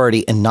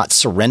priority and not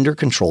surrender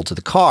control to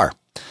the car.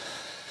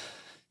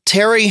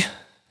 Terry,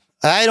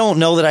 I don't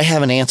know that I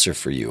have an answer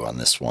for you on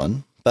this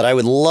one, but I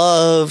would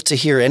love to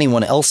hear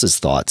anyone else's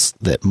thoughts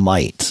that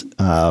might.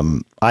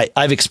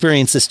 I've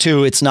experienced this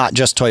too. It's not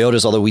just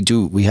Toyotas, although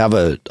we have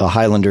a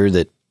Highlander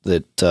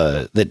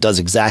that does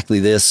exactly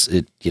this.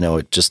 It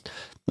just,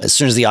 as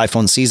soon as the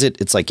iPhone sees it,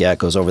 it's like, yeah, it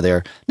goes over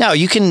there. Now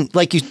you can,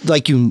 like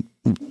you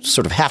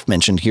sort of half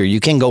mentioned here,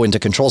 you can go into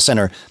Control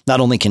Center.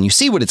 Not only can you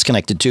see what it's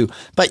connected to,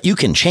 but you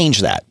can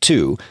change that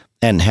too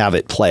and have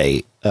it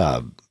play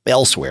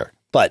elsewhere.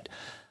 But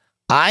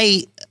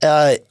I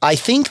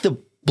think the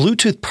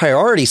Bluetooth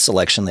priority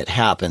selection that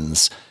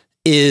happens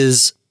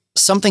is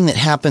something that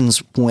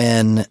happens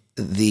when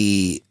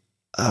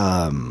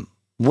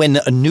when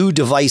a new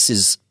device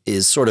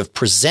is sort of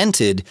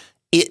presented,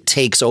 it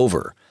takes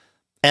over.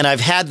 And I've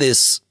had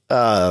this,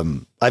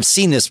 I've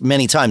seen this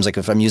many times. Like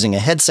if I'm using a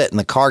headset and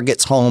the car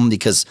gets home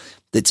because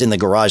it's in the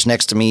garage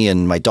next to me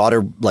and my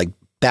daughter like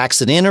backs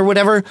it in or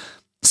whatever,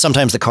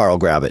 sometimes the car will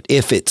grab it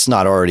if it's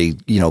not already,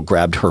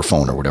 grabbed her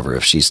phone or whatever,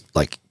 if she's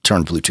like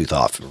turned Bluetooth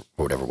off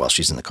or whatever while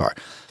she's in the car.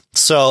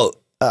 So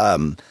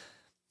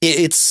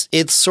it's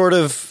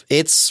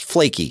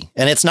flaky,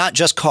 and it's not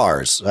just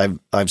cars.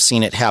 I've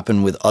seen it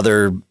happen with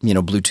other,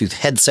 Bluetooth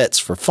headsets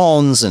for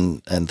phones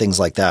and things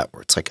like that,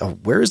 where it's like, oh,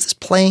 where is this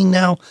playing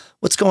now?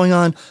 What's going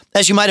on?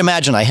 As you might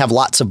imagine, I have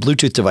lots of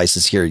Bluetooth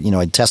devices here,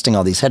 I'm testing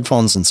all these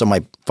headphones. And so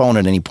my phone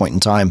at any point in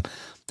time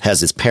has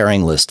this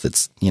pairing list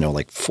that's,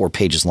 like 4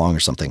 pages long or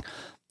something.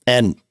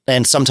 And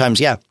sometimes,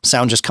 yeah,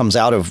 sound just comes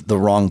out of the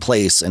wrong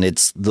place and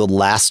it's the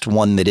last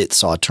one that it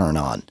saw turn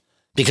on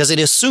because it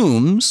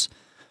assumes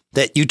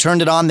that you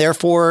turned it on.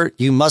 Therefore,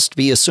 you must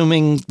be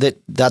assuming that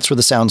that's where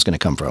the sound's going to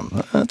come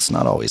from. That's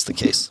not always the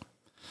case.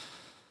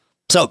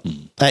 So,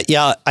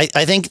 yeah,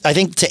 I think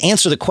to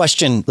answer the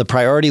question, the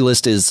priority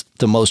list is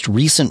the most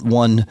recent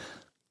one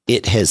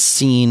it has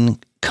seen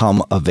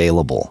come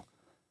available.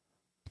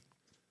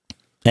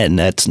 And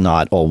that's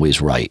not always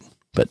right.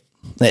 But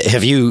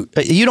you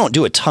don't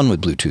do a ton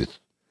with Bluetooth.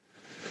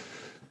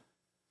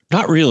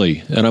 Not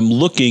really. And I'm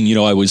looking,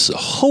 I was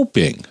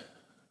hoping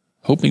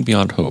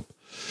beyond hope,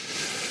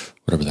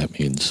 whatever that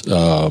means,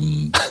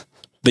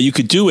 that you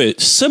could do it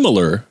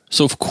similar.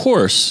 So, of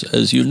course,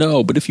 as you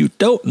know, but if you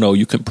don't know,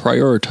 you can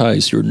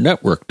prioritize your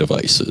network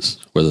devices,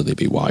 whether they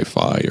be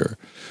Wi-Fi or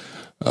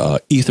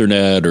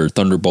Ethernet or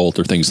Thunderbolt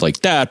or things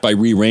like that, by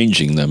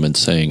rearranging them and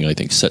saying, I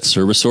think, set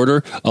service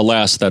order.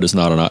 Alas, that is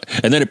not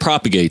and then it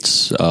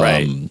propagates.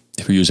 Right.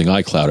 If you're using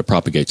iCloud, it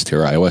propagates to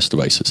your iOS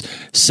devices.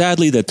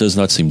 Sadly, that does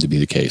not seem to be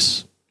the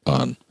case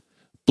on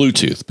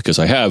Bluetooth because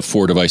I have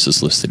 4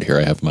 devices listed here.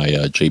 I have my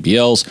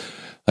JBLs.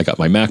 I got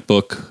my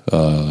MacBook,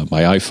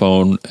 my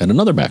iPhone, and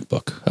another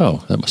MacBook.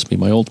 Oh, that must be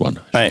my old one.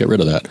 I should get rid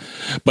of that.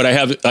 But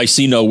I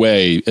see no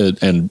way,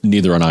 and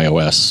neither on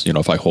iOS,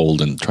 if I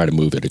hold and try to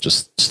move it, it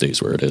just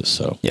stays where it is.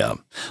 So yeah.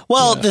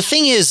 Well, The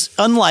thing is,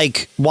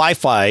 unlike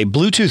Wi-Fi,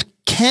 Bluetooth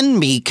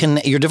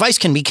your device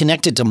can be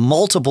connected to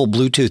multiple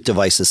Bluetooth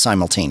devices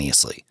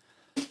simultaneously.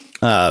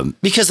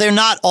 Because they're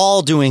not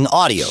all doing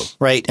audio,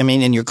 right? I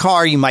mean, in your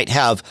car, you might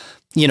have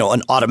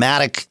an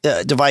automatic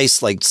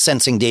device like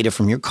sensing data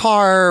from your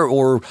car,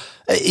 or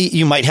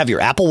you might have your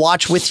Apple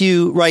Watch with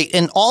you, right?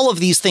 And all of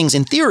these things,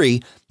 in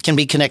theory, can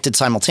be connected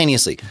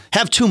simultaneously.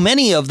 Have too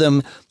many of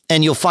them,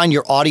 and you'll find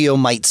your audio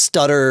might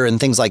stutter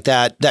and things like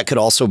that. That could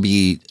also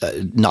be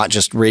not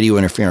just radio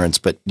interference,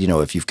 but,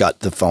 if you've got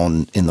the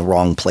phone in the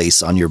wrong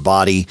place on your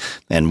body,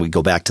 and we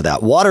go back to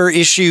that water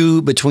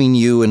issue between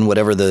you and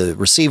whatever the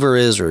receiver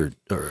is or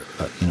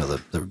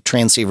the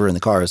transceiver in the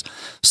car is.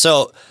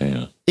 So,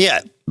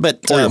 yeah.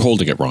 But or you're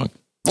holding it wrong.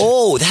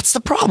 Oh, that's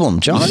the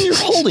problem, John. You're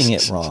holding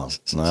it wrong.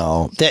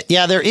 No,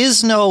 there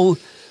is no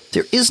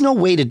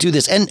way to do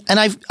this. And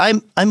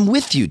I'm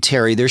with you,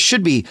 Terry. There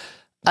should be,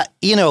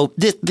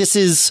 this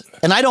is,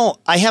 and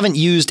I haven't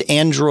used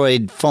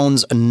Android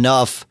phones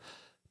enough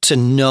to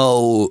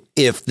know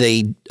if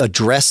they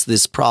address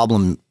this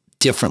problem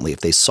differently,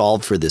 if they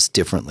solve for this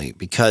differently,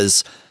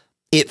 because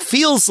it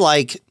feels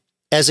like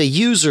as a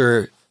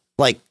user,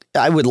 like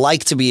I would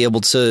like to be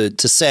able to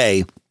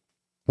say,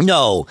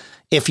 no,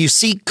 if you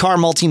see car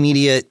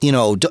multimedia,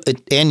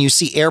 and you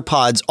see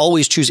AirPods,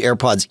 always choose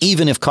AirPods,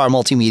 even if car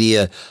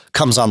multimedia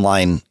comes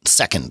online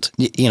second,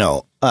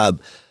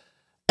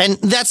 and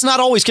that's not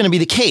always going to be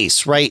the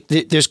case, right?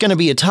 There's going to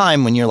be a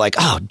time when you're like,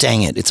 oh,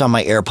 dang it, it's on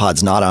my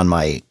AirPods, not on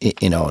my,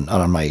 not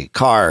on my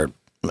car.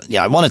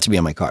 Yeah, I want it to be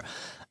on my car.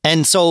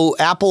 And so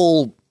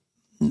Apple,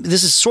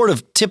 this is sort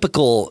of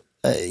typical,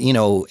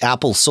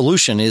 Apple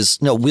solution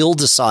is, no, we'll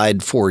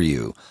decide for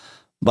you.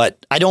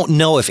 But I don't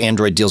know if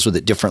Android deals with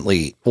it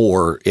differently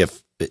or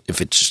if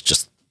it's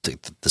just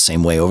the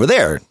same way over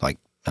there. Like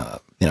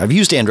I've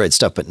used Android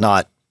stuff, but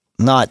not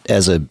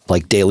as a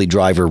like daily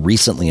driver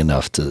recently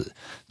enough to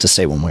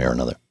say one way or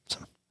another. So.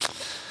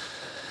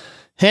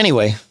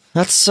 Anyway,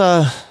 that's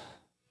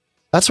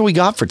what we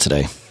got for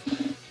today.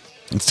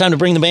 It's time to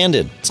bring the band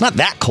in. It's not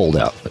that cold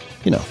out, but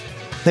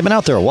they've been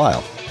out there a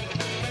while.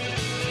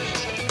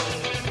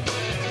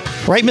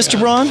 Right, Mr.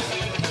 Braun?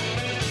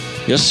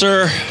 Yes,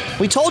 sir.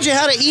 We told you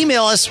how to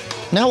email us.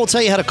 Now we'll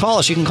tell you how to call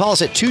us. You can call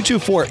us at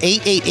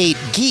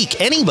 224-888-GEEK.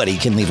 Anybody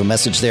can leave a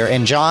message there.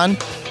 And John,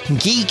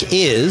 GEEK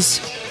is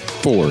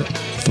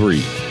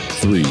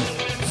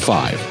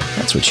 4335.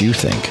 That's what you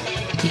think.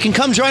 You can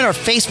come join our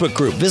Facebook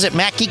group. Visit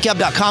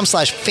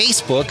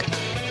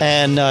MacGeekGab.com/Facebook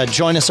and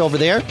join us over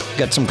there. We've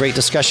got some great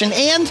discussion.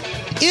 And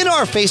in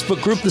our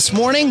Facebook group this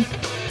morning,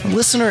 a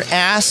listener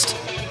asked,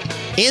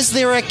 is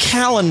there a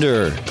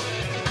calendar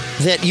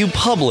that you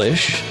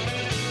publish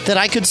that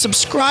I could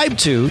subscribe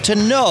to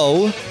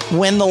know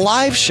when the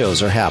live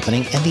shows are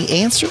happening? And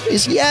the answer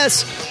is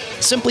yes.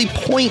 Simply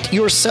point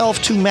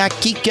yourself to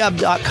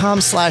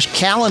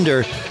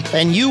MacGeekGab.com/calendar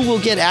and you will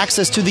get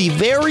access to the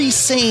very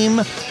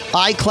same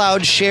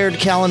iCloud shared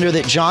calendar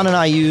that John and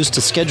I use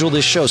to schedule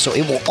this show. So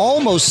it will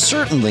almost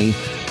certainly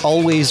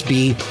always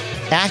be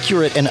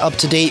accurate and up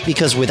to date,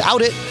 because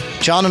without it,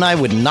 John and I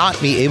would not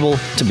be able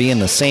to be in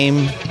the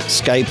same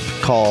Skype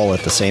call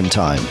at the same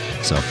time.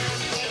 So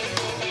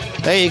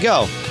there you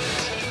go.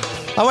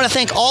 I want to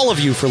thank all of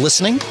you for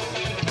listening.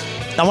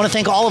 I want to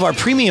thank all of our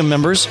premium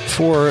members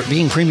for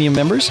being premium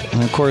members.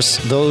 And of course,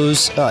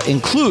 those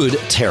include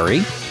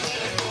Terry,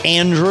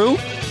 Andrew,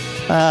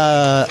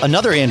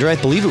 another Andrew. I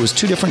believe it was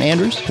two different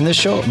Andrews in this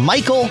show.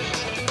 Michael,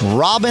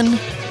 Robin,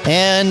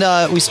 and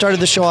we started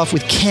the show off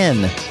with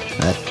Ken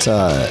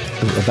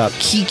about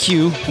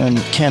KeyQ. And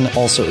Ken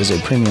also is a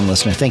premium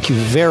listener. Thank you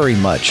very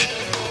much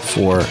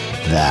for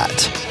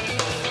that.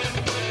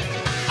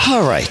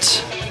 All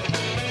right.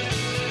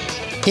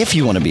 If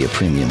you want to be a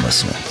premium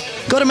listener,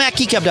 go to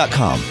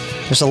MacGeekGab.com.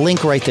 There's a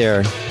link right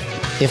there.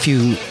 If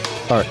you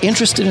are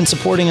interested in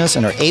supporting us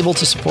and are able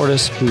to support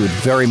us, we would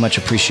very much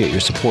appreciate your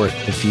support.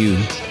 If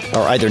you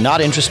are either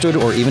not interested,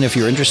 or even if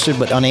you're interested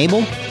but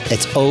unable,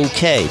 it's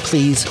okay.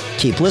 Please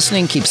keep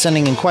listening, keep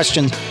sending in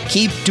questions,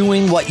 keep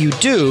doing what you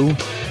do.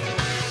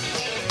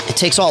 It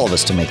takes all of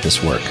us to make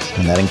this work,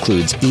 and that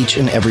includes each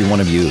and every one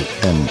of you,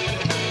 and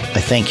I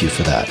thank you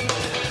for that.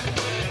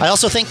 I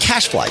also thank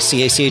CacheFly,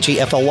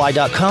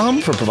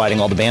 CacheFly.com, for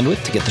providing all the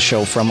bandwidth to get the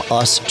show from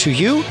us to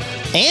you.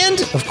 And,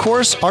 of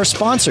course, our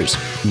sponsors.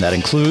 And that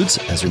includes,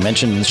 as we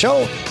mentioned in the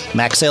show,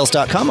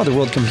 MacSales.com, Other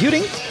World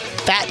Computing,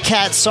 Fat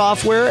Cat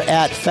Software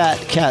at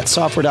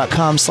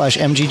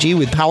fatcatsoftware.com/MGG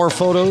with Power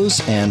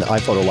Photos and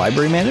iPhoto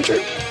Library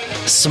Manager,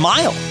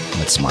 Smile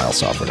at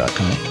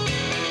SmileSoftware.com,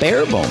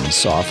 Barebones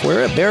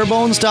Software at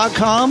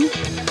Barebones.com,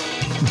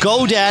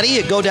 GoDaddy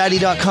at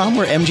GoDaddy.com,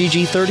 where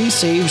MGG30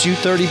 saves you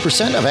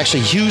 30%. I've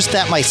actually used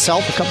that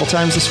myself a couple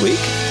times this week.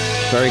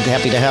 Very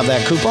happy to have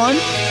that coupon.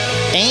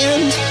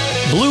 And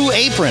Blue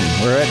Apron,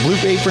 where at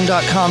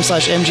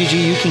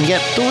blueapron.com/MGG you can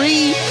get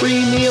 3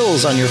 free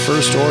meals on your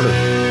first order.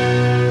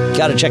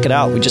 Got to check it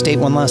out. We just ate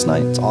one last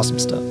night. It's awesome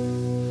stuff.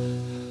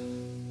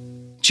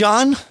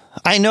 John,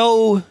 I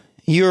know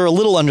you're a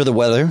little under the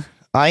weather.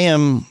 I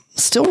am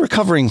still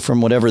recovering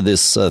from whatever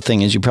this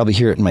thing is. You probably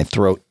hear it in my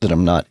throat that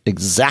I'm not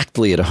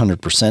exactly at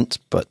 100%,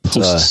 but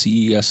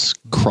post-CES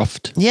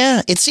cruft.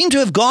 Yeah, it seemed to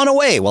have gone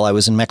away while I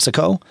was in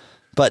Mexico,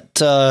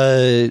 but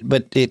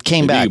it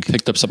came back. You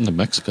picked up something in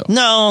Mexico.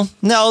 No,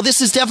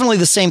 this is definitely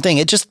the same thing.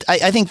 It just,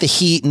 I think the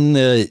heat and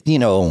the,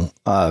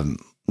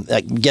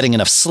 getting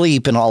enough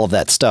sleep and all of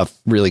that stuff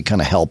really kind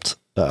of helped,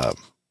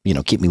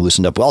 keep me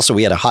loosened up. Also,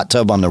 we had a hot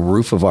tub on the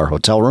roof of our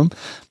hotel room.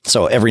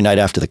 So every night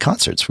after the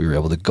concerts, we were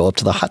able to go up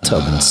to the hot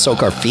tub and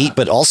soak our feet.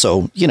 But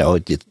also,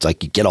 it's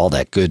like you get all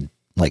that good,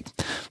 like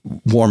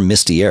warm,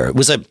 misty air. It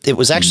was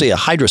actually a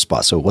hydro spa,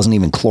 so it wasn't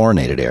even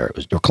chlorinated air. It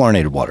was or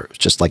chlorinated water. It was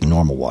just like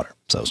normal water.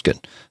 So it was good.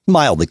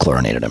 Mildly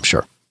chlorinated, I'm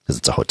sure, because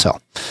it's a hotel.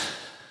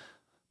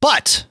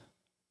 But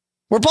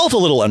we're both a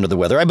little under the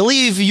weather. I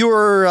believe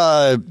you're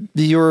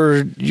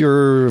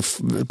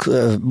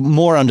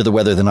more under the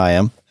weather than I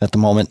am at the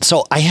moment.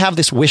 So I have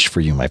this wish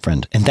for you, my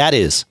friend, and that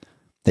is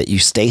that you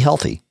stay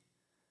healthy,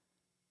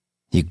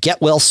 you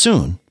get well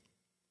soon,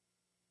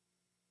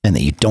 and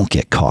that you don't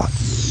get caught.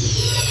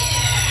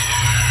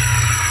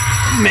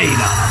 Made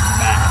up.